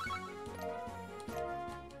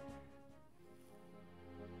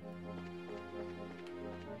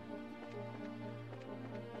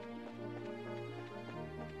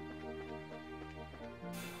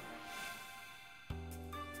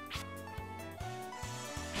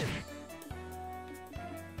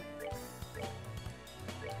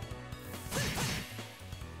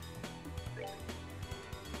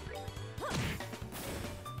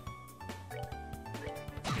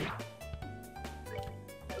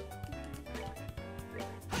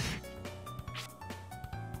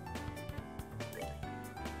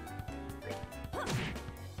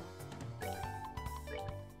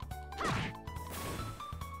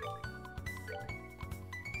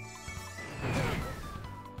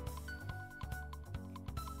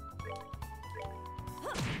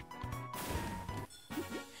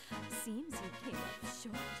 Seems you came up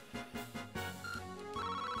short.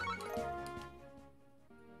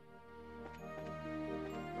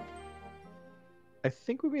 I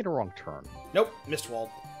think we made a wrong turn. Nope, Mistwald.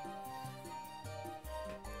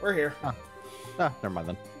 We're here. Ah, never mind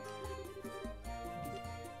then.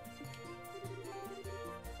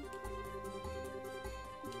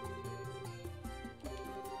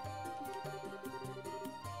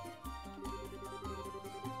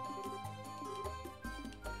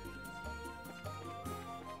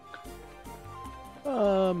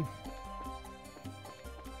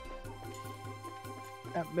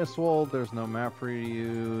 At Mistwald, there's no map for you to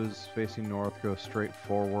use. Facing north, go straight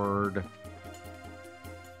forward.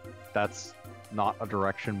 That's not a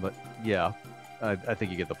direction, but yeah, I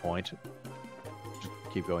think you get the point. Just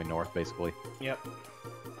keep going north, basically. Yep.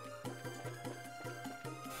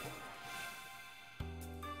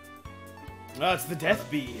 Oh, it's the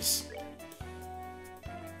Death Bees.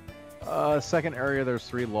 Second area, there's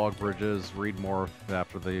 3 log bridges. Read more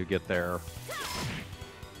after you get there.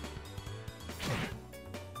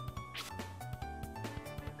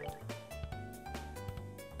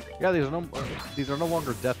 Yeah, these are no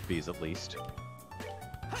longer death bees, at least.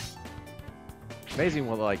 Amazing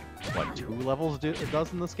what like 2 levels it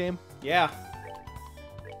does in this game. Yeah.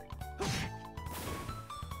 I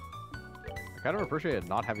kind of appreciated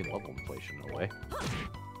not having level inflation in a way.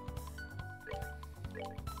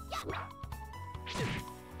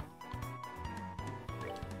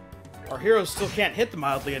 Our heroes still can't hit the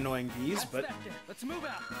mildly annoying bees, but Let's move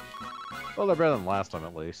out. Well, they're better than last time,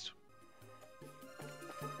 at least.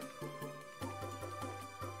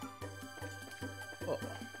 oh.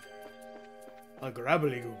 A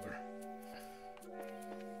grabbly goober.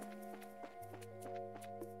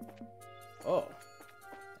 Oh.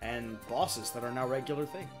 And bosses that are now regular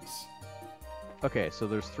things. Okay, so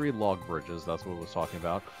there's 3 log bridges, that's what I was talking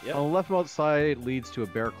about. Yep. On the leftmost side leads to a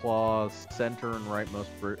bear claw, center and rightmost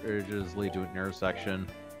bridges lead to an intersection.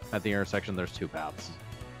 At the intersection, there's 2 paths.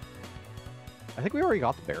 I think we already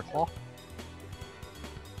got the bear claw.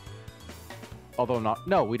 Although not,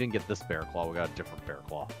 no, we didn't get this bear claw, we got a different bear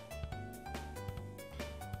claw.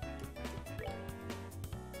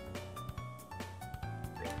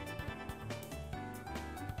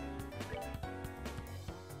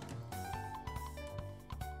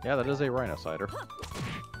 Yeah, that is a rhino cider.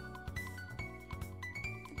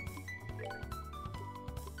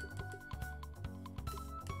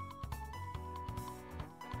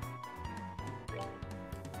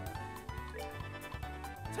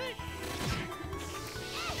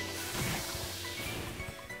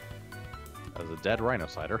 That is a dead rhino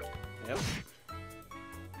cider. Yep.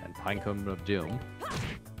 And Pinecone of Doom.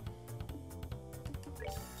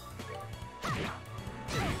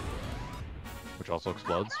 Which also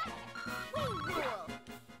explodes. As a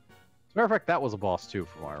matter of fact, that was a boss too,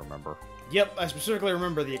 from what I remember. Yep, I specifically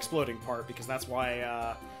remember the exploding part because that's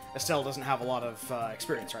why Estelle doesn't have a lot of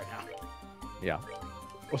experience right now. Yeah.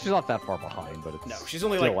 Well, she's not that far behind, but it's No, she's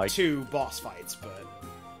only still, like 2 boss fights, but...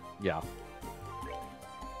 Yeah.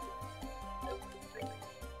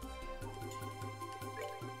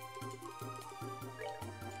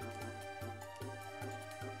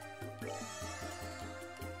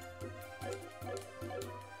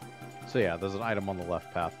 So yeah, there's an item on the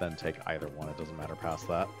left path, then take either one, it doesn't matter past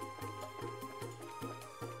that.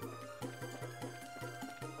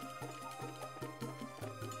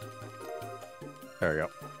 There we go.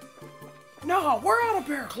 No, we're out of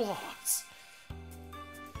bear claws!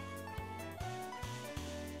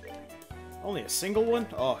 Only a single one?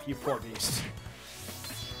 Oh, you poor beast.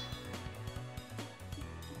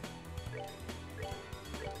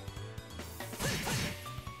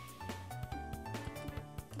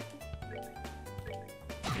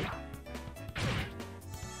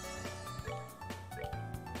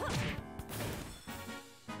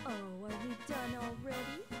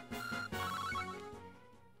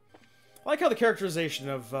 I like how the characterization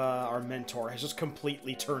of our mentor has just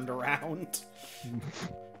completely turned around.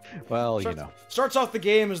 Well, you know. Starts off the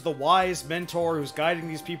game as the wise mentor who's guiding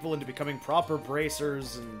these people into becoming proper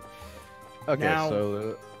bracers, and Okay, now...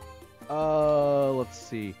 so, let's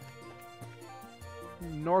see.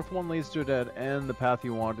 North one leads to a dead end, the path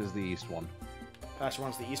you want is the east one. Path you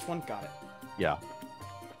want is the east one? Got it. Yeah.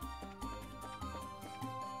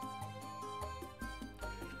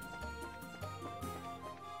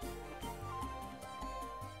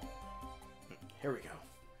 Here we go.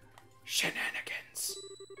 Shenanigans.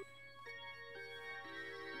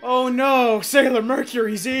 Oh no! Sailor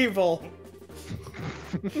Mercury's evil!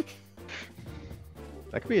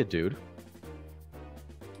 That could be a dude.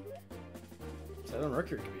 Sailor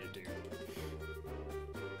Mercury could be a dude.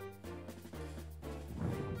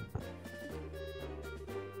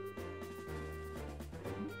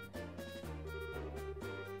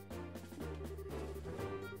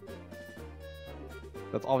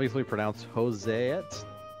 That's obviously pronounced Josette.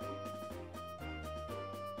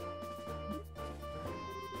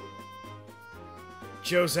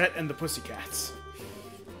 Josette and the Pussycats.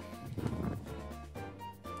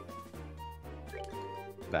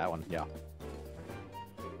 That one, yeah.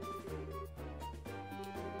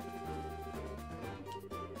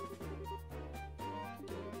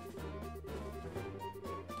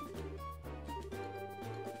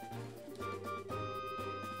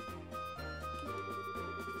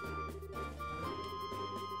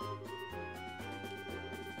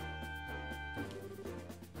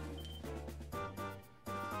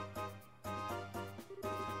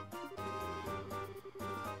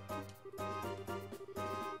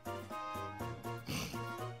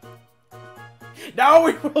 Now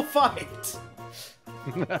we will fight!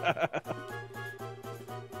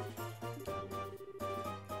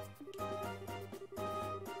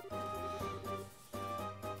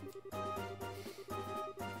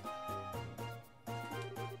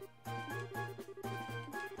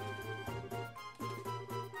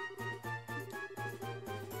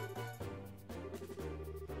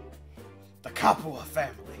 The Kapua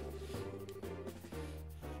family.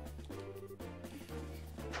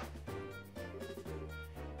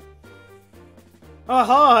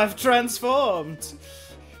 Aha, I've transformed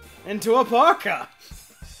into a parka.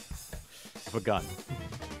 Of a gun.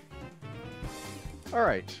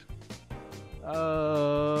 Alright.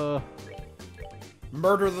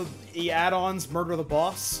 Murder the add-ons, murder the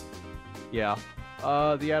boss. Yeah.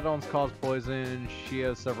 The add-ons cause poison. She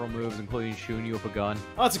has several moves, including shooting you with a gun.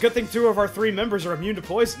 Oh, it's a good thing 2 of our 3 members are immune to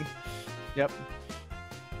poison. Yep.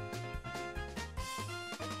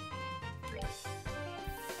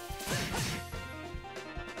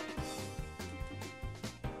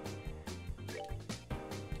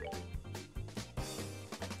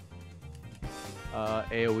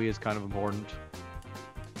 AoE is kind of important.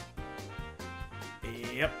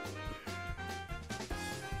 Yep.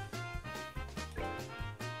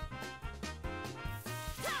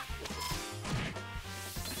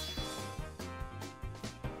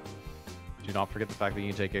 Do not forget the fact that you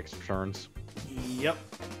can take extra turns. Yep.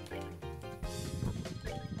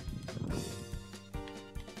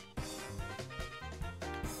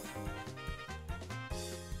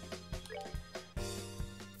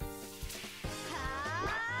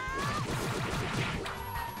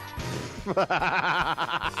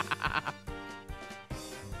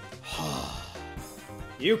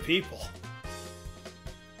 You people.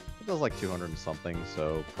 It does like 200 and something,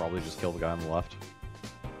 so probably just kill the guy on the left.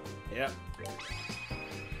 Yep.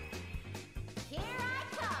 Here I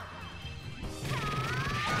come.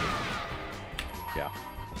 Yeah.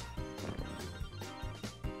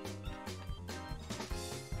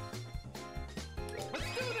 Let's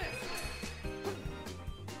do this!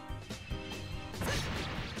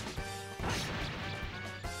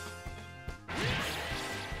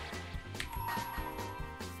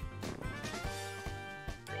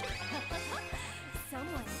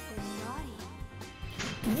 Someone's been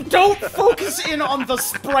naughty. Don't focus in on the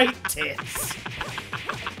sprite tits.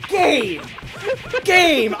 Game!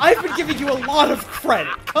 Game! I've been giving you a lot of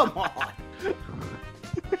credit. Come on.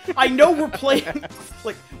 I know we're playing,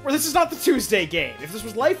 like, where this is not the Tuesday game. If this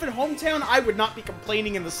was Life in Hometown, I would not be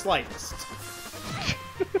complaining in the slightest.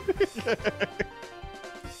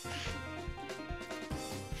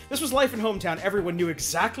 This was Life in Hometown. Everyone knew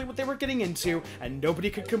exactly what they were getting into, and nobody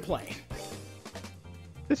could complain.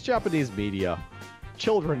 It's Japanese media.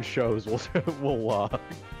 Children's shows will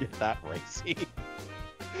get that racy.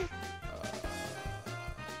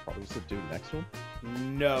 Probably just do the next one.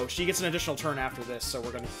 No, she gets an additional turn after this, so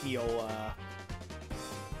we're gonna heal,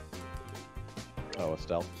 Oh,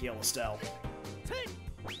 Estelle. heal Estelle.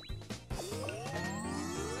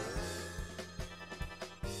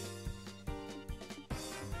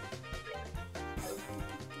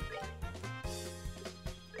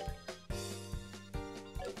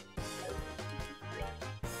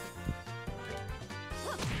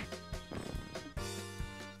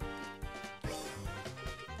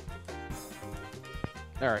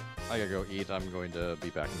 Alright, I gotta go eat. I'm going to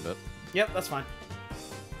be back in a bit. Yep, that's fine.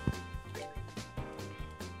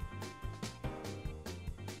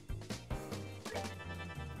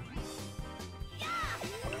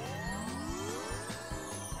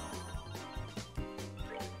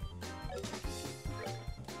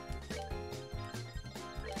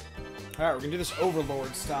 Alright, we're gonna do this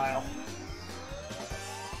Overlord style.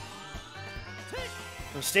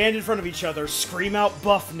 We'll stand in front of each other, scream out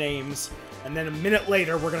buff names, and then a minute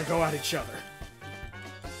later, we're gonna go at each other.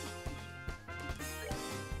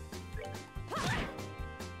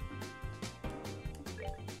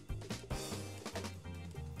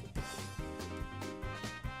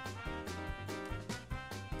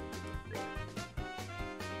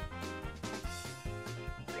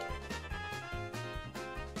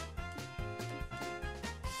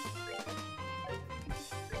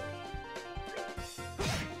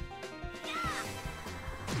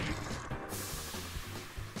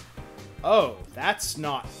 Oh, that's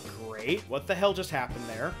not great. What the hell just happened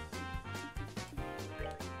there?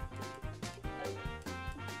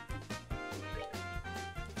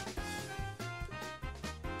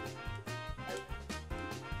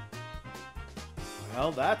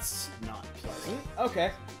 Well, that's not pleasant.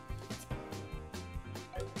 Okay.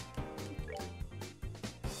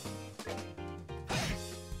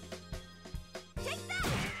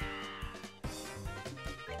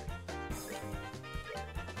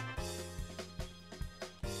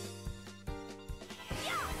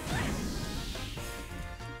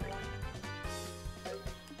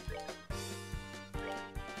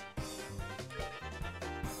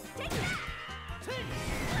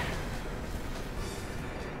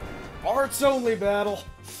 Arts only battle.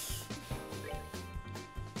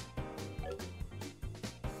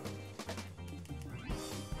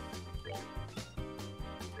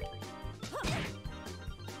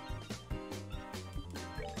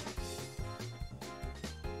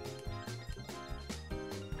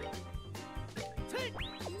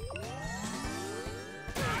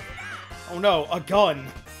 Oh no, a gun.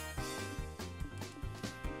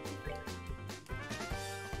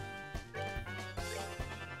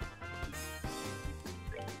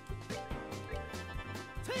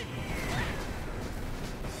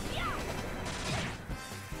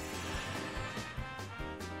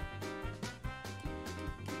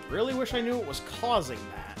 Really wish I knew what was causing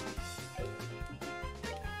that.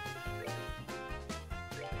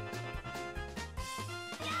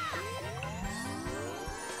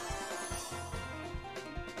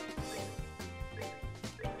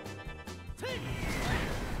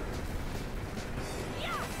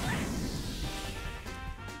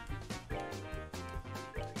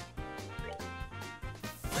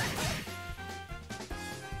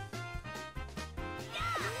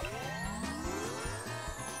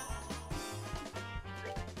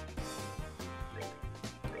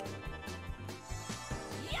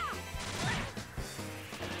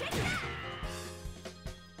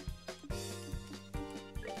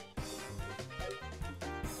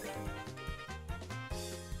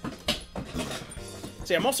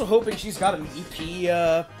 See, I'm also hoping she's got an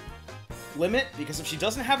EP limit, because if she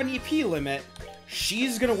doesn't have an EP limit,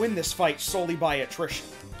 she's gonna win this fight solely by attrition.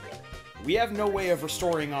 We have no way of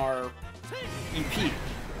restoring our EP.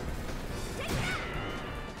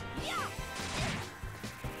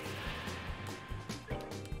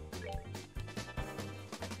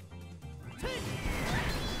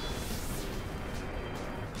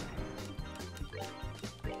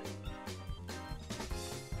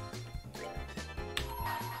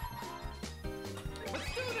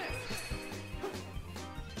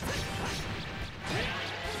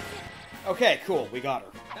 Okay, cool, we got her.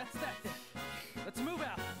 That's that then. Let's move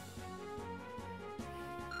out.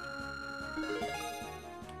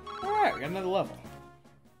 Alright, we got another level.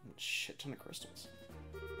 Shit ton of crystals.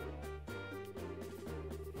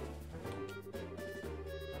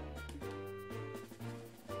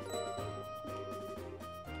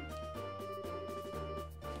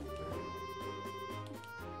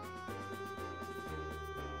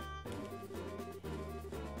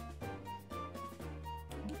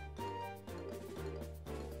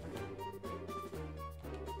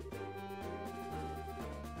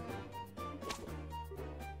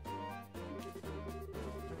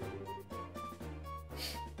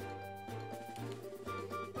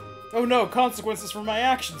 Oh no, consequences for my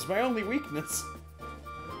actions, my only weakness.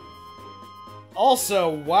 Also,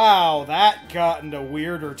 wow, that got into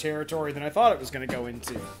weirder territory than I thought it was going to go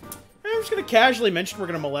into. I'm just going to casually mention we're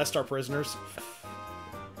going to molest our prisoners.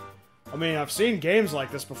 I mean, I've seen games like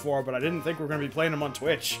this before, but I didn't think we were going to be playing them on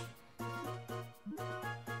Twitch.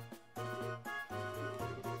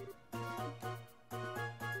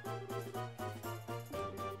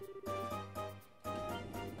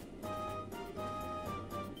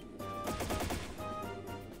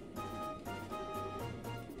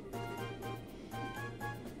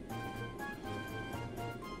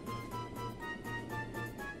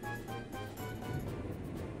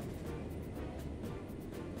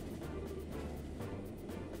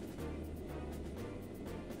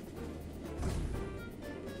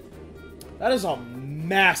 That is a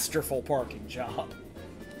masterful parking job.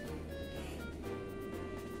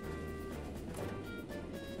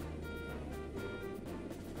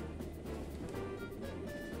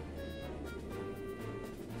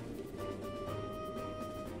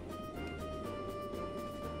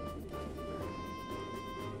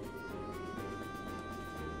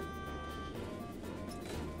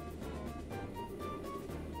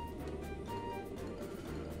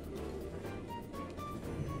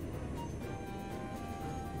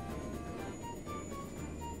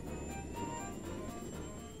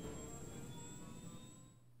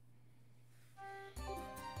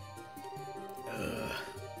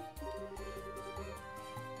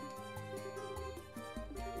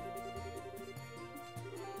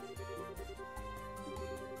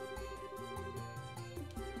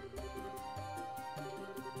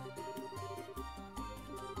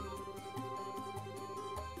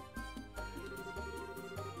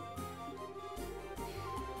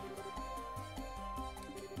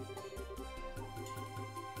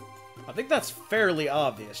 I think that's fairly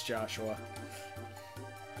obvious, Joshua.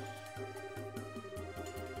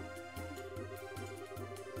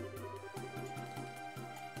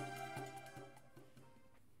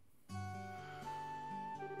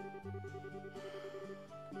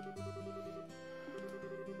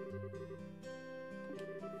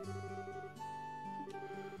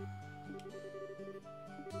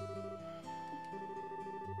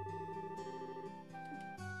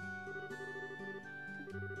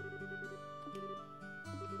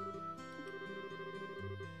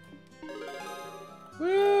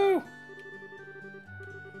 Woo!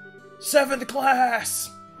 7th class!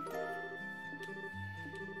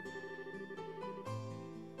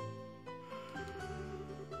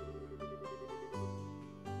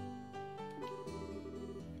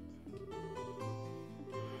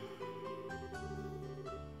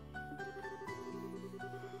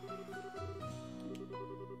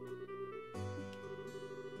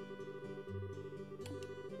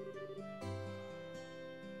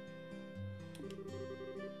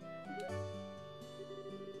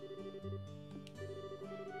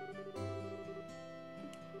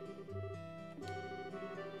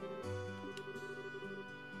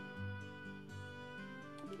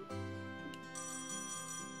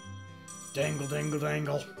 Dangle, dangle,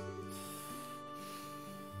 dangle.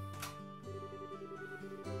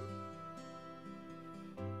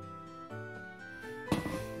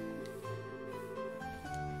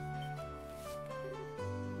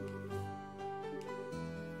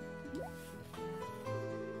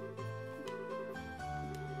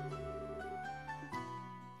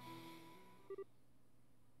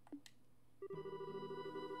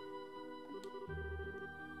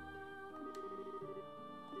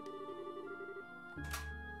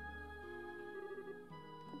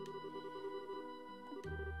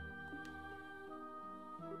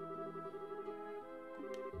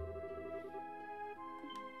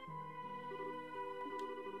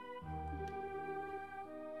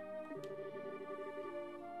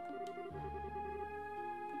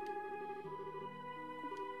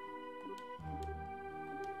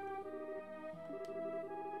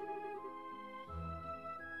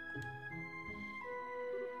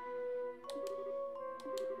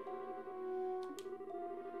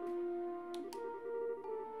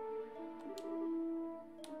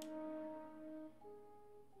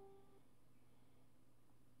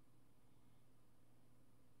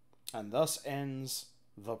 And thus ends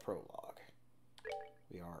the prologue.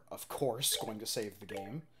 We are, of course, going to save the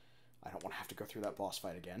game. I don't want to have to go through that boss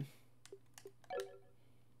fight again.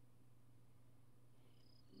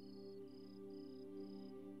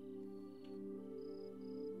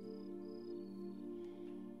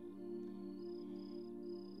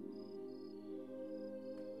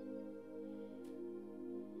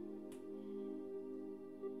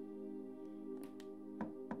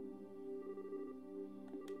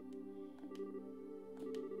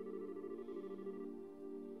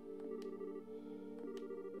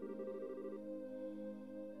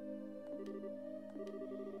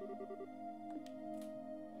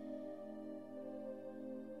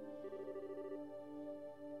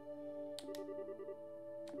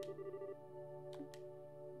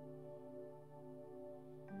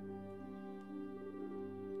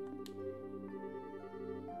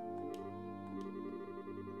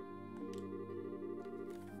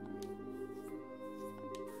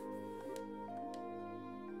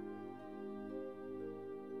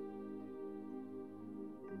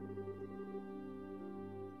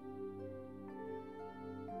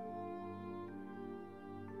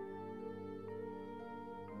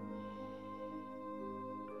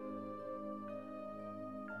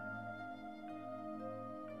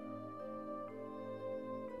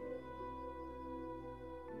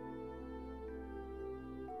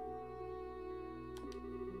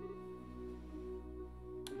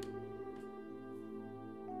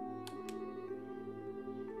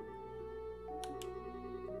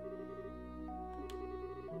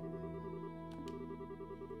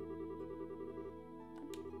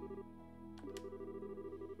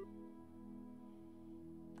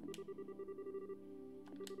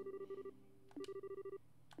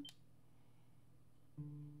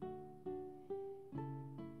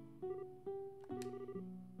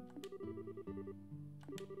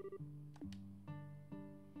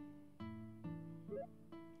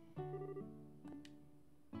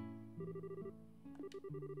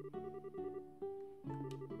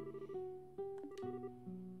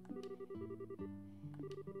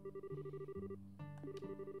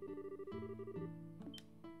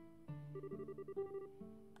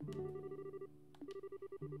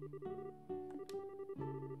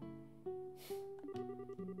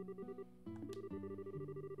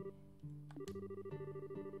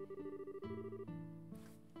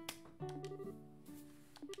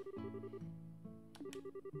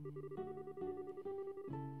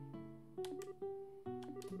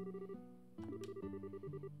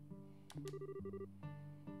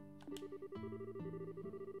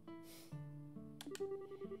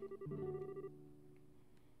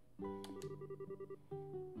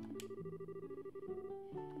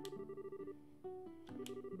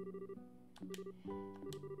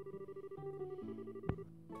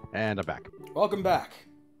 And I'm back. Welcome back.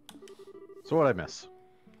 So what'd I miss?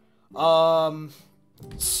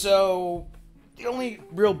 So the only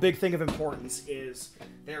real big thing of importance is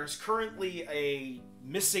there's currently a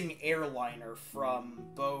missing airliner from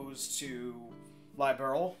Bose to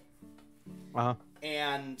Liberl, Uh-huh.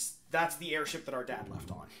 and that's the airship that our dad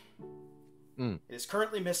left on. Mm. It is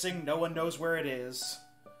currently missing, no one knows where it is,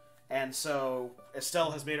 and so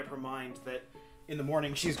Estelle has made up her mind that in the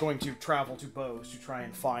morning she's going to travel to Bose to try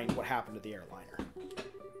and find what happened to the airliner.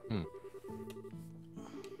 Hmm.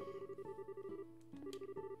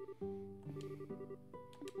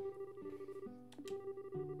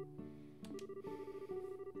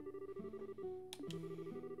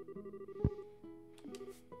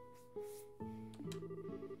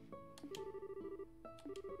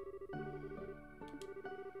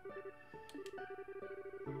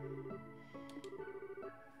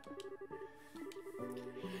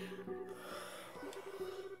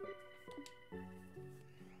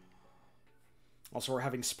 Also, we're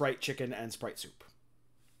having Sprite chicken and Sprite soup.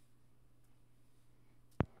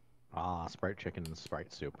 Ah, Sprite chicken and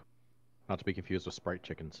Sprite soup. Not to be confused with Sprite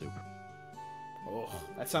chicken soup. Oh,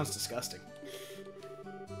 that sounds disgusting.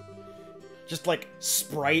 Just like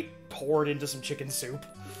Sprite poured into some chicken soup.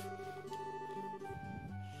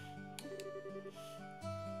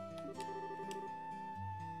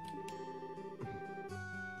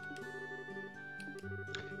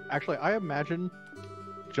 Actually, I imagine,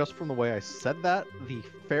 just from the way I said that, the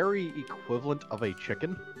fairy equivalent of a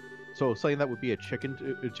chicken. So something that would be a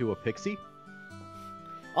chicken to a pixie.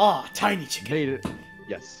 Ah, tiny chicken. Made it.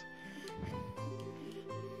 Yes.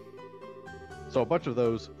 So a bunch of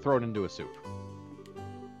those thrown into a soup.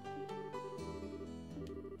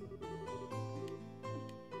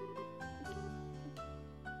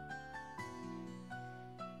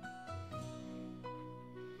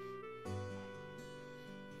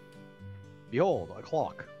 Behold, a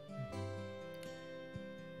clock.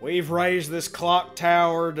 We've raised this clock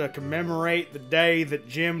tower to commemorate the day that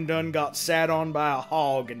Jim Dunn got sat on by a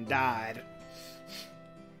hog and died.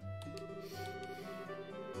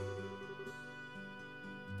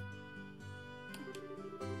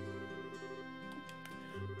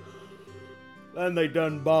 Then they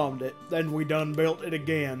done bombed it. Then we done built it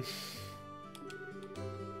again.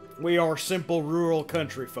 We are simple rural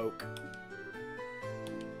country folk.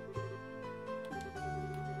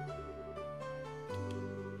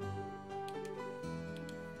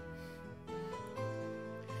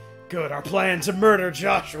 Good, our plan to murder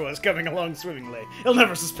Joshua is coming along swimmingly. He'll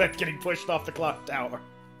never suspect getting pushed off the clock tower.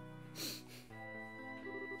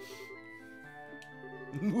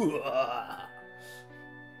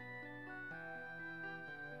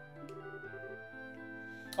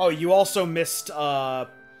 Oh, you also missed,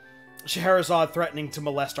 Scheherazade threatening to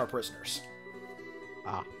molest our prisoners.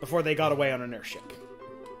 Ah. Before they got away on an airship.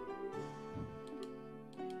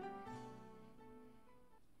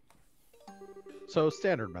 So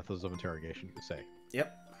standard methods of interrogation, you could say.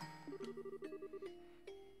 Yep.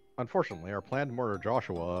 Unfortunately, our plan to murder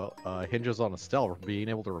Joshua hinges on Estelle being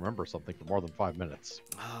able to remember something for more than 5 minutes.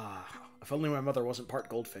 Ah, if only my mother wasn't part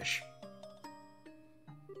goldfish.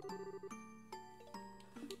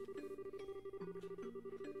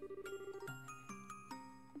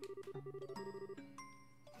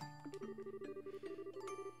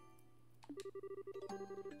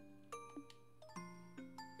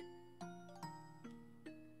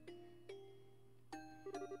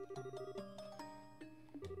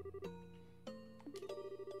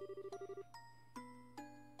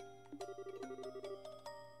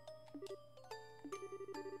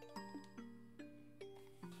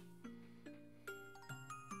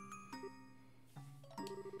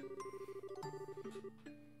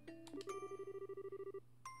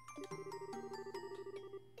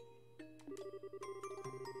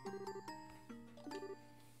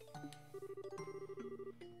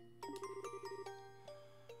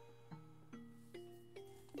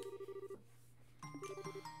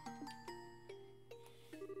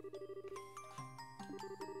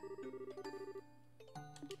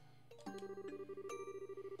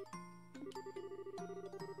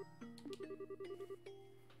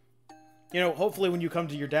 You know, hopefully when you come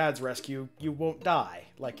to your dad's rescue, you won't die,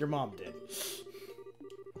 like your mom did.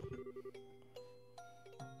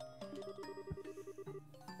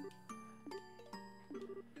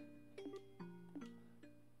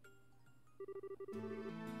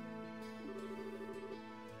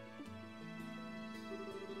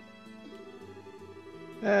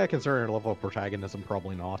 Considering her level of protagonism,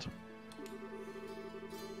 probably not.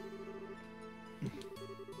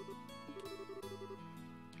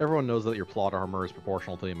 Everyone knows that your plot armor is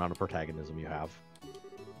proportional to the amount of protagonism you have.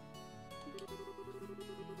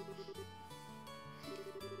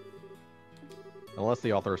 Unless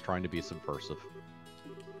the author is trying to be subversive.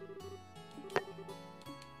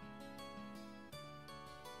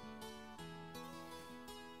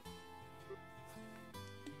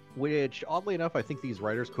 Which, oddly enough, I think these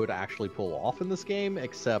writers could actually pull off in this game,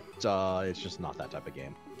 except it's just not that type of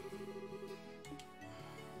game.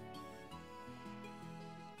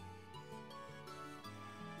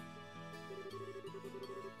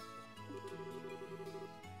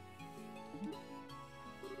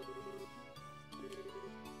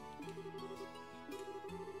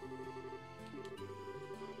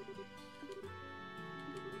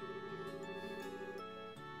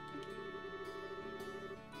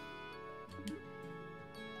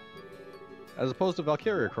 As opposed to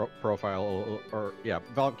Valkyria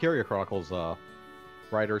Valkyria Chronicles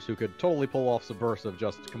writers who could totally pull off subversive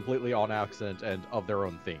just completely on accident and of their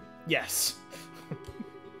own theme. Yes.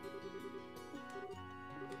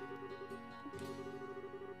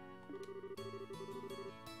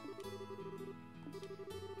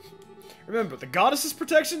 Remember, the goddess's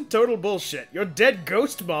protection? Total bullshit. Your dead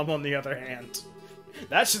ghost mom, on the other hand.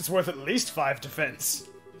 That shit's worth at least 5 defense.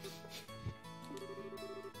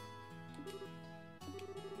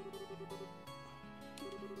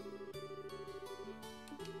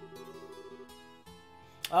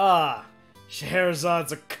 Ah,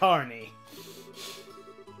 Scheherazad's a carny.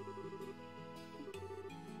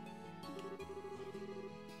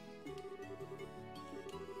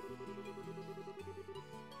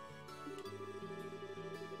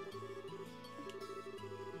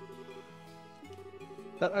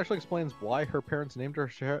 That actually explains why her parents named her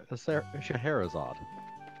Scheherazade.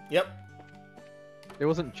 Yep. It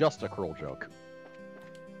wasn't just a cruel joke.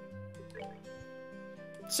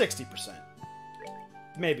 60%.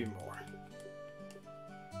 Maybe more.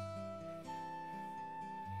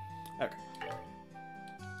 Okay.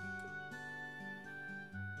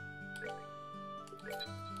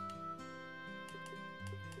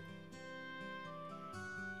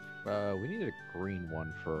 We needed a green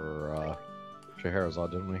one for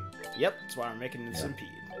Scheherazade, didn't we? Yep, that's why we're making this impede.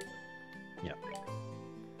 Yep.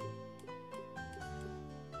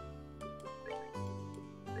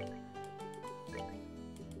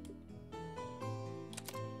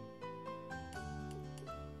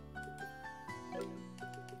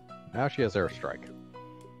 Now she has airstrike.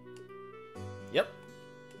 Yep.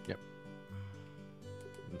 Yep.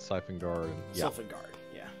 And Siphon Guard. And, yeah. Siphon Guard,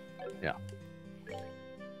 yeah. Yeah.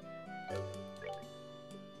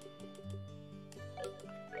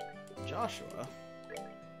 Joshua.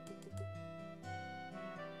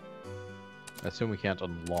 I assume we can't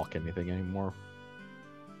unlock anything anymore.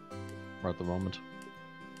 Right at the moment.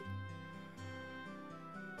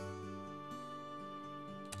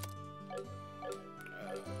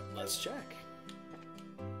 Let's check.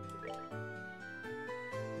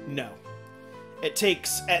 No. It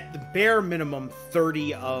takes, at the bare minimum,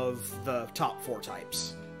 30 of the top 4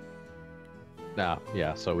 types. Nah,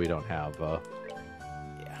 yeah, so we don't have,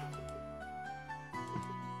 Yeah.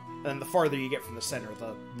 And the farther you get from the center,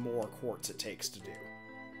 the more quartz it takes to do.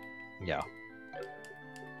 yeah.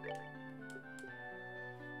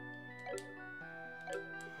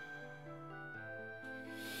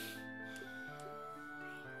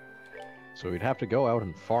 So we'd have to go out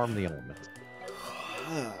and farm the elements.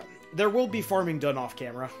 There will be farming done off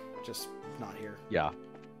camera, just not here. Yeah.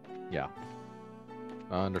 Yeah.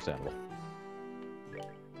 Understandable.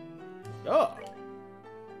 Oh.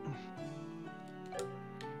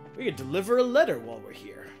 We could deliver a letter while we're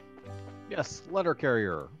here. Yes, letter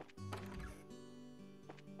carrier.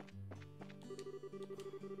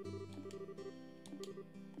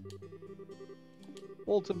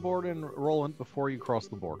 Bulletin board and Roland before you cross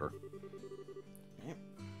the border.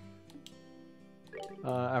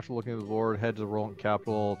 After looking at the board, head to the Roland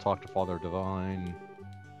capital, talk to Father Divine.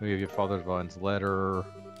 Maybe give Father Divine's letter.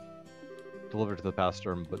 Deliver to the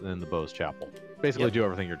pastor, but then the Bose Chapel. Basically, do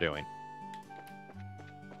everything you're doing.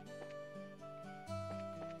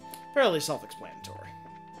 Fairly self-explanatory.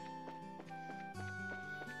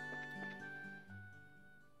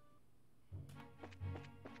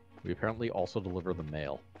 We apparently also deliver the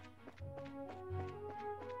mail.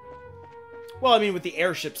 Well, I mean, with the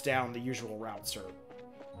airships down, the usual routes are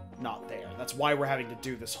not there. That's why we're having to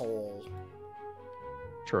do this whole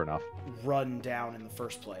Sure enough. run down in the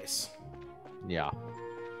first place. Yeah.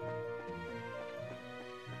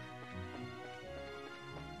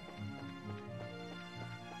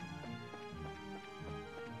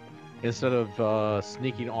 Instead of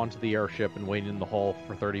sneaking onto the airship and waiting in the hall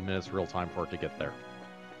for 30 minutes real time for it to get there.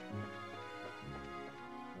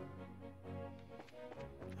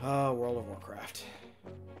 Oh, World of Warcraft.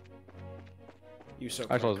 You so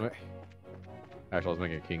Actually, quick. Actually, I was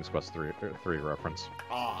making a King's Quest 3 reference.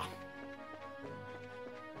 Ah.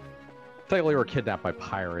 Technically, we were kidnapped by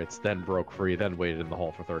pirates, then broke free, then waited in the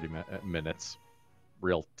hall for 30 minutes.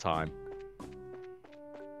 Real time.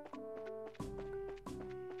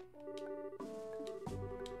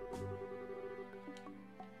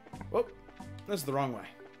 Whoop. This is the wrong way.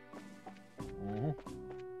 Mm-hmm.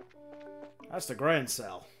 That's the Grand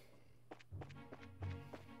Cell.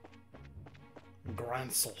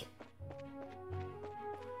 Grancel.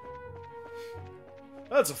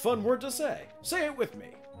 That's a fun word to say. Say it with me.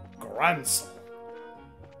 Grancel.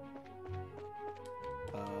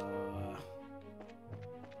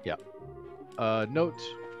 Yeah. Note.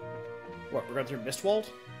 What, we're going through Mistwald?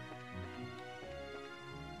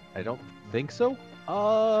 I don't think so.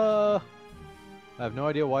 I have no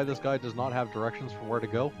idea why this guy does not have directions for where to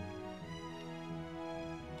go.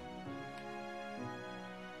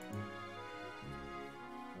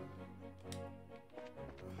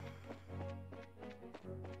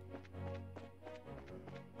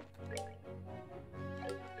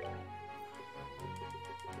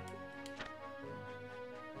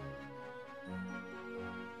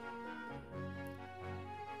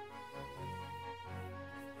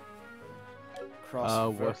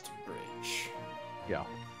 Cross what- First Bridge. Yeah.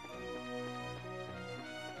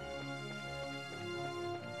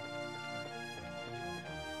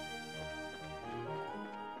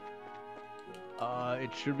 It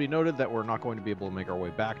should be noted that we're not going to be able to make our way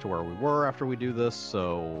back to where we were after we do this,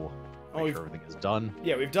 so make we've- sure everything is done.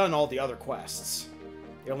 Yeah, we've done all the other quests.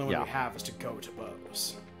 The only one Yeah. we have is to go to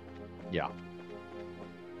Bose. Yeah.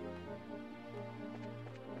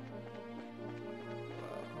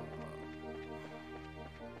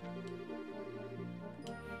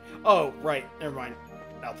 Oh, right. Never mind.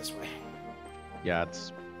 Out this way. Yeah,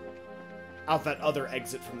 it's... Out that other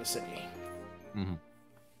exit from the city. mhm.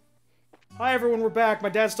 Hi, everyone. We're back. My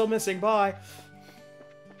dad's still missing. Bye.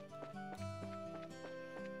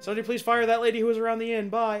 Somebody please fire that lady who was around the inn.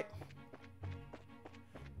 Bye.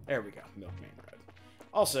 There we go. Milkman Road.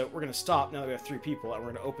 Also, we're going to stop now that we have 3 people, and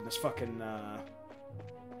we're going to open this fucking,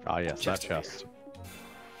 Ah, yes, that Chest over chest.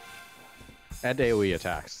 And AoE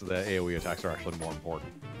attacks. The AoE attacks are actually more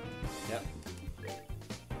important. Yep.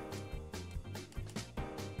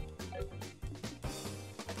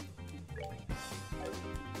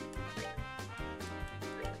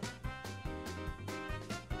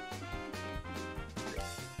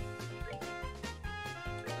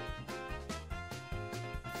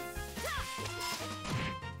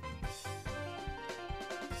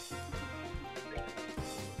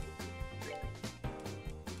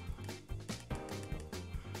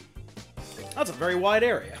 That's a very wide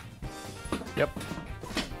area. Yep.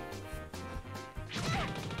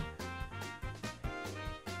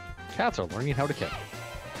 Cats are learning how to kill.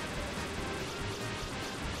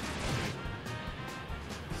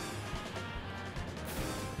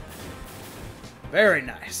 Very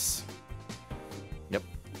nice. Yep.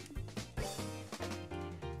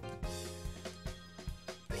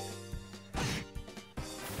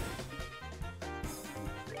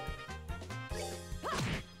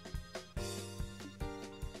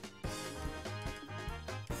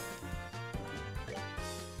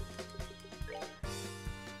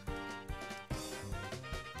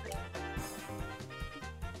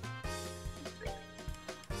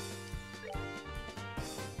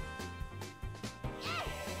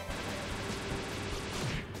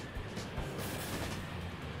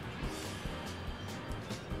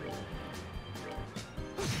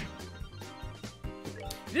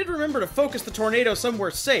 You did remember to focus the tornado somewhere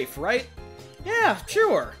safe, right? Yeah,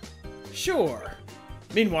 sure. Sure.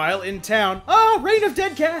 Meanwhile, in town... Oh, Reign of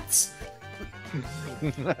Dead Cats!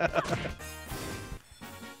 Seems you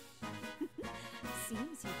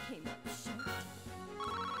came up short.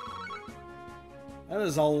 That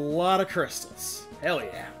is a lot of crystals. Hell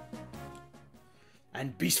yeah.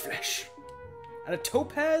 And beast flesh. And a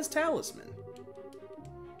topaz talisman.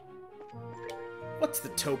 What's the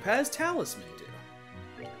topaz talisman do?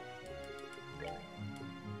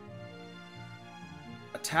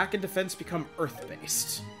 Attack and defense become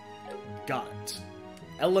earth-based. Got it.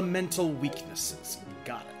 Elemental weaknesses.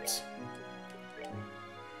 Got it.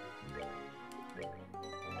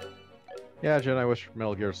 Yeah, Jen, I wish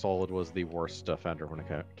Metal Gear Solid was the worst offender when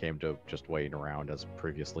it came to just waiting around, as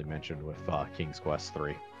previously mentioned with King's Quest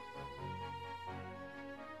 3.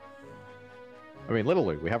 I mean,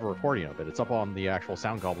 literally, we have a recording of it. It's up on the actual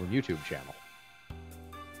Sound Goblin YouTube channel.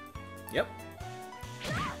 Yep.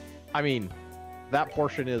 I mean, that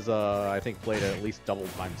portion is, I think, played at least double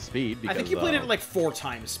time speed. Because, I think you played it at like 4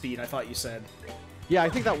 times speed, I thought you said. Yeah, I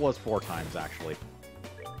think that was 4 times, actually.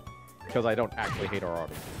 because I don't actually hate our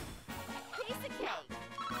audience. Piece of cake.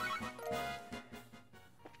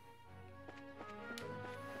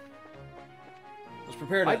 Was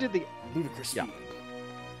prepared. I did the ludicrous yeah. speed.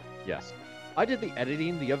 Yes. I did the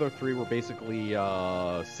editing. The other three were basically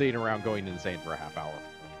sitting around going insane for a half hour.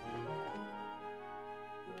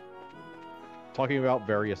 Talking about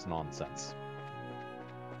various nonsense.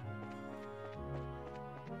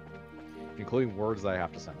 Including words that I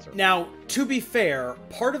have to censor. Now, to be fair,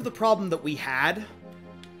 part of the problem that we had,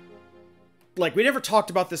 like, we never talked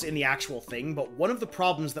about this in the actual thing, but one of the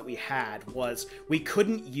problems that we had was we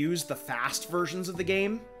couldn't use the fast versions of the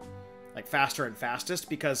game, like faster and fastest,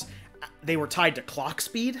 because they were tied to clock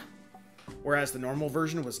speed, whereas the normal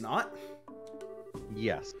version was not.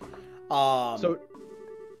 Yes. So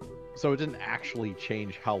it didn't actually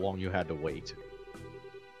change how long you had to wait.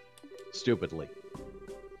 Stupidly.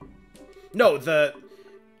 No,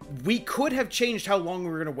 we could have changed how long we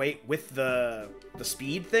were gonna wait with the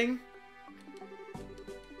speed thing.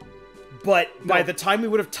 But by the time we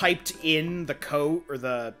would have typed in the code or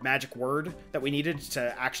the magic word that we needed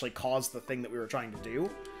to actually cause the thing that we were trying to do,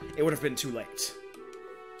 it would have been too late.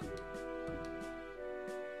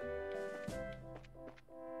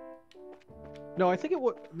 No, I think it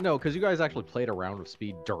would... No, because you guys actually played around with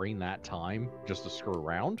speed during that time, just to screw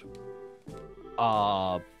around.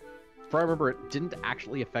 If I remember, it didn't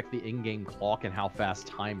actually affect the in-game clock and how fast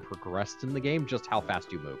time progressed in the game, just how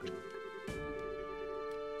fast you moved.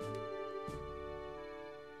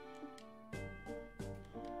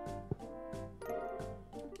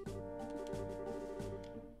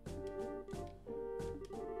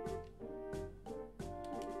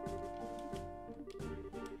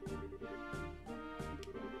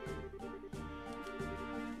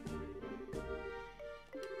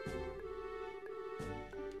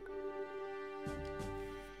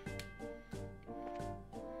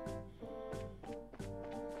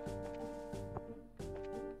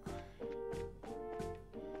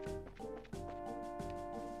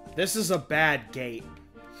 This is a bad gate.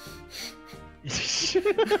 There's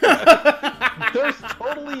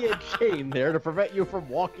totally a chain there to prevent you from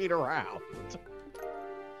walking around.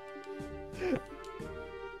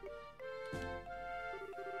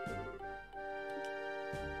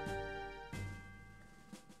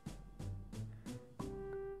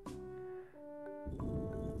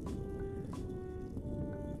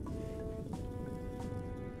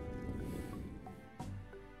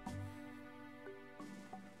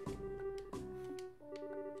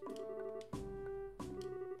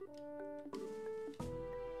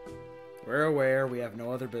 We're aware we have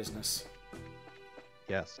no other business.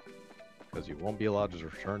 Yes, because you won't be allowed to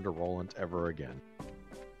return to Roland ever again.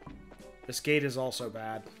 This gate is also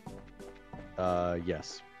bad.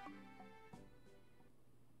 Yes.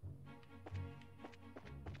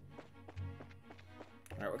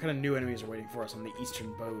 Alright, what kind of new enemies are waiting for us on the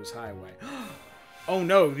Eastern Bows Highway? Oh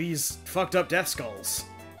no, these fucked up Death Skulls.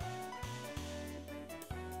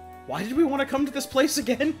 Why did we want to come to this place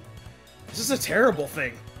again? This is a terrible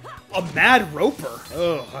thing. A Mad Roper.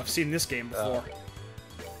 Oh, I've seen this game before.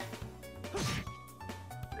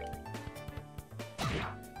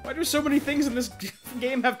 Why do so many things in this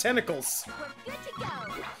game have tentacles? We're good to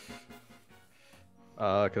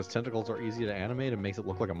go. Because tentacles are easy to animate and makes it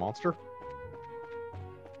look like a monster.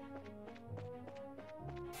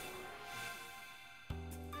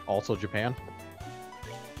 Also Japan.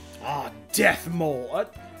 Ah, Death Mole.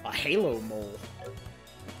 A Halo Mole.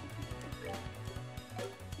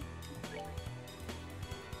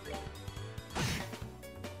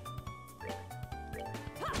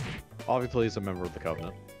 Obviously, he's a member of the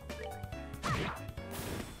Covenant.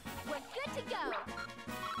 We're good to go.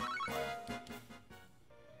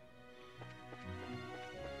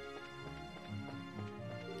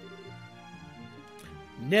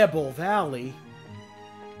 Nebel Valley.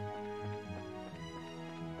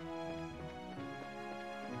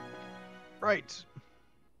 Right.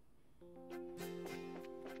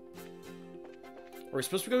 Are we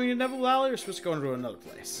supposed to be going to Nebel Valley, or are we supposed to go into another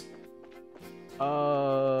place?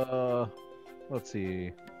 Let's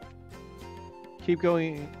see. Keep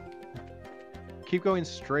going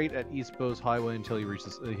straight at East Bose Highway until you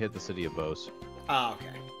hit the city of Bose. Ah, okay.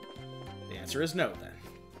 The answer is no, then.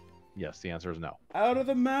 Yes, the answer is no. Out of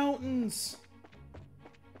the mountains!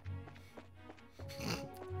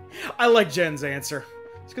 I like Jen's answer.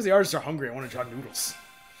 It's because the artists are hungry. I want to draw noodles.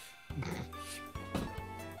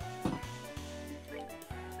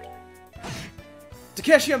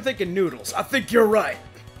 Takeshi, I'm thinking noodles. I think you're right.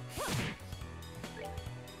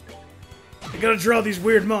 I gotta draw these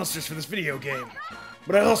weird monsters for this video game.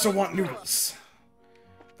 But I also want noodles.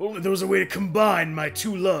 If only there was a way to combine my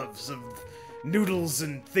two loves of noodles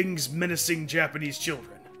and things menacing Japanese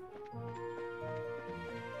children.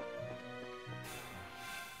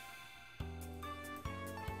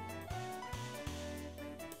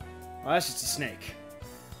 Well, that's just a snake.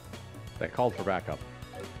 That called for backup.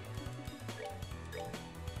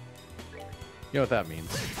 You know what that means.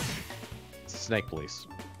 It's snake police.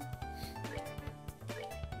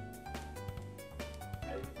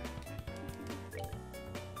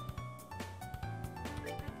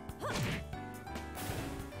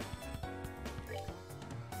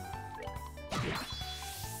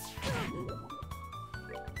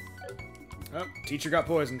 Oh, teacher got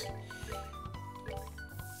poisoned.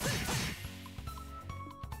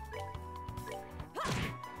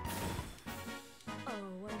 Oh,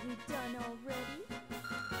 are you done already?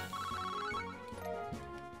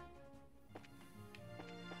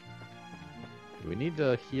 Do we need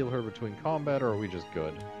to heal her between combat, or are we just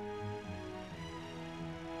good?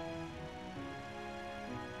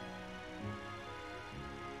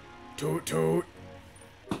 Toot toot.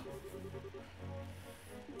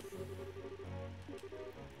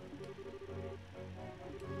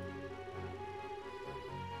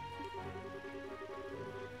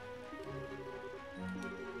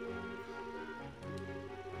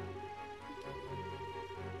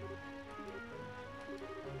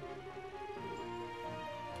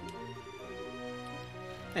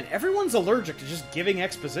 And everyone's allergic to just giving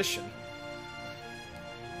exposition.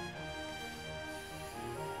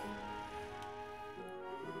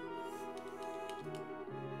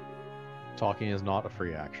 Talking is not a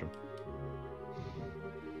free action.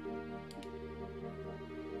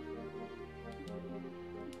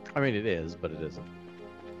 I mean, it is, but it isn't.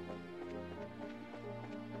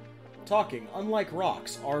 Talking, unlike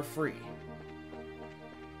rocks, are free.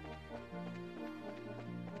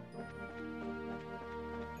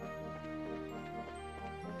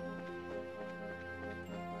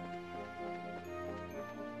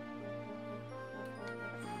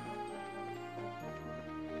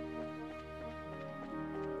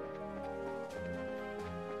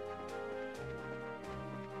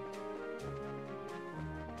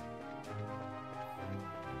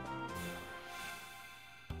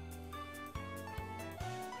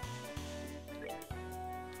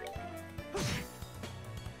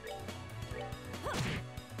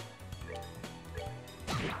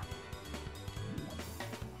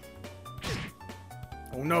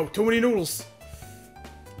 Oh no, too many noodles!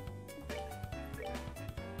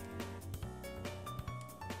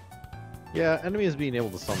 Yeah, enemies being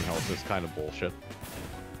able to summon health is kind of bullshit.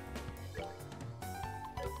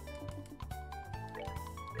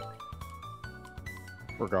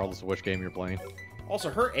 Regardless of which game you're playing.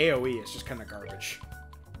 Also, her AoE is just kind of garbage.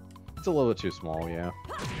 It's a little bit too small, yeah.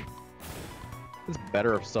 It's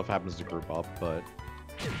better if stuff happens to group up, but...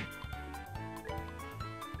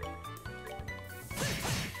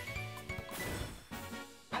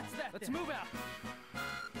 That's that. Let's move out.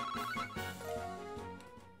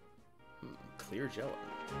 Clear jello.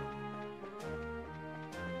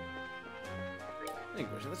 I think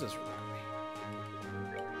this is right.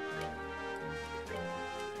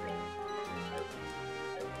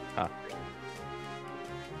 Huh.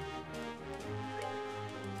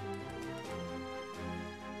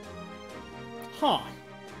 Huh.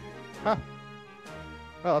 Huh.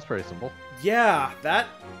 Well, that's pretty simple. Yeah, that...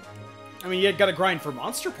 I mean, you gotta grind for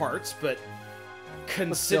monster parts, but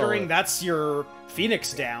considering that's your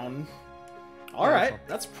Phoenix down... Alright,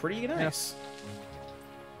 that's pretty nice.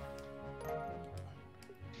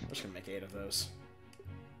 I'm just gonna make 8 of those.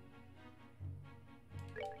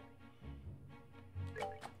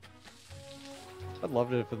 I'd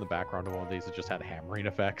love it if in the background of one of these it just had hammering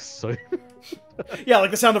effects, so... Yeah,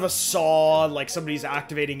 like the sound of a saw, like somebody's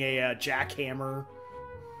activating a jackhammer.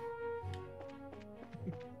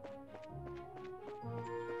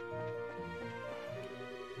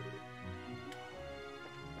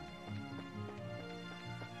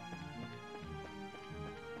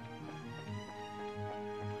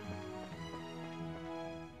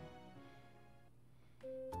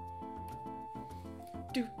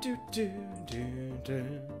 Do do do do do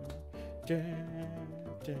do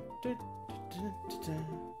do do do.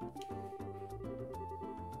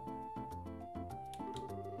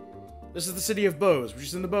 This is the city of Bose, which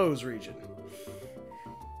is in the Bose region.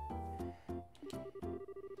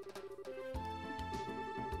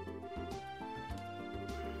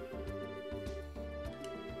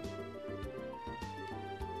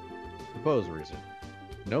 The Bose region.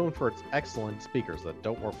 Known for its excellent speakers that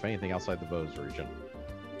don't work for anything outside the Bose region.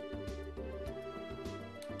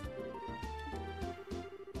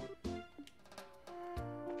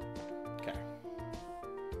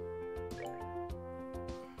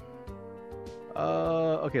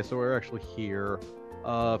 Okay, so we're actually here.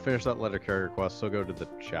 Finish that letter carrier quest, so go to the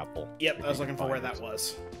chapel. Yep, if I was you looking can for where find that it.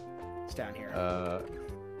 was. It's down here.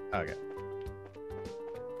 Okay.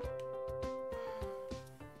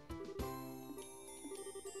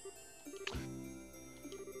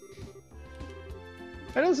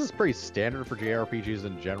 I know this is pretty standard for JRPGs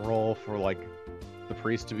in general, for like the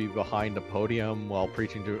priest to be behind a podium while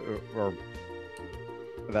preaching to, or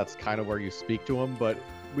that's kind of where you speak to him, but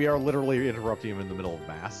we are literally interrupting him in the middle of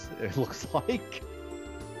mass, it looks like,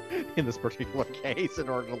 in this particular case, in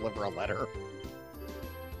order to deliver a letter.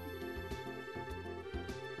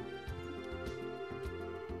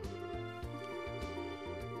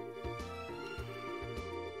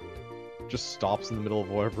 Just stops in the middle of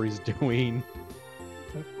whatever he's doing.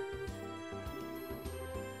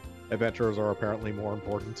 Adventurers are apparently more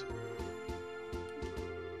important.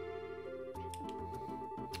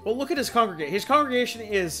 Well, look at his congregation. His congregation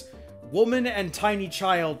is woman and tiny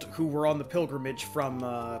child who were on the pilgrimage from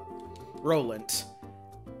Roland,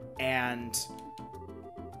 and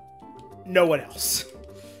no one else.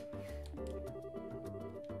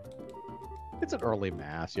 It's an early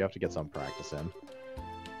mass, you have to get some practice in.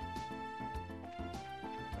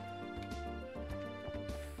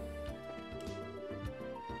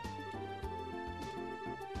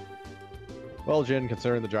 Well, Jin,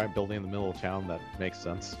 considering the giant building in the middle of town, that makes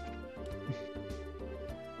sense.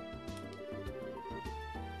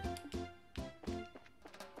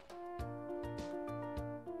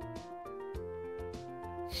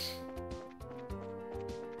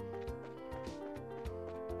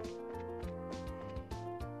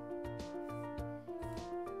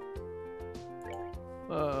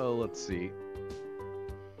 Let's see.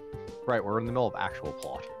 Right, we're in the middle of actual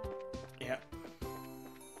plot. Yeah.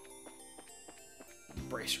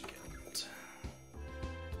 Bracer Guild.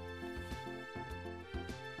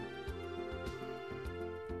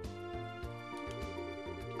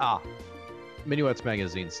 Ah, Minuet's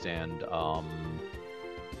magazine stand,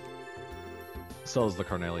 sells the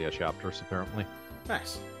Cornelia chapters, apparently.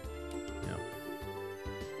 Nice. Yeah.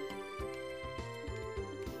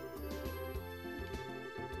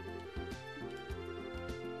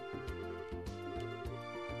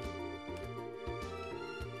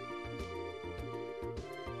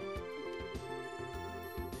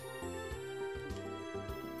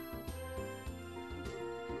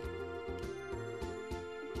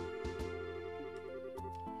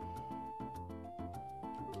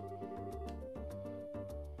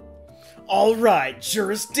 All right,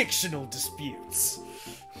 jurisdictional disputes.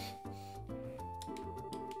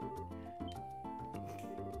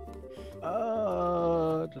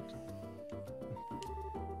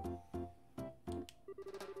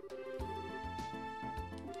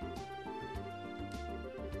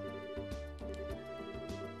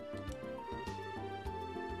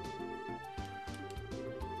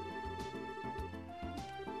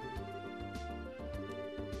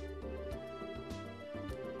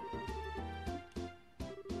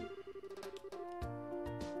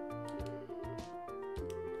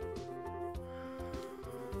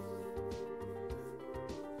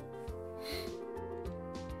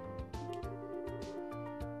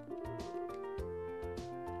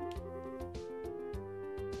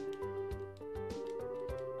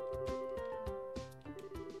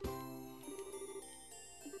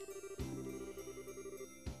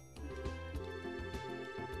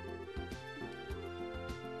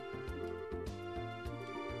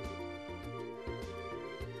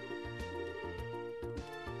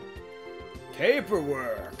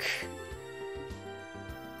 Paperwork.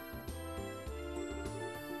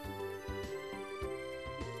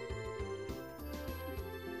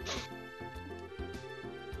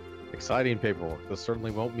 Exciting paperwork. This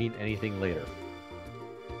certainly won't mean anything later.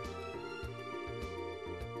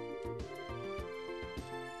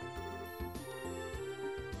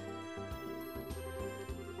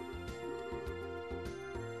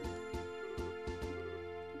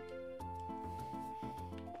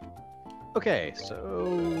 Okay,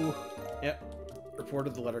 so... Yep.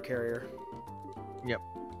 Reported the letter carrier. Yep.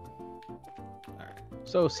 Alright.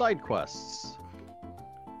 So, side quests.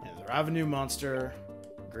 And the Ravenue Monster,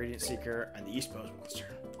 Ingredient Seeker, and the East Pose Monster.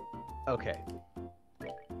 Okay.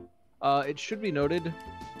 It should be noted,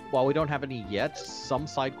 while we don't have any yet, some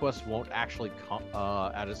side quests won't actually come,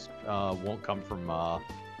 won't come from,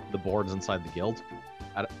 the boards inside the guild.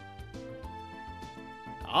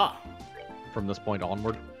 Ah. From this point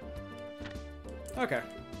onward. Okay.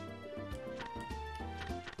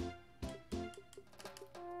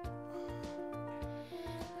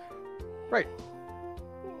 Right.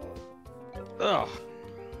 Ugh.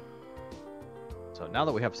 So now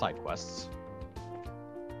that we have side quests,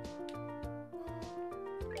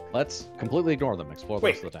 Let's completely ignore them. Explore the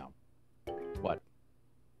Wait. rest of the town. What?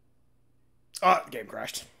 The game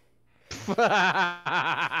crashed.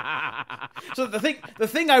 So the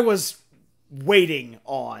thing I was waiting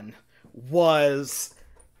on was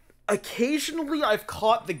occasionally I've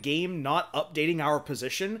caught the game not updating our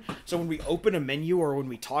position. So when we open a menu or when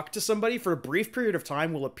we talk to somebody for a brief period of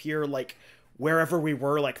time, we'll appear like wherever we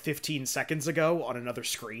were like 15 seconds ago on another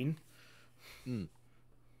screen.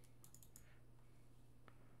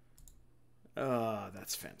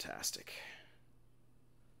 That's fantastic.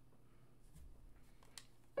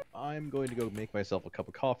 I'm going to go make myself a cup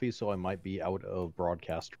of coffee, so I might be out of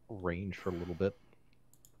broadcast range for a little bit.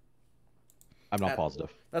 I'm not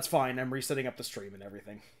positive. That's fine. I'm resetting up the stream and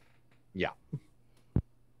everything. Yeah.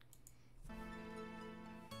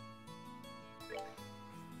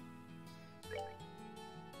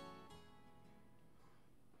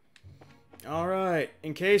 Alright,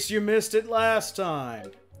 in case you missed it last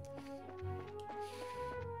time.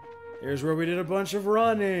 Here's where we did a bunch of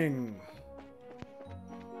running.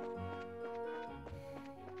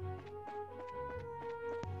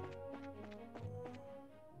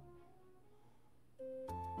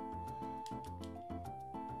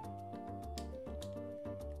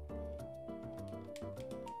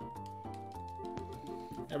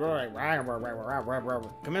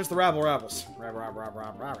 Commence the rabble rabbles.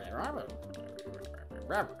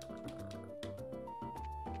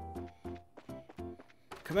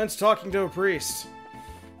 Commence talking to a priest.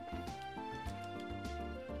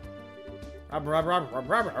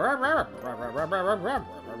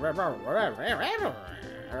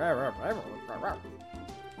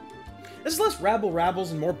 This is less rabble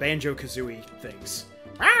rabbles and more Banjo-Kazooie things.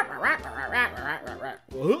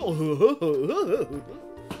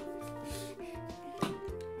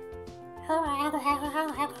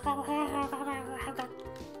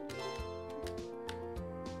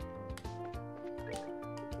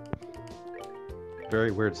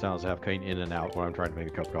 Very weird sounds have cutting in and out when I'm trying to make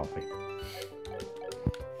a cup of coffee.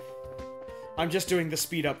 I'm just doing the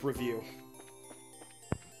speed up review.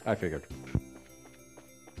 I figured.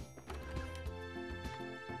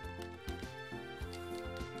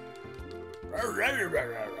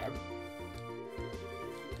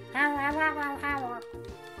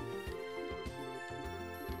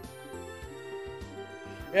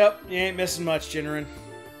 Yep, you ain't missing much, Jinrin.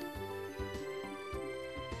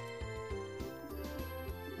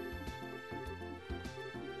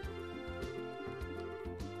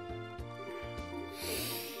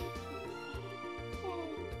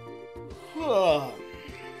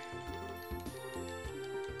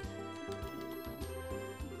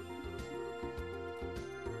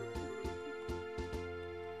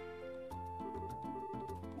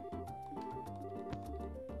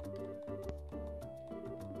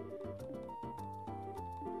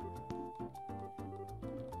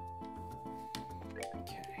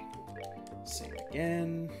 Okay. Save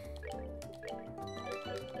again.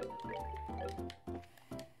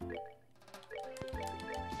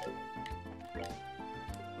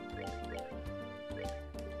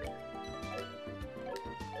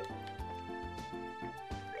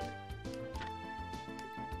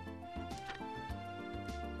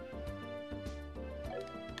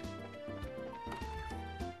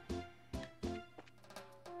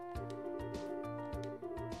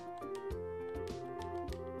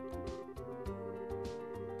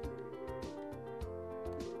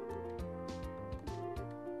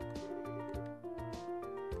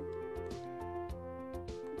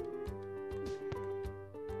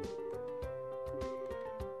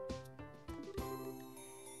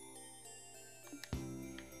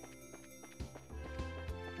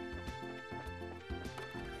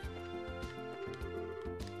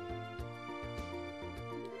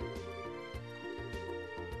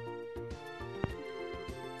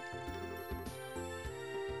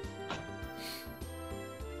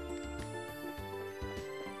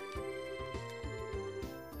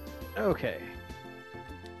 Okay.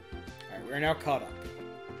 Alright, we're now caught up.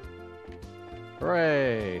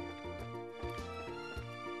 Hooray!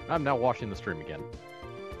 I'm now watching the stream again.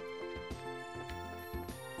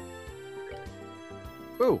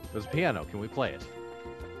 Ooh, there's a piano. Can we play it?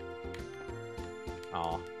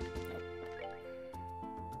 Aw.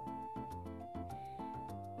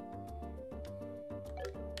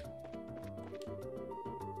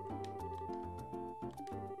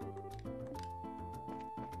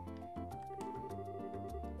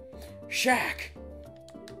 Shaq!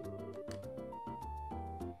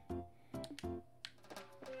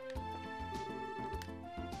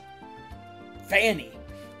 Fanny!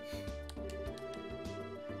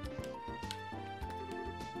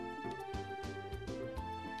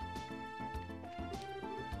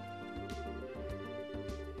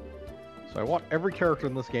 So I want every character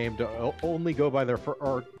in this game to only go by their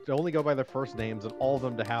first names, and all of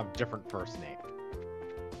them to have different first names.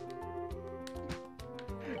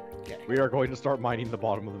 Okay. We are going to start mining the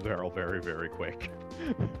bottom of the barrel very, very quick.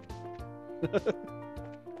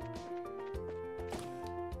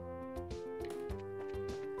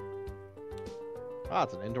 Ah,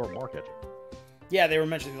 it's an indoor market. Yeah, they were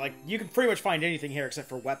mentioning, like, you can pretty much find anything here except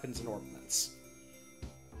for weapons and ordnance.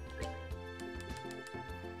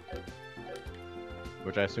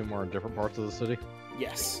 Which I assume are in different parts of the city?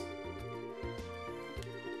 Yes.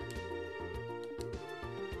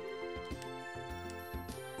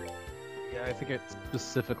 Yeah, I think it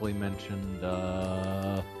specifically mentioned,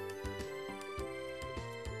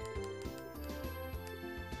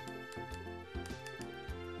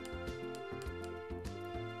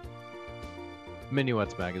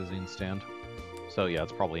 Minuet's magazine stand. So yeah,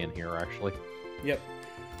 it's probably in here, actually. Yep.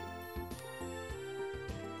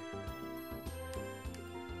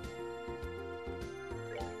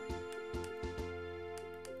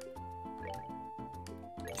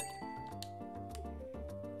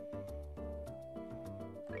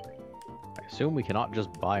 I assume we cannot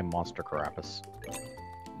just buy Monster Carapace.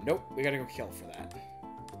 Nope, we gotta go kill for that.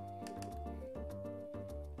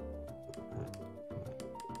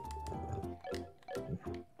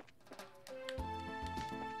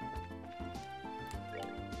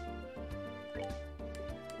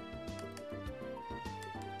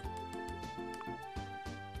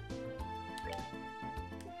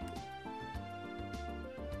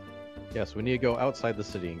 Yes, we need to go outside the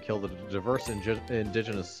city and kill the diverse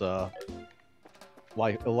indigenous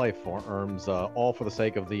life forms, all for the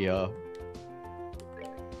sake of the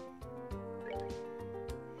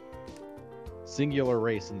singular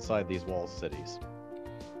race inside these walled cities.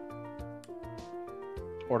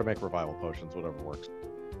 Or to make revival potions, whatever works.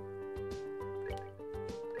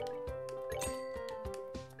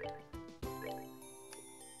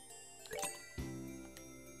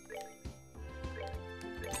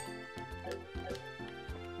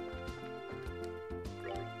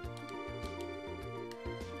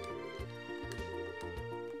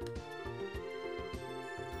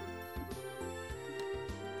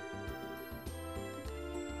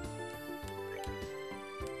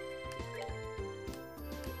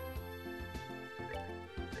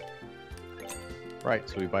 Right,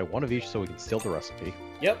 so we buy one of each so we can steal the recipe.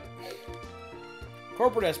 Yep.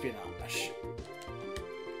 Corporate espionage.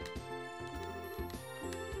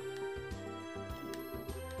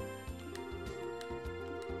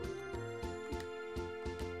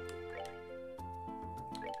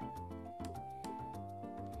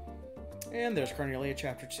 And there's Cornelia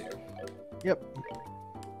Chapter 2. Yep.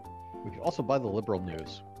 We can also buy the Liberal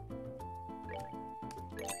News.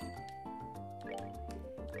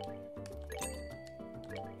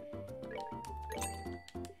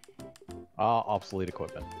 Obsolete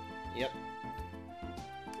equipment. Yep.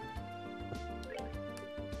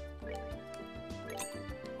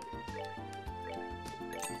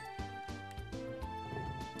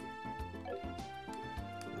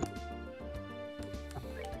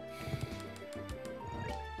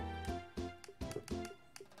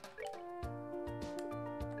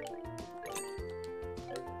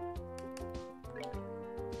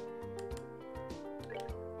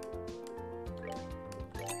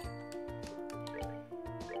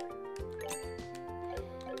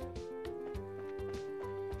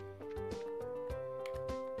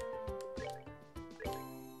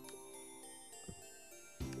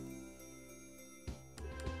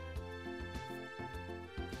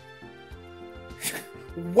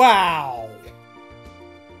 Wow!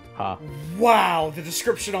 Huh. Wow, the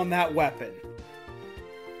description on that weapon.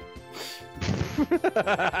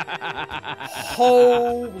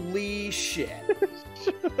 Holy shit.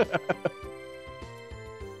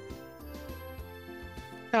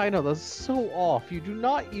 I know, that's so off. You do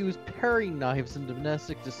not use paring knives in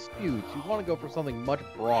domestic disputes. You want to go for something much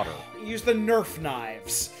broader. Use the Nerf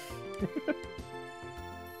knives.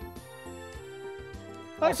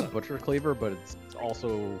 It's a butcher cleaver, but it's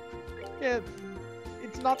also, yeah,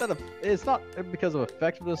 it's not that it's not because of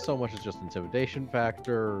effectiveness so much as just intimidation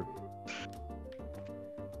factor.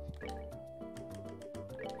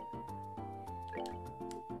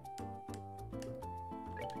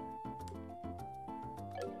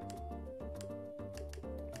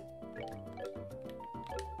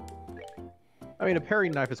 I mean, a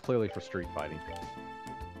paring knife is clearly for street fighting.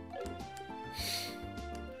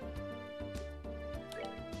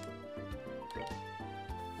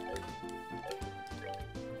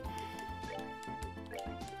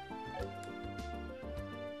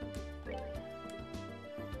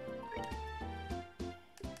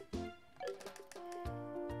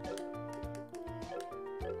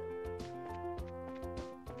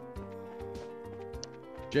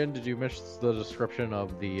 Jin, did you miss the description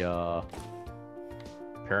of the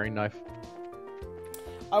paring knife?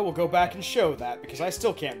 I will go back and show that, because I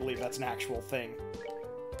still can't believe that's an actual thing.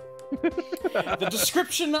 The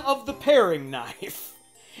description of the paring knife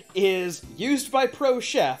is used by pro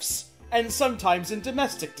chefs, and sometimes in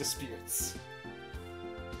domestic disputes.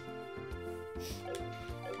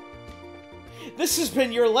 This has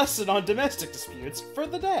been your lesson on domestic disputes for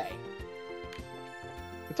the day.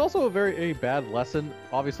 It's also a very bad lesson.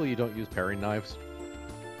 Obviously, you don't use paring knives.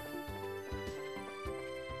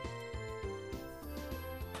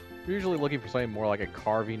 You're usually looking for something more like a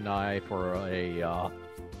carving knife or a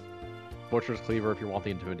butcher's cleaver if you want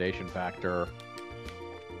the intimidation factor.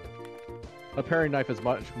 A paring knife is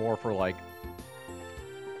much more for, like,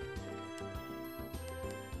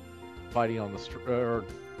 fighting on the street, or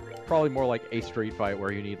probably more like a street fight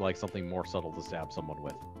where you need, like, something more subtle to stab someone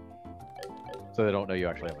with. So they don't know you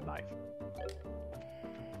actually have a knife.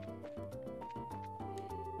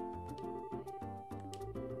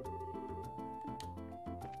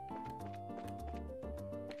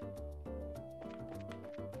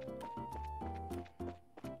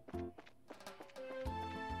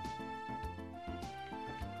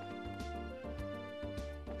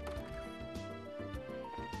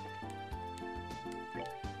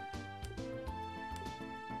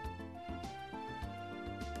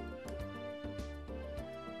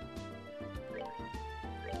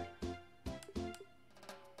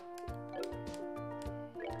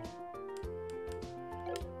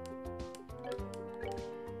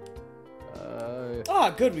 Ah,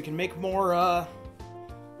 good, we can make more,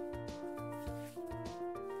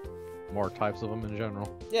 More types of them in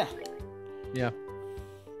general. yeah. Yeah.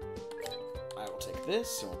 I will take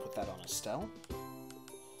this, and we'll put that on Estelle.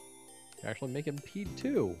 Actually make it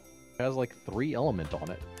P2. It has like 3 element on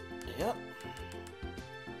it. Yep.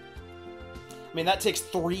 I mean, that takes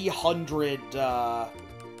 300,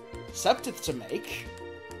 Septith to make.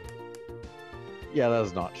 Yeah, that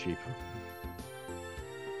is not cheap.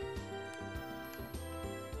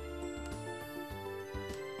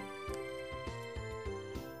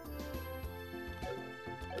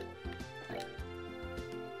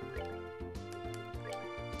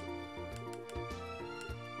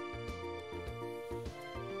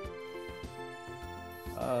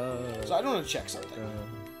 So I don't want to check something.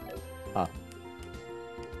 Huh.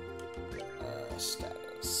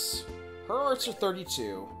 Status. Her arts are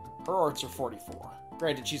 32. Her arts are 44.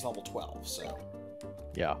 Granted, she's level 12, so...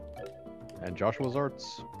 Yeah. And Joshua's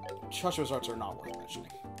arts? Joshua's arts are not worth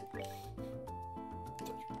mentioning.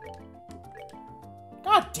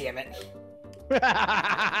 God damn it!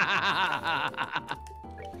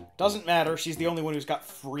 Doesn't matter, she's the only one who's got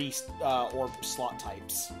free orb slot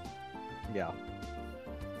types. Yeah.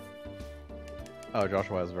 Oh,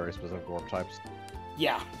 Joshua has very specific orb types.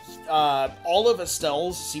 Yeah. All of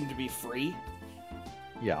Estelle's seem to be free,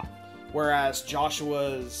 Yeah. whereas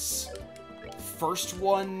Joshua's first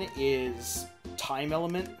one is time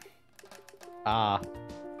element, Ah.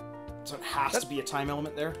 so it has to be a time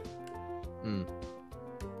element there. Hmm.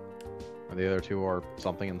 And the other 2 are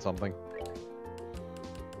something and something.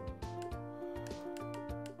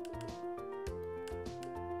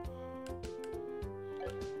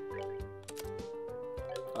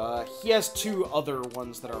 He has 2 other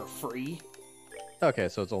ones that are free. Okay,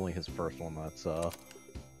 so it's only his first one that's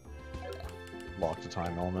locked to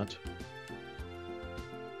time element.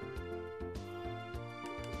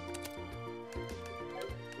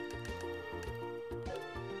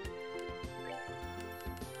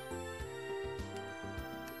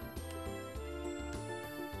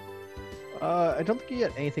 I don't think you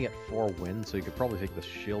get anything at 4 wins, so you could probably take the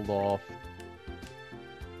shield off.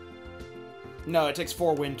 No, it takes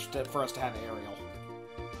 4 wind for us to have aerial.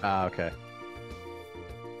 Ah, okay.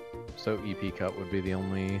 So EP cut would be the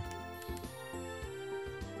only...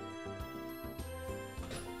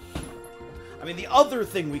 I mean, the other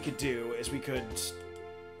thing we could do is we could...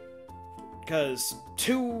 Because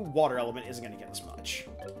 2 water element isn't going to get us much.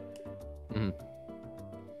 Mhm.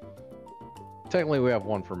 Technically, we have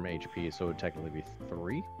 1 from HP, so it would technically be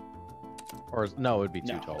 3? Or, no, it would be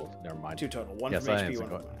 2 No. total. Never mind. 2 total. 1 Yes, from I HP, didn't 1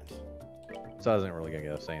 think from about- opponent. So that isn't really going to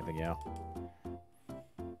get us anything, yeah.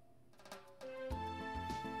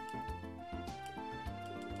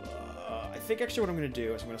 I think actually what I'm going to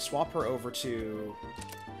do is I'm going to swap her over to...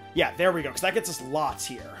 Yeah, there we go, because that gets us lots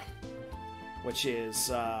here. Which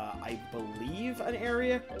is, I believe, an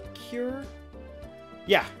area cure?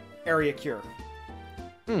 Yeah, area cure.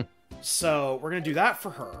 Hmm. So, we're going to do that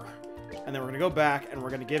for her. And then we're going to go back, and we're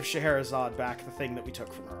going to give Scheherazade back the thing that we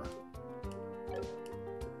took from her.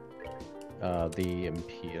 The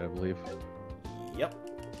MP, I believe. Yep.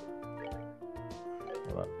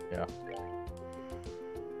 Yeah.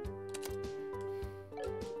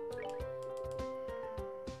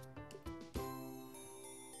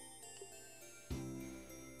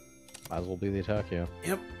 Might as well do the attack, yeah.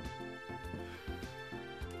 Yep.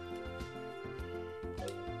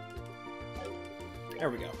 There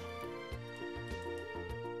we go.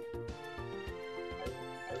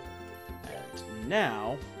 And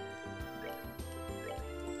now...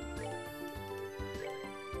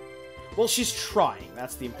 Well, she's trying.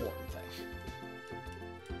 That's the important thing.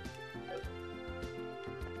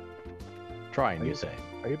 Trying, you say.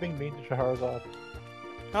 Are you being mean to Shahrazad?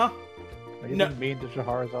 Huh? Are you No. being mean to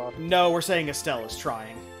Shahrazad? No, we're saying Estelle is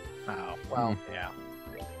trying. Oh, well, yeah.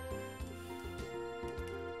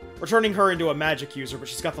 We're turning her into a magic user, but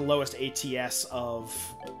she's got the lowest ATS of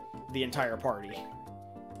the entire party.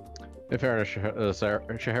 In fairness,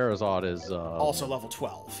 Scheherazade is Also level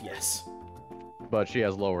 12, yes. but she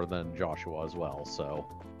has lower than Joshua as well, so...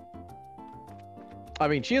 I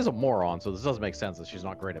mean, she is a moron, so this doesn't make sense that she's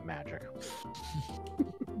not great at magic.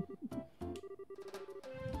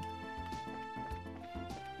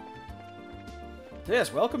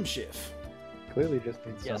 Yes, welcome, Shiv. Clearly just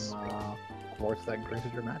needs Yes. some quartz that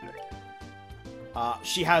increases your magic.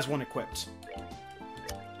 She has one equipped.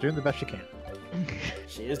 Doing the best she can.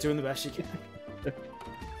 She is doing the best she can.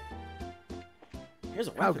 Here's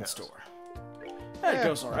a How weapon goes? store. That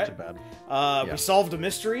goes Not alright. too bad. Yeah. We solved a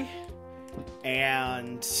mystery,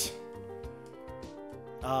 and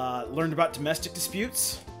learned about domestic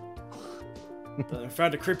disputes.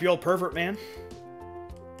 Found a creepy old pervert man.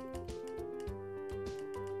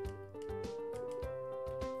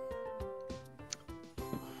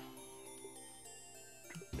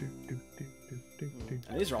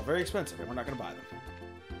 And these are all very expensive, and we're not going to buy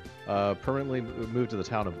them. Permanently moved to the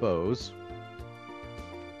town of Bose.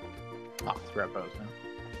 Ah, it's grab bows now.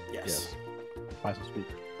 Yes. Buy some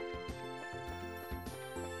speakers.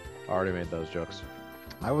 Already made those jokes.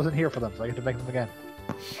 I wasn't here for them, so I get to make them again.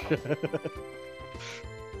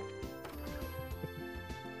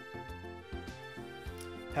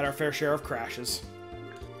 Had our fair share of crashes.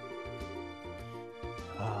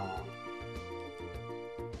 Oh.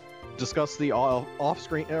 Discuss the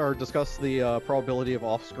off-screen, or discuss the probability of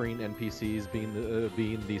off-screen NPCs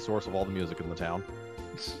being the source of all the music in the town.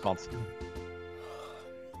 Constant.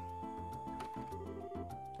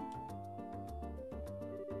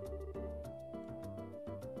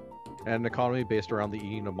 And an economy based around the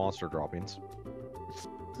eating of monster droppings.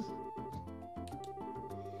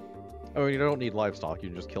 Oh, you don't need livestock. You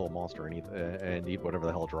can just kill a monster and eat whatever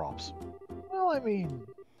the hell drops. Well, I mean,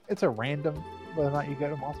 it's a random whether or not you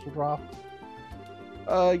get a monster drop.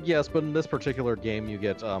 Yes, but in this particular game, you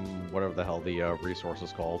get whatever the hell the resource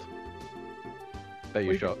is called that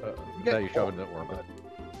you shove into orbit.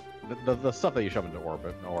 The stuff that you shove into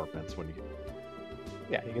orbits when you.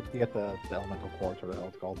 Yeah, you get the elemental quartz or the hell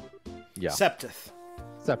it's called. Yeah. Septith.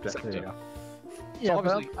 Septus. There you go. Yeah, but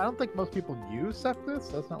obviously- I don't think most people use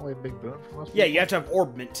Septus. That's not really a big boon for most people. Yeah, you have to have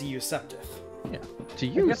Orbment to use Septith. To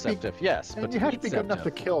you use have to Septif, yes, And but you to have to eat be good enough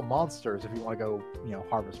to Septif- kill monsters if you want to go,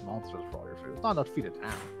 harvest monsters for all your food. It's not enough to feed a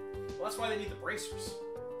town. Well, that's why they need the bracers.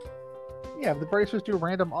 Yeah, the bracers do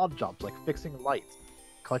random odd jobs like fixing lights,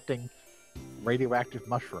 collecting radioactive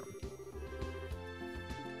mushroom.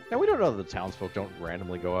 And we don't know that the townsfolk don't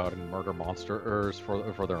randomly go out and murder monsters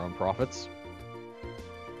for their own profits.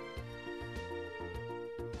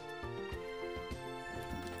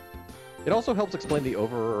 It also helps explain the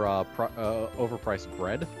overpriced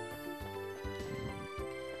bread.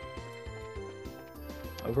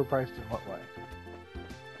 Overpriced in what way?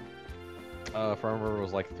 If I remember, it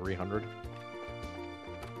was like 300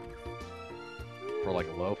 for like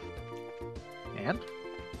a loaf. And?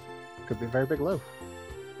 Could be a very big loaf.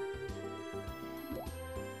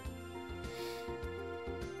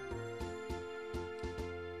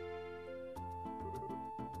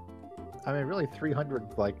 I mean, really,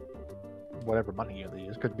 300, like, whatever money you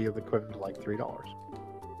use, could be the equivalent to, like, $3.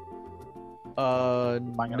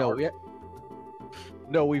 Buying an No, art.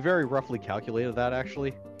 no, we very roughly calculated that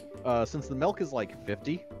actually. Since the milk is like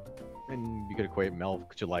 50, and you could equate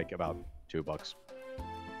milk to like about $2,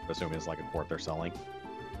 assuming it's like a quart they're selling.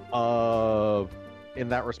 In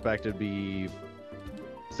that respect, it'd be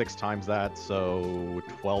 6 times that, so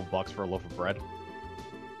 $12 for a loaf of bread.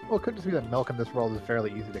 Well, it could just be that milk in this world is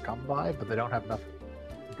fairly easy to come by, but they don't have enough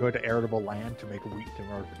good arable land to make wheat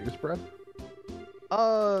in order to produce bread.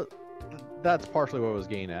 That's partially what I was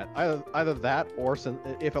getting at. Either that, or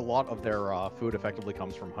if a lot of their food effectively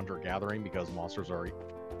comes from hunter-gathering, because monsters are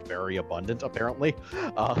very abundant, apparently.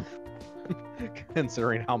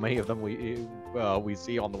 Considering how many of them we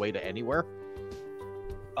see on the way to anywhere.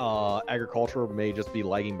 agriculture may just be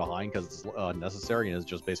lagging behind because it's necessary and is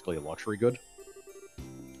just basically a luxury good.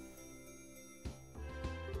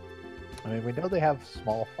 I mean, we know they have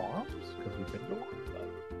small farms because we've been to one.